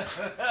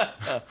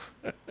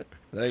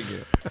 Thank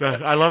you.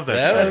 I love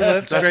that.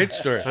 That's a great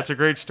story. That's a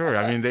great story.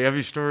 I mean, the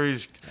Evie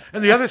stories.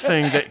 And the other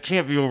thing that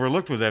can't be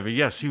overlooked with Evie,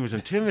 yes, he was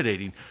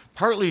intimidating,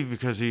 partly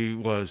because he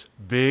was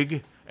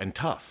big and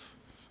tough.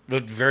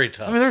 But very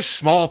tough. I mean, there's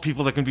small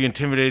people that can be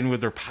intimidating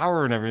with their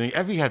power and everything.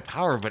 Evie had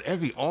power, but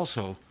Evie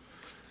also,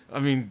 I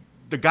mean,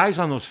 the guys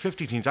on those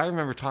 50 teams, I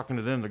remember talking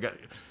to them. The guy,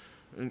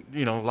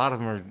 you know, a lot of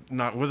them are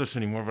not with us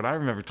anymore, but I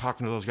remember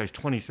talking to those guys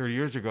 20, 30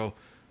 years ago.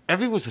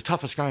 Evie was the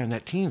toughest guy on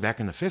that team back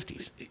in the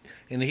 50s.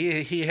 And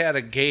he had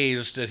a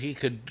gaze that he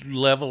could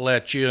level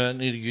at you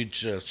and you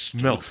just...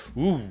 MILF.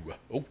 Ooh,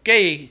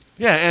 okay.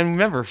 Yeah, and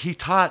remember, he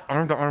taught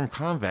arm-to-arm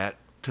combat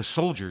to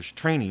soldiers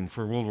training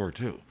for World War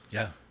II.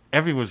 Yeah.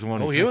 Evie was the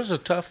one. He was a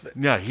tough...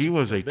 Yeah, he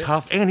was a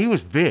tough... And he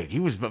was big. He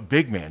was a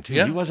big man, too.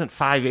 Yeah. He wasn't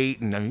 5'8",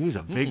 and I mean, he was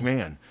a big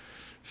man.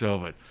 So,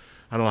 but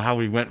I don't know how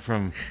we went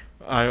from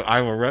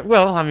Iowa...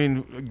 Well, I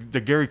mean, the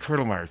Gary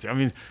Kurtelmeyer thing. I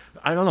mean...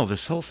 I don't know,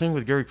 this whole thing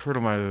with Gary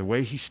Kurtelmeyer, the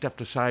way he stepped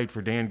aside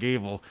for Dan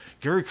Gable,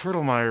 Gary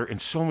Kurtelmeyer in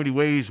so many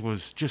ways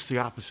was just the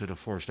opposite of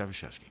Forrest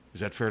Evashevsky. Is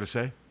that fair to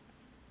say?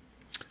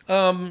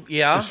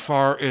 Yeah. As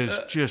far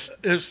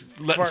as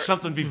letting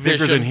something be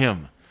bigger than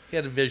him. He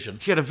had a vision.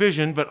 He had a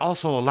vision, but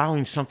also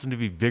allowing something to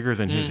be bigger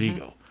than his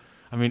ego.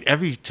 I mean,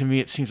 to me,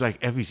 it seems like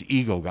Evie's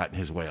ego got in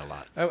his way a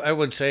lot. I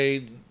would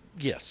say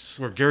yes.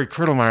 Where Gary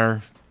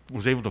Kurtelmeyer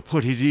was able to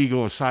put his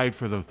ego aside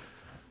for the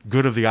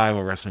good of the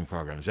Iowa wrestling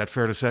program. Is that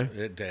fair to say?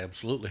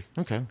 Absolutely.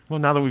 Okay. Well,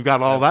 now that we've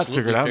got all that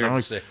figured out, now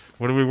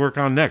what do we work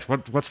on next?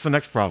 What's the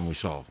next problem we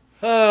solve?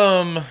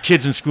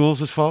 Kids in schools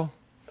this fall?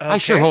 Okay.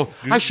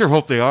 I sure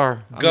hope they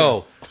are.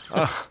 Go.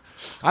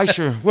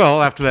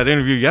 Well, after that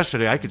interview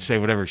yesterday, I could say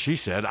whatever she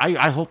said.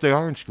 I hope they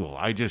are in school.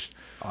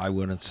 I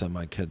wouldn't send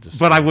my kid to school.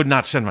 But I would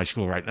not send my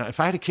school right now. If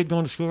I had a kid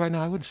going to school right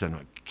now, I wouldn't send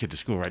my kid to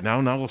school right now.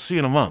 Now, we'll see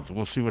in a month.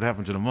 We'll see what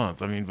happens in a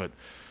month. I mean,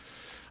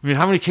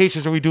 how many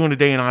cases are we doing a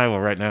day in Iowa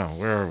right now?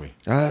 Where are we?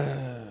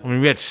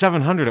 We had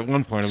 700 at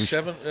one point.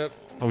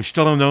 Are we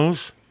still on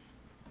those?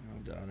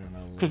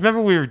 Because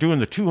remember, we were doing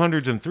the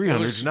 200s and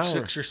 300s.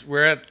 Now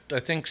we're at, I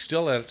think,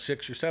 still at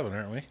 6 or 7,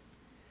 aren't we?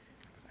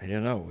 I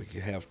don't know. We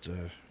have to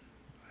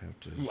see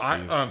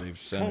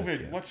if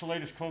COVID. What's the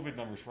latest COVID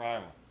numbers for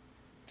Iowa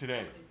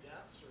today?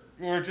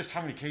 Or just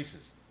how many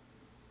cases?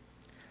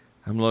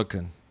 I'm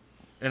looking.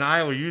 And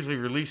Iowa usually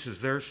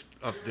releases their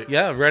update.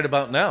 Yeah, right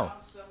about now.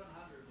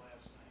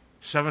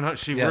 700.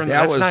 See,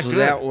 that's not good.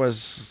 That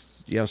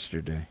was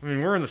yesterday. I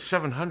mean, we're in the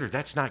 700.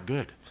 That's not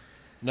good.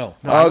 No.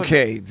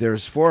 Okay,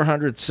 there's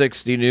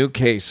 460 new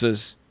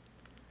cases,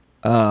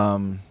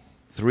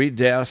 3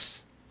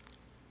 deaths,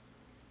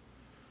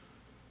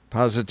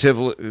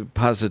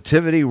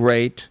 positivity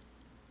rate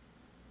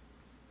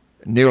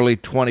nearly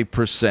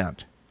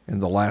 20% in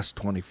the last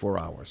 24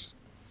 hours.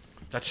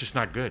 That's just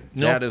not good.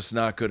 No. That is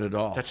not good at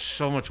all. That's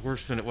so much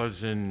worse than it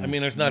was in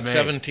there's not May.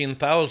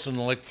 17,000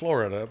 like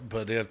Florida,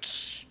 but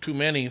it's too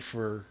many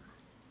for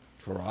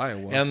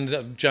Iowa.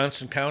 And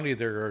Johnson County,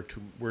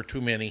 were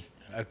too many.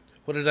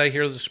 What did I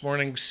hear this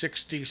morning?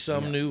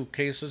 60-some new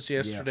cases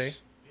yesterday?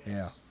 Yes.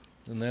 Yeah.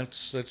 And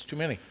that's too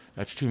many.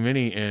 That's too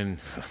many, and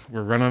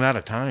we're running out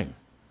of time.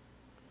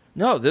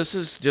 No, this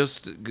is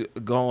just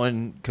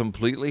going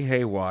completely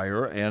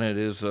haywire, and it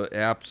is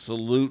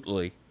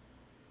absolutely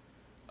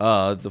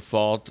the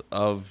fault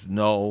of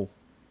no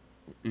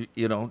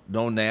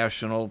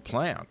national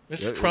plan.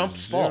 It's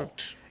Trump's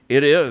fault.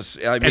 It is.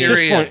 I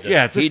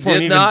mean, he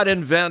did not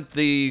invent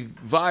the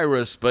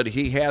virus, but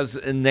he has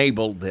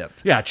enabled it.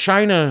 Yeah,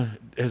 China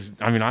has.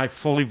 I mean, I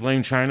fully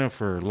blame China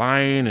for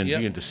lying and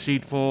being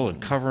deceitful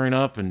and covering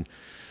up and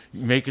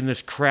making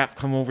this crap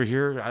come over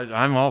here.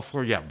 I'm all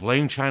for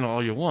blame China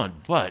all you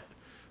want, but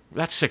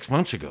that's 6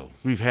 months ago.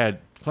 We've had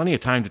plenty of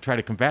time to try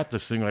to combat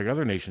this thing like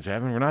other nations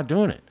have, and we're not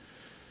doing it.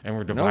 And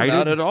we're divided. No,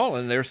 not at all,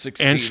 and they're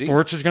succeeding. And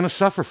sports is going to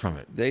suffer from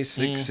it. They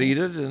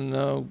succeeded,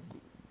 and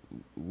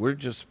we're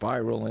just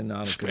spiraling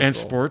out of control. And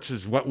sports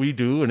is what we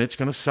do, and it's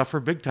going to suffer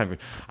big time.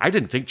 I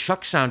didn't think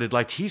Chuck sounded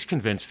like he's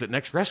convinced that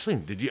next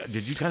wrestling. Did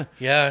you kind of?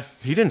 Yeah.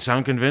 He didn't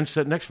sound convinced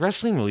that next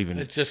wrestling will even.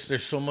 It's just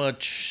there's so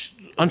much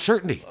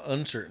uncertainty.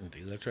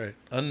 Uncertainty. That's right.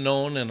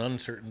 Unknown and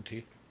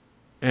uncertainty.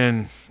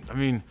 And I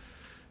mean,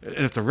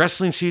 if the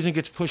wrestling season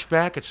gets pushed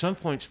back at some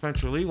point,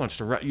 Spencer Lee wants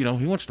to. He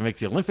wants to make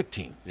the Olympic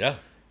team. Yeah.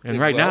 And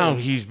right now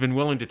he's been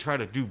willing to try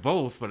to do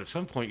both, but at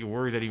some point you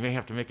worry that he may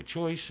have to make a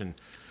choice. And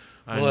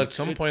at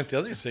some point the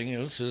other thing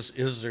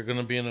is there going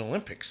to be an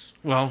Olympics?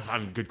 Well,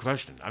 good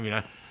question. I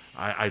mean,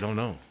 I don't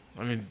know.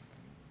 I mean,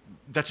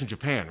 that's in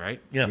Japan, right?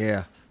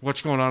 Yeah.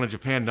 What's going on in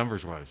Japan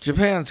numbers-wise?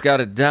 Japan's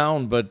got it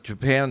down, but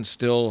Japan's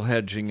still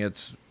hedging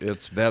its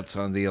bets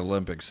on the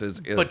Olympics.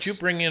 But you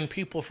bring in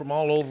people from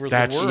all over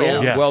the world.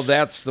 Yeah, yes. well,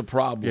 that's the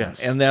problem. Yes.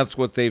 And that's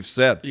what they've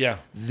said. Yeah.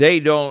 They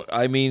don't,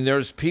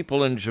 there's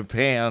people in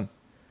Japan.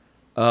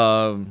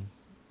 I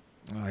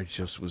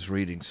just was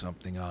reading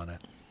something on it.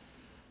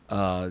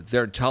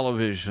 Their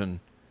television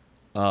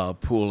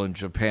pool in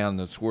Japan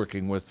that's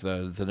working with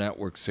the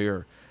networks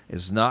here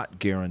is not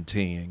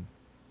guaranteeing.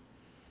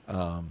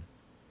 Number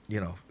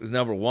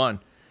one,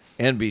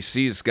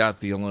 NBC's got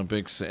the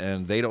Olympics,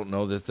 and they don't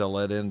know that they'll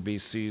let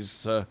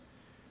NBC's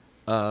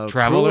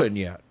travel crew in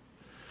yet.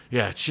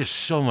 Yeah, it's just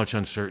so much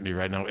uncertainty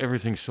right now.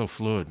 Everything's so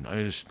fluid.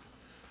 I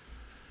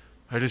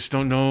just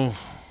don't know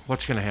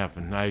what's going to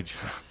happen.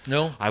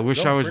 I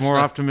wish I was more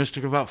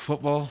optimistic about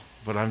football,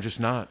 but I'm just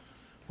not.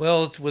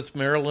 Well, it's with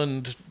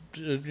Maryland,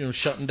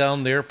 shutting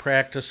down their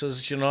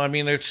practices.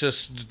 It's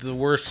just the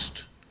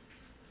worst.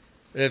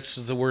 It's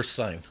the worst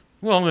sign.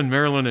 Well, and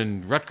Maryland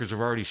and Rutgers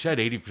have already said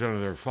 80% of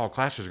their fall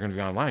classes are going to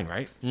be online,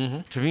 right?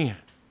 Mm-hmm. To me,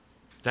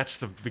 that's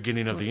the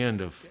beginning of the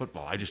end of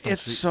football. I just don't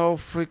see. It's so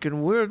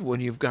freaking weird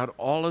when you've got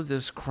all of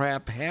this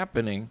crap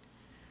happening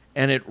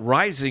and it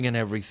rising and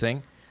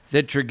everything,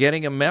 that you're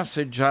getting a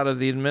message out of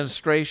the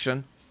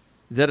administration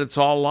that it's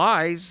all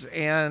lies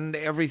and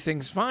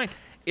everything's fine.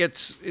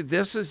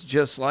 This is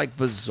just like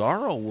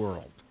bizarro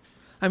world.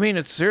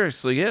 It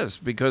seriously is,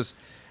 because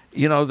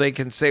they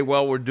can say,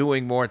 well, we're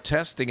doing more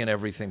testing and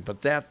everything,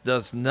 but that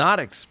does not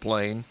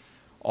explain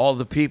all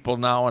the people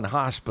now in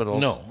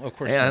hospitals. No, of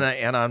course not.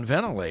 And on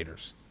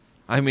ventilators.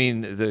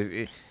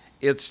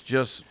 It's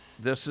just,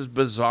 this is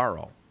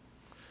bizarro.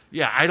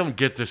 Yeah, I don't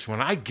get this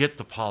one. I get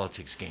the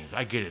politics games.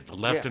 I get it. The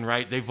left and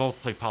right, they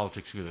both play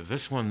politics together.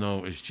 This one,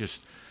 though, is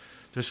just,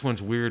 this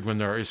one's weird when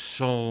there is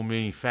so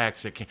many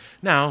facts that can.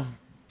 Now,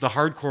 the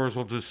hardcores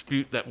will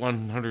dispute that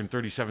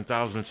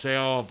 137,000 and say,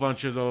 oh, a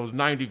bunch of those,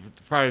 90,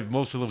 probably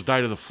most of those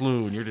died of the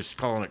flu, and you're just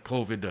calling it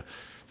COVID to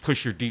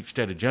push your deep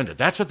state agenda.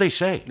 That's what they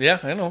say. Yeah,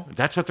 I know.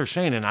 That's what they're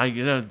saying,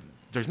 and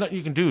there's nothing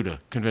you can do to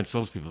convince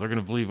those people. They're going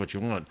to believe what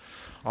you want.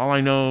 All I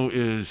know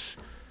is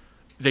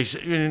they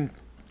say.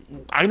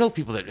 I know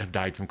people that have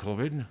died from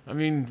COVID. I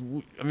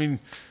mean,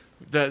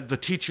 the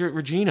teacher at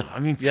Regina.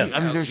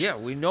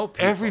 We know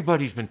people.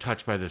 Everybody's been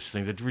touched by this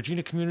thing. The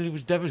Regina community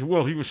was devastated.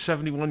 Well, he was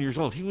 71 years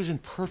old. He was in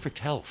perfect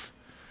health.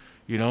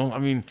 Well,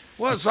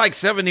 it's like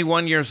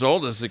 71 years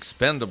old is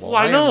expendable. Well,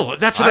 I know.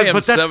 That's what I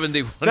am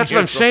 71 That's what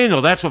I'm saying,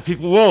 though. That's what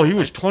people. Well, he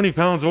was 20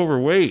 pounds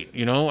overweight.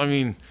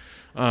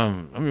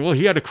 Well,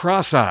 he had a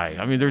cross eye.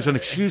 There's an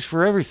excuse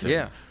for everything.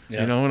 Yeah.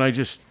 And I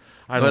just.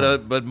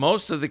 But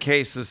most of the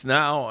cases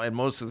now, and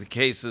most of the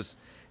cases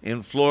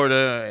in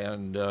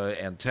Florida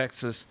and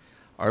Texas,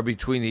 are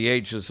between the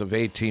ages of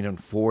 18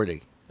 and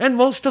 40. And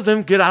most of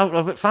them get out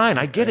of it fine.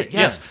 I get it,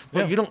 yes.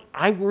 But you don't.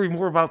 I worry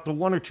more about the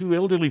one or two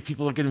elderly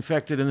people that get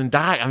infected and then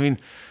die.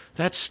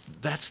 That's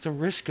the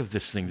risk of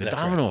this thing, the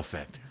domino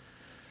effect.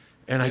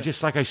 And I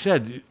just, like I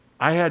said,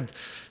 I had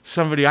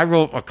somebody. I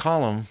wrote a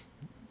column.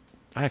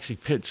 I actually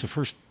pinned. It's the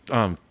first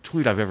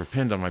tweet I've ever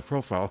pinned on my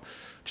profile.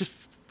 Just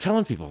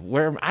telling people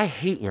I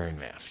hate wearing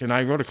masks, and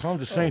I wrote a column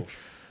just saying,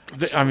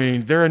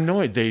 they're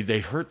annoyed. They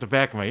hurt the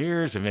back of my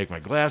ears. They make my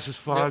glasses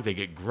fog. Yep. They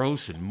get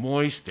gross and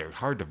moist. They're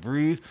hard to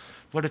breathe,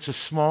 but it's a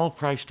small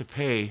price to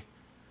pay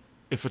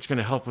if it's going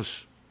to help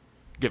us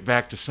get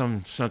back to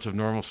some sense of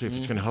normalcy. If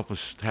it's going to help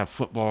us have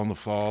football in the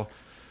fall.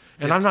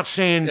 And I'm not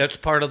saying that's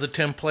part of the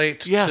template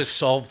to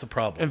solve the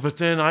problem. But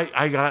then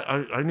I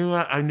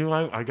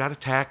got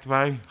attacked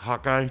by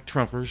Hawkeye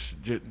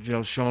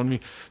Trumpers, showing me.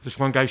 This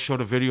one guy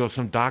showed a video of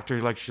some doctor,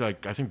 I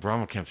think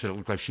Brahmakamp said it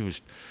looked like she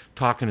was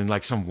talking in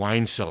like some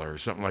wine cellar or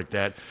something like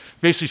that,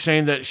 basically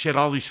saying that she had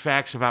all these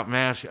facts about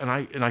masks. And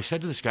I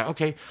said to this guy,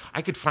 okay,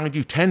 I could find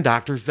you 10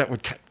 doctors that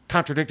would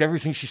contradict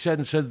everything she said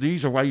and said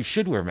these are why you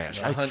should wear masks.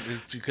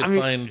 You could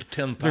find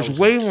 10,000. There's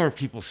way more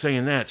people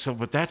saying that.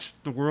 But that's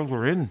the world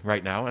we're in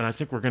right now, and I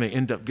think we're going to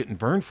end up getting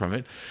burned from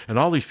it. And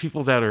all these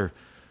people that are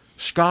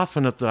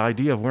scoffing at the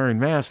idea of wearing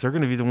masks, they're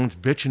going to be the ones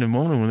bitching and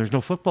moaning when there's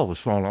no football this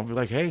fall. And I'll be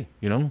like, hey,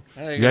 you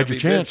had your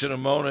chance. Bitching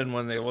and moaning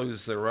when they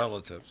lose their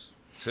relatives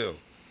too.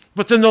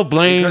 But then they'll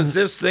blame because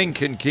this thing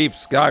can keep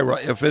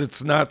skyrocketing if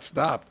it's not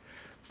stopped.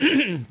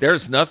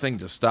 There's nothing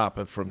to stop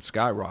it from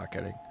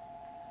skyrocketing.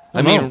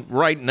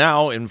 Right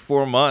now, in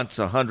 4 months,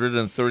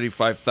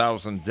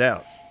 135,000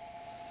 deaths.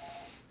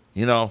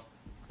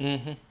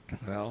 Mm-hmm.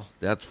 Well,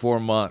 that's 4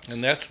 months.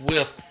 And that's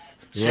with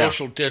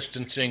social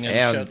distancing and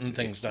shutting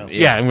things down.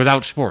 Yeah, and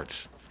without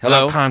sports.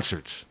 Hello? Without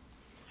concerts.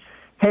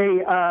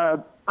 Hey,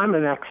 I'm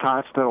an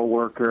ex-hospital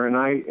worker,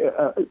 and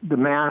the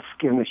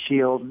mask and the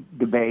shield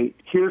debate,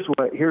 here's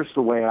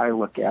the way I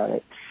look at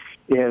it,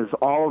 is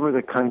all over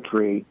the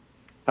country,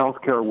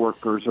 healthcare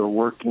workers are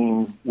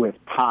working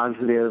with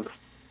positive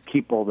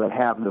people that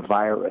have the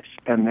virus,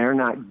 and they're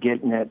not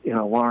getting it in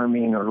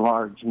alarming or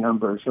large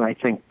numbers. And I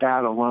think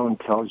that alone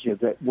tells you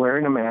that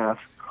wearing a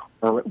mask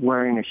or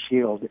wearing a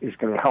shield is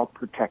going to help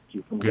protect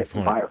you from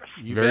getting the virus.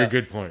 Very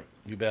good point.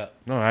 You bet.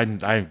 No,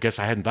 I guess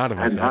I hadn't thought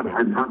about that.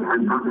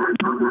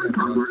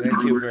 So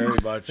thank you very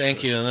much.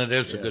 Thank you, and that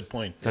is a good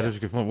point. That is a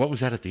good point. What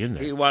was that at the end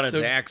there? He wanted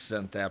to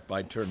accent that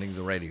by turning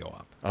the radio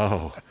up.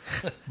 Oh.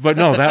 But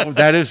no,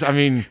 that is,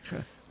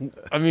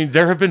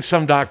 there have been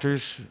some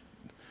doctors,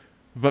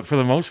 but for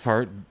the most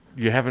part,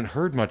 you haven't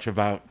heard much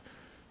about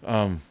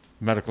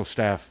medical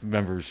staff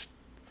members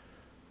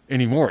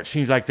anymore. It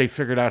seems like they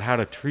figured out how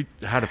to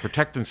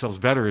protect themselves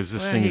better as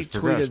this thing has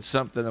progressed. He tweeted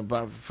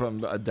something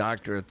from a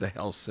doctor at the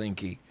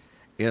Helsinki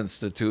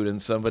Institute, and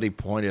somebody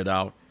pointed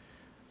out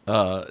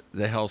the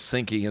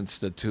Helsinki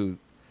Institute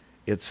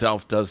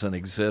itself doesn't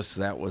exist.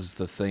 That was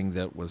the thing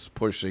that was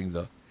pushing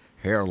the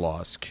hair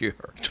loss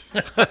cure.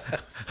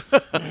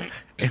 And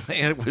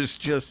it was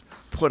just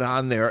put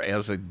on there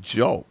as a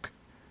joke.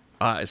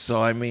 This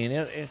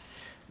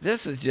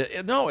is just,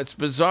 it's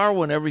bizarre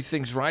when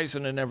everything's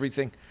rising and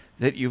everything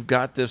that you've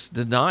got this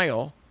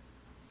denial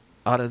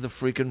out of the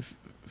freaking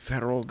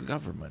federal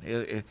government.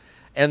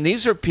 And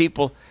these are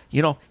people,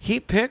 he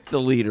picked the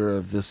leader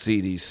of the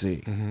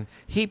CDC. Mm-hmm.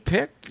 He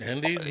picked...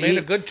 And he made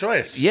a good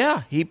choice.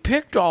 Yeah, he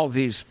picked all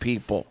these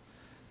people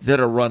that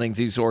are running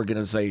these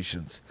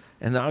organizations.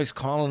 And now he's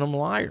calling them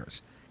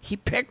liars. He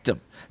picked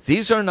them.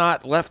 These are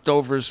not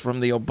leftovers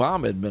from the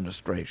Obama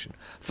administration.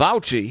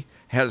 Fauci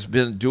has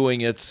been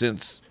doing it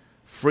since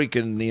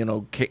freaking,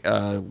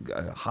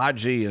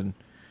 Haji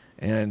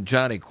and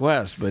Johnny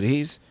Quest, but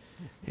he's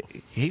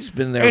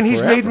been there and he's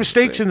forever. made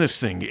mistakes in this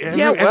thing.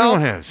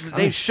 Everyone has.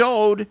 They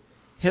showed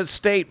his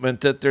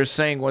statement that they're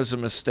saying was a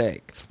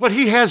mistake. But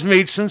he has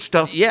made some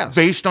stuff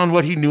based on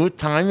what he knew at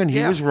the time, and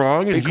he was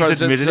wrong, and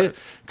he's admitted it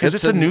because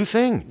it's a new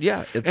thing.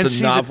 Yeah, it's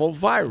a novel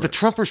virus. The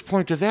Trumpers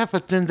point to that,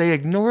 but then they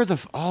ignore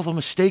all the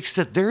mistakes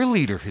that their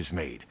leader has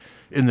made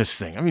in this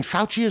thing. I mean,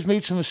 Fauci has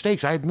made some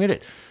mistakes, I admit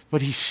it,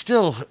 but he's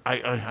still, I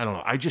don't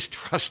know, I just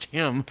trust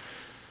him.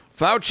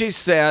 Fauci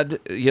said,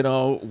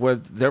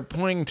 what they're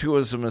pointing to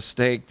as a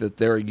mistake that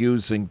they're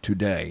using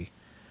today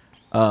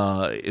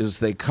is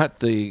they cut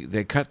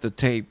the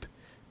tape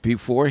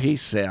before he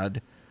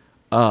said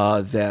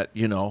that,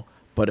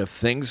 but if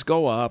things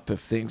go up,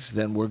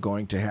 then we're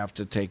going to have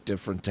to take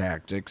different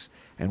tactics,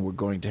 and we're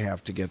going to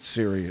have to get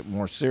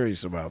more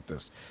serious about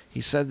this. He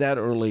said that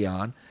early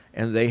on,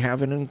 and they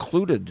haven't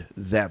included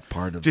that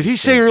part of it. Did he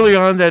say early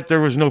on that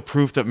there was no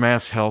proof that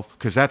masks help?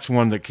 Because that's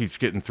one that keeps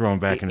getting thrown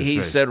back in his face.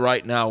 He said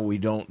right now we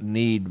don't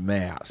need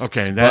masks.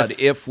 Okay, but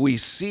if we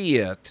see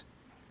it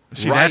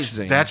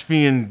rising... That's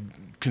being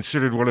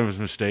considered one of his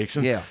mistakes.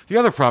 And the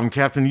other problem,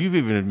 Captain, you've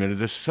even admitted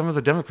this, some of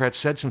the Democrats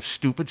said some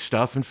stupid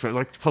stuff,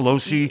 like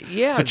Pelosi,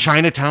 the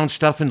Chinatown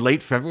stuff in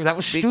late February. That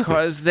was stupid.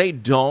 Because they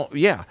don't...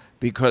 Yeah,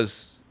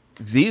 because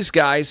these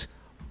guys...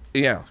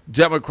 Yeah,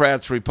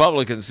 Democrats,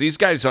 Republicans, these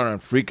guys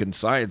aren't freaking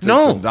scientists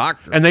and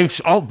doctors. And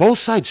both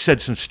sides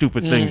said some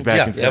stupid things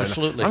back in February.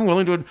 Absolutely. I'm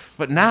willing to,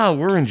 but now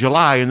we're in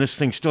July and this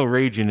thing's still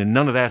raging, and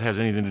none of that has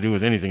anything to do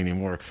with anything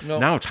anymore.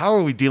 Nope. Now it's how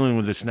are we dealing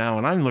with this now?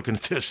 And I'm looking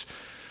at this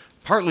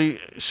partly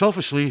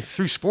selfishly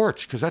through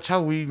sports, because that's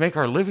how we make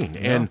our living.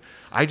 Yeah. And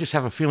I just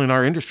have a feeling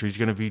our industry is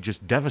going to be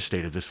just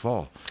devastated this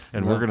fall,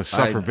 and we're going to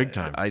suffer big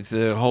time.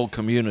 The whole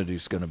community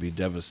is going to be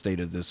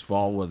devastated this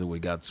fall, whether we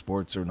got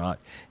sports or not.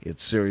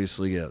 It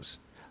seriously is,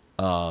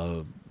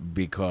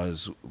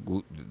 because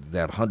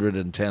that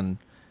 $110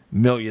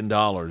 million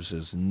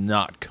is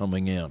not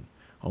coming in.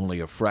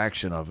 Only a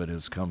fraction of it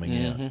is coming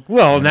in.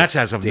 Well, and that's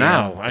as of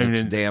now.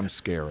 It's damn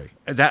scary.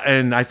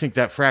 And I think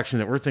that fraction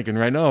that we're thinking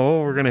right now,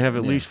 we're going to have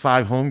at least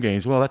 5 home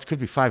games. Well, that could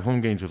be 5 home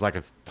games with like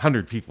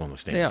 100 people in the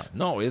stands. Yeah,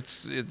 no,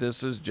 this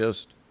is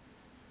just...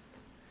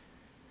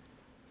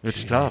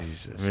 It's tough.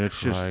 I mean, it's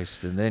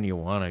Christ. And then you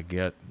want to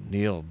get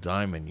Neil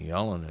Diamond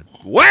yelling at,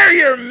 wear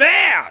your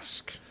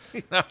mask!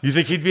 You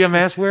think he'd be a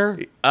mask wearer?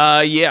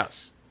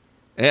 Yes.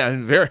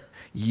 And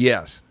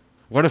yes.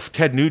 What if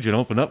Ted Nugent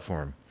opened up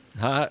for him?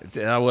 Well,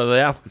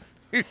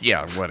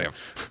 yeah, what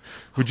if?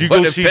 Would you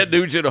go if Ted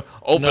Nugent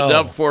opened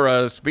up for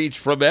a speech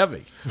from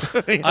Evie?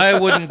 I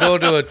wouldn't go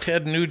to a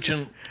Ted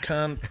Nugent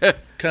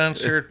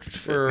concert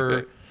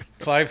for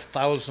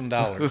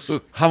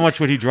 $5,000. How much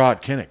would he draw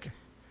at Kinnick?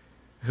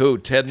 Who,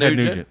 Ted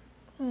Nugent?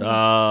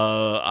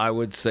 I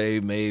would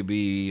say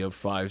maybe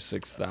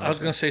 $5,000-6,000. I was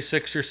going to say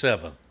 6 or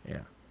 7. Yeah.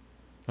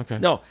 Okay.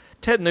 No,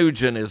 Ted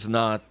Nugent is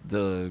not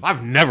the...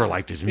 I've never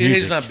liked his music.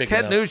 He's not big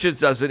Ted enough. Nugent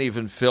doesn't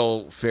even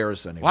fill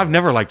fares anymore. Well, I've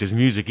never liked his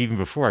music even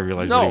before I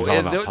realized what he was all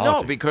about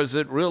politics. No, because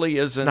it really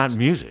isn't... Not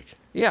music.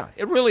 Yeah,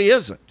 it really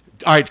isn't.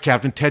 All right,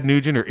 Captain, Ted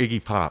Nugent or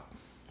Iggy Pop?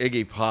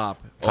 Iggy Pop.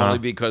 Only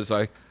because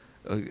I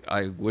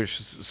wish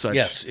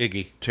such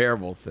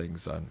terrible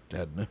things on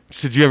Ted Nugent.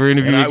 So did you ever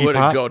interview Iggy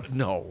Pop?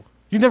 No.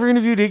 You never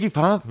interviewed Iggy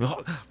Pop?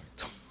 No.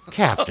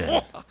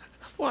 Captain.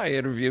 Well, I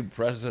interviewed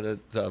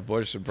President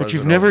Bush and President But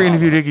you've never Obama.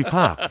 interviewed Iggy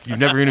Pop. You've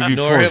never interviewed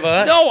Forrest.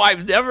 No,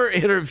 I've never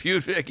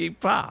interviewed Iggy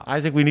Pop. I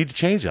think we need to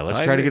change that.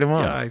 Let's try to get him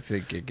on. Yeah, I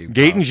think Iggy Pop.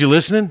 Gatons, you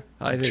listening?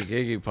 I think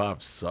Iggy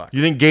Pop sucks.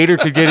 You think Gator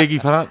could get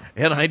Iggy Pop?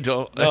 And I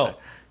don't. No.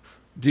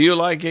 Do you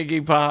like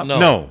Iggy Pop?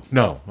 No,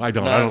 I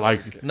don't. I don't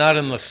like. Not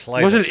in the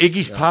slightest. Wasn't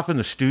Iggy Pop in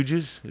the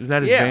Stooges? Isn't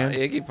that his band? Yeah,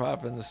 Iggy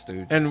Pop and the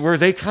Stooges. And were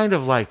they kind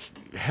of like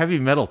heavy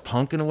metal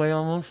punk in a way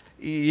almost?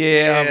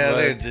 Yeah,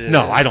 they did.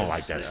 No, I don't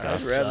like that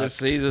stuff. I'd rather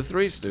see the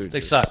Three Stooges. They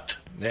sucked.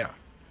 Yeah.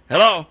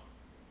 Hello?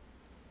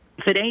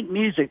 If it ain't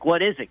music,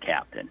 what is it,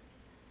 Captain?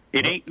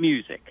 It ain't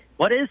music.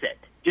 What is it?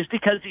 Just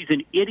because he's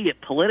an idiot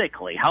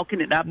politically, how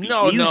can it not be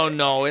music?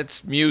 No,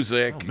 it's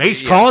music. Oh,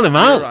 Mace calling him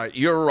out.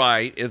 You're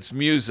right. It's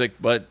music,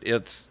 but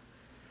it's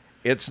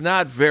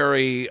not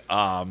very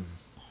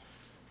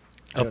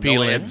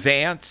appealing,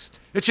 advanced.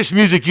 It's just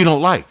music you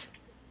don't like.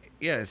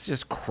 Yeah, it's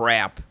just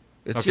crap.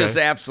 It's Okay. just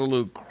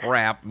absolute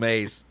crap,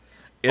 Mace.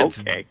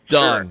 It's Okay,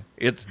 done. sure.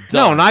 It's done.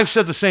 No, and I've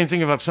said the same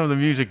thing about some of the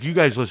music you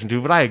guys listen to,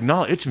 but I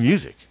acknowledge it's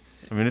music.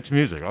 I mean, it's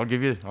music. I'll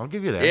give you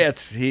that.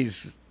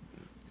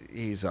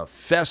 He's a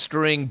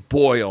festering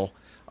boil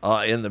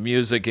in the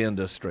music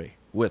industry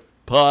with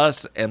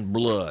pus and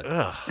blood.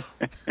 Ugh.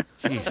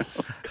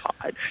 Jesus.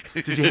 God.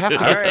 Did you have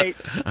to? All right.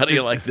 How do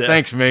you like that?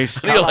 Thanks, Mace.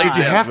 How do you like Did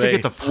you that, have to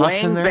get the Mace?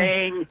 pus in Lang there?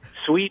 Bang,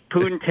 Sweet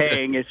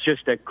Poontang is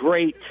just a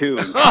great tune.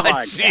 Come Oh,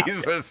 on,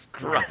 Jesus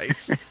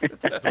Christ.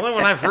 The only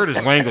one I've heard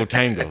is Wango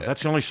Tango.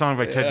 That's the only song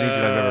by Ted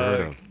Nugent I've ever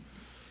heard of.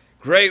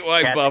 Great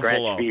White Cat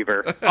Buffalo. Scratch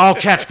Fever. Oh,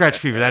 Cat Scratch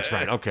Fever. That's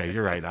right. Okay,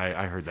 you're right.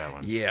 I heard that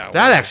one. Yeah.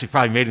 That actually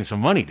probably made him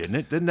some money, didn't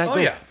it? Didn't that Oh,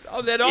 go? yeah.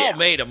 Oh, that all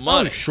made him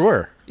money. Oh,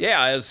 sure.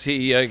 Yeah, as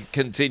he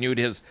continued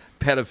his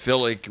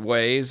pedophilic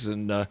ways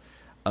and living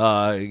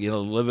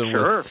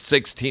with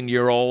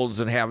 16-year-olds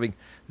and having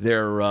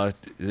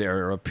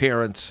their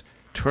appearance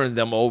turn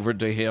them over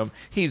to him.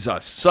 He's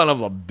a son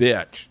of a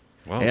bitch.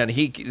 And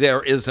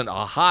there isn't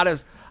a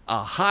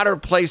hotter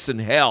place in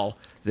hell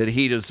that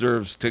he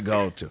deserves to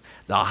go to.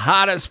 The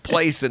hottest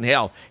place in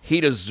hell.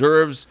 He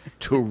deserves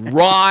to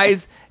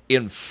writhe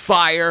in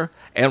fire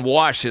and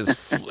watch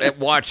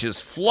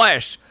his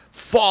flesh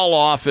fall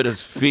off at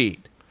his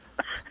feet.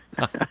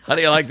 How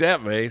do you like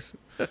that, Mace?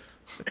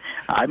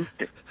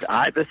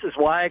 This is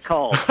why I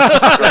called.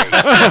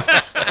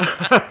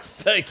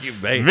 Thank you,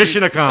 Mace.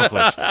 Mission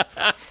accomplished.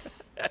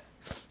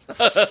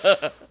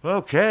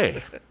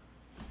 Okay.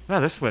 Now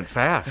this went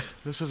fast.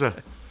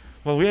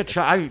 We had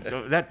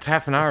that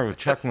half an hour with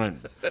Chuck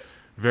went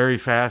very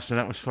fast, and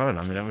that was fun.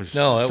 I mean, that was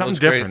something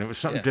different. Great. It was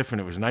something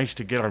different. It was nice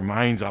to get our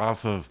minds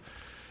off of,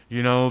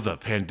 the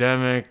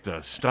pandemic,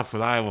 the stuff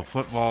with Iowa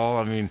football.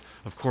 I mean,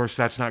 of course,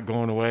 that's not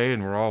going away,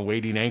 and we're all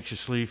waiting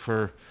anxiously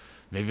for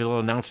maybe they'll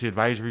announce the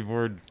advisory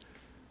board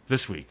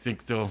this week.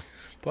 Think they'll.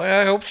 Boy,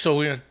 I hope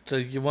so.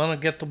 You want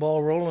to get the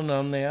ball rolling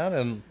on that,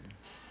 and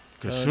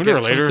sooner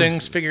or later, some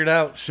things figured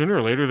out. Sooner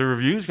or later, the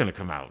review's going to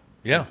come out.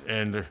 Yeah,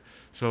 and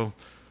so.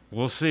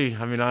 We'll see.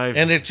 I mean,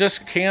 and it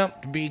just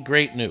can't be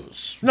great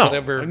news. No,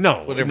 whatever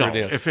it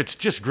is. If it's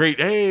just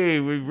great, hey,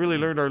 we really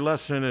learned our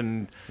lesson,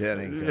 and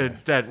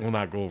that will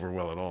not go over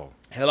well at all.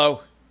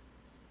 Hello.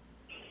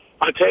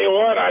 I tell you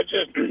what, I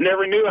just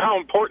never knew how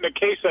important a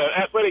case of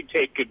athletic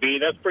tape could be.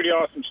 That's a pretty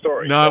awesome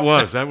story. No, it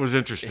was. That was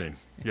interesting.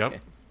 Yep.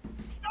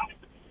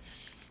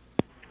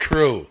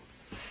 True.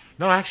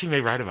 No, I actually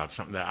may write about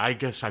something that I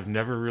guess I've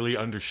never really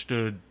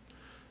understood.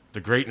 The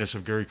greatness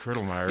of Gary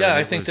Kurtelmeyer. Yeah,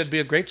 I think that'd be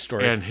a great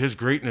story. And his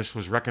greatness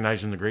was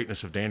recognizing the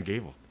greatness of Dan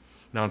Gable.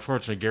 Now,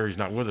 unfortunately, Gary's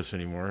not with us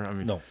anymore. I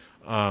mean, no.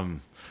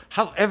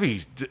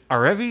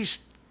 Are Evie's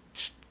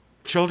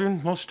children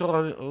most still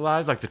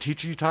alive? Like the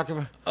teacher you talk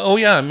about? Oh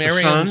yeah,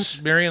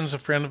 Marion's a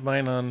friend of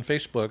mine on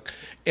Facebook.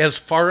 As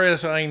far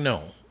as I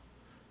know.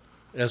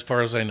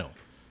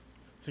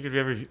 Think it'd be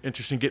ever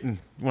interesting getting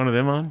one of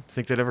them on?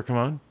 Think they'd ever come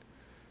on?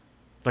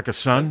 Like a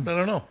son? I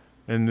don't know.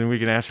 And then we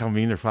can ask how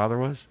mean their father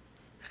was?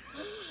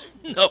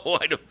 No,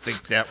 I don't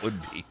think that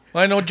would be.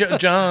 Well, I know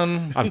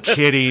John. I'm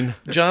kidding.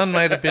 John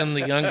might have been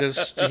the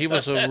youngest. He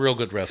was a real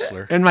good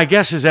wrestler. And my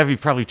guess is Evie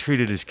probably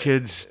treated his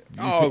kids.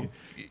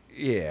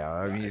 Yeah.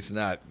 I mean, he's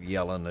not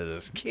yelling at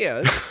his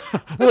kids.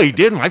 Well, he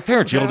did. My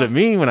parents yelled at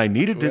me when I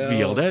needed to be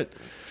yelled at.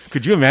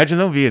 Could you imagine,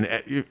 though, being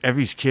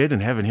Evie's kid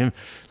and having him,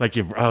 like,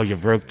 you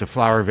broke the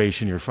flower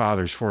vase in your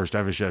father's Forrest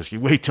Evashevsky.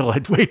 Wait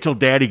till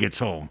Daddy gets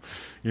home.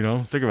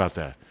 Think about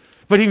that.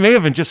 But he may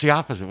have been just the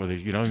opposite with it.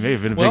 He may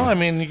have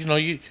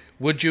been.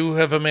 Would you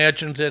have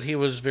imagined that he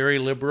was very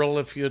liberal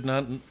if you had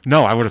not?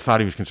 No, I would have thought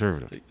he was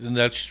conservative. And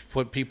that's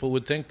what people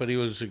would think, but he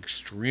was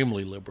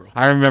extremely liberal.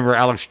 I remember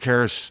Alex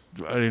Karras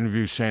in an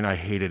interview saying, I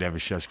hated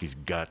Evashevsky's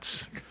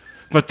guts.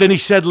 But then he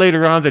said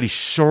later on that he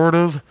sort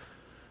of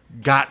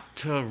got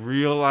to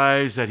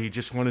realize that he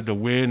just wanted to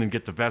win and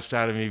get the best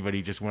out of me, but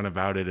he just went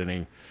about it.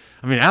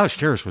 Alex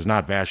Karras was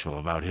not bashful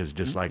about his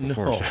dislike of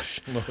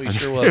Forrest. No, he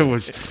sure wasn't. It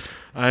was,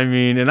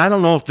 and I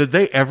don't know did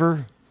they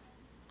ever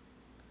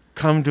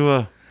come to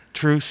a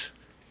truce?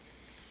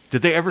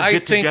 Did they ever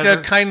get together? I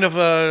think a kind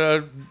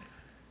of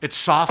it's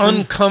softened?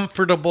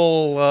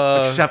 Uncomfortable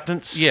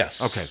acceptance?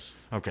 Yes.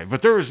 Okay.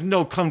 But there was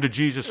no come to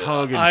Jesus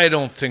hug. I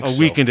don't think so. A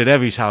weekend at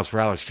Evie's house for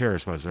Alex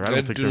Karras, was there?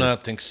 I do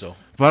not think so.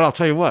 But I'll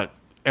tell you what,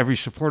 every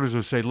supporters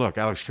would say, look,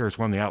 Alex Karras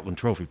won the Outland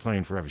Trophy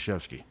playing for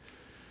Evashevsky.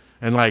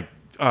 And like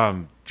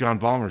John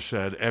Ballmer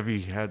said,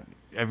 Evie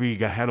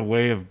had a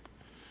way of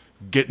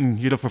getting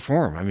you to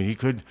perform. I mean, he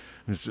could.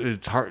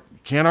 It's hard.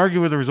 Can't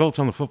argue with the results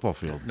on the football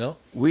field. No.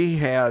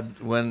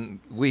 When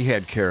we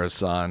had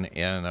Karras on,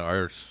 and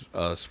our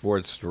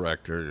sports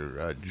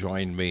director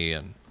joined me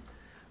and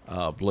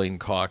Blaine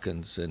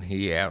Calkins, and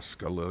he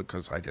asked a little,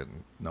 because I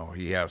didn't know.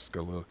 He asked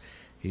a little.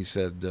 He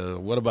said,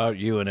 "What about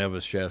you and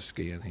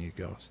Evashevsky?" And he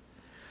goes,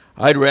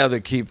 "I'd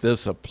rather keep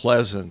this a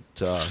pleasant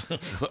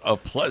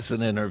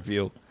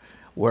interview."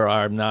 Where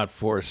I'm not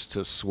forced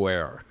to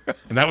swear.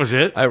 And that was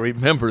it? I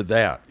remember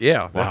that.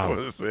 Yeah, wow. That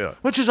was it.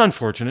 Which is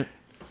unfortunate.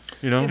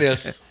 It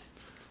is.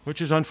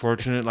 Which is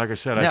unfortunate. Like I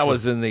said, that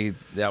was in the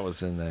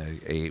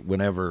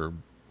whenever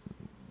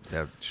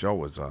that show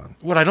was on.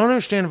 What I don't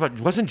understand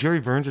wasn't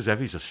Jerry Burns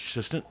Evie's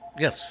assistant?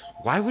 Yes.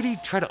 Why would he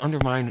try to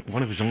undermine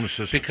one of his own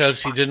assistants?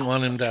 Because he didn't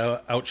want him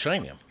to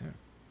outshine him.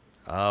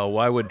 Yeah.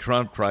 Why would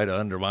Trump try to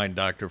undermine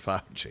Dr.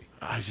 Fauci?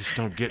 I just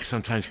don't get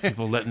sometimes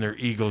people letting their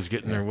egos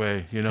get in their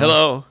way.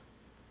 Hello.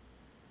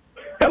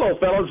 Hello,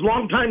 fellas.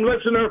 Long-time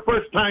listener,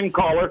 first-time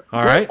caller.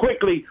 All right.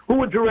 Quickly, who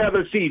would you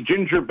rather see,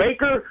 Ginger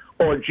Baker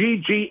or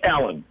G.G.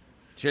 Allen?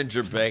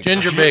 Ginger Baker.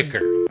 Ginger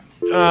Baker.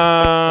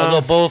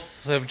 Although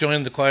both have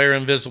joined the Choir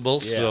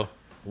Invisible, so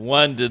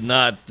one did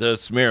not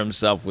smear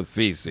himself with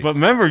feces. But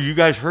remember, you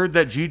guys heard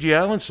that G.G.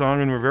 Allen song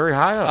and were very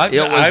high on it.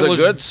 It was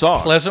a good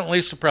song.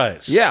 Pleasantly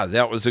surprised. Yeah,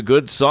 that was a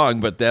good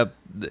song, but that.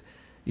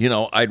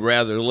 I'd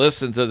rather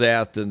listen to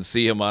that than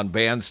see him on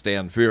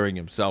Bandstand smearing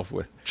himself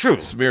with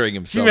feces.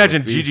 Can you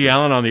imagine G.G.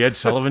 Allen on the Ed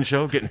Sullivan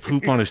Show getting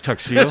poop on his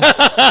tuxedo?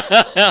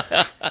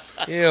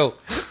 Ew.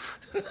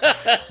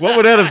 What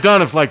would Ed have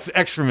done if,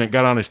 excrement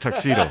got on his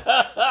tuxedo?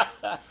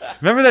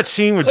 Remember that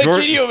scene with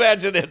George? Can you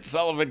imagine Ed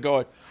Sullivan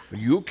going,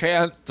 "You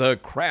can't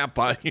crap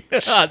on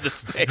the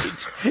stage"?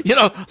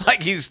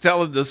 Like he's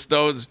telling the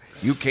Stones,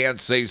 "You can't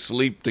say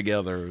sleep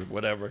together," or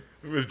whatever.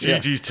 With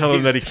Gigi's telling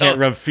him that he can't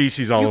rub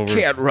feces all over. You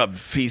can't rub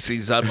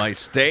feces on my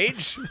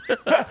stage.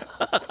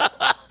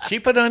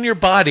 Keep it on your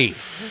body.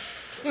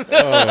 Oh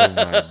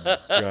my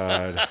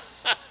God.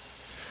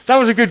 That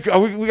was a good.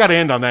 We got to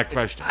end on that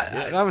question.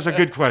 That was a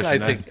good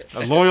question. I think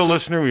a loyal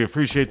listener. We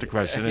appreciate the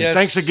question. And Yes.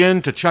 thanks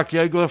again to Chuck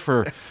Yegla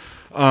for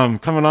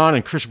coming on,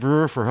 and Chris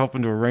Brewer for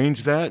helping to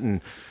arrange that.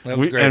 And That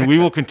was great. we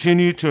will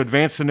continue to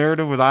advance the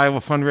narrative with Iowa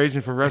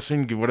fundraising for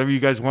wrestling. Whatever you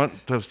guys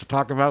want us to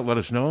talk about, let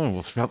us know, and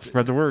we'll help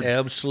spread the word.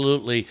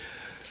 Absolutely.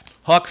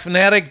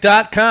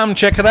 HawkFanatic.com.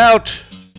 Check it out.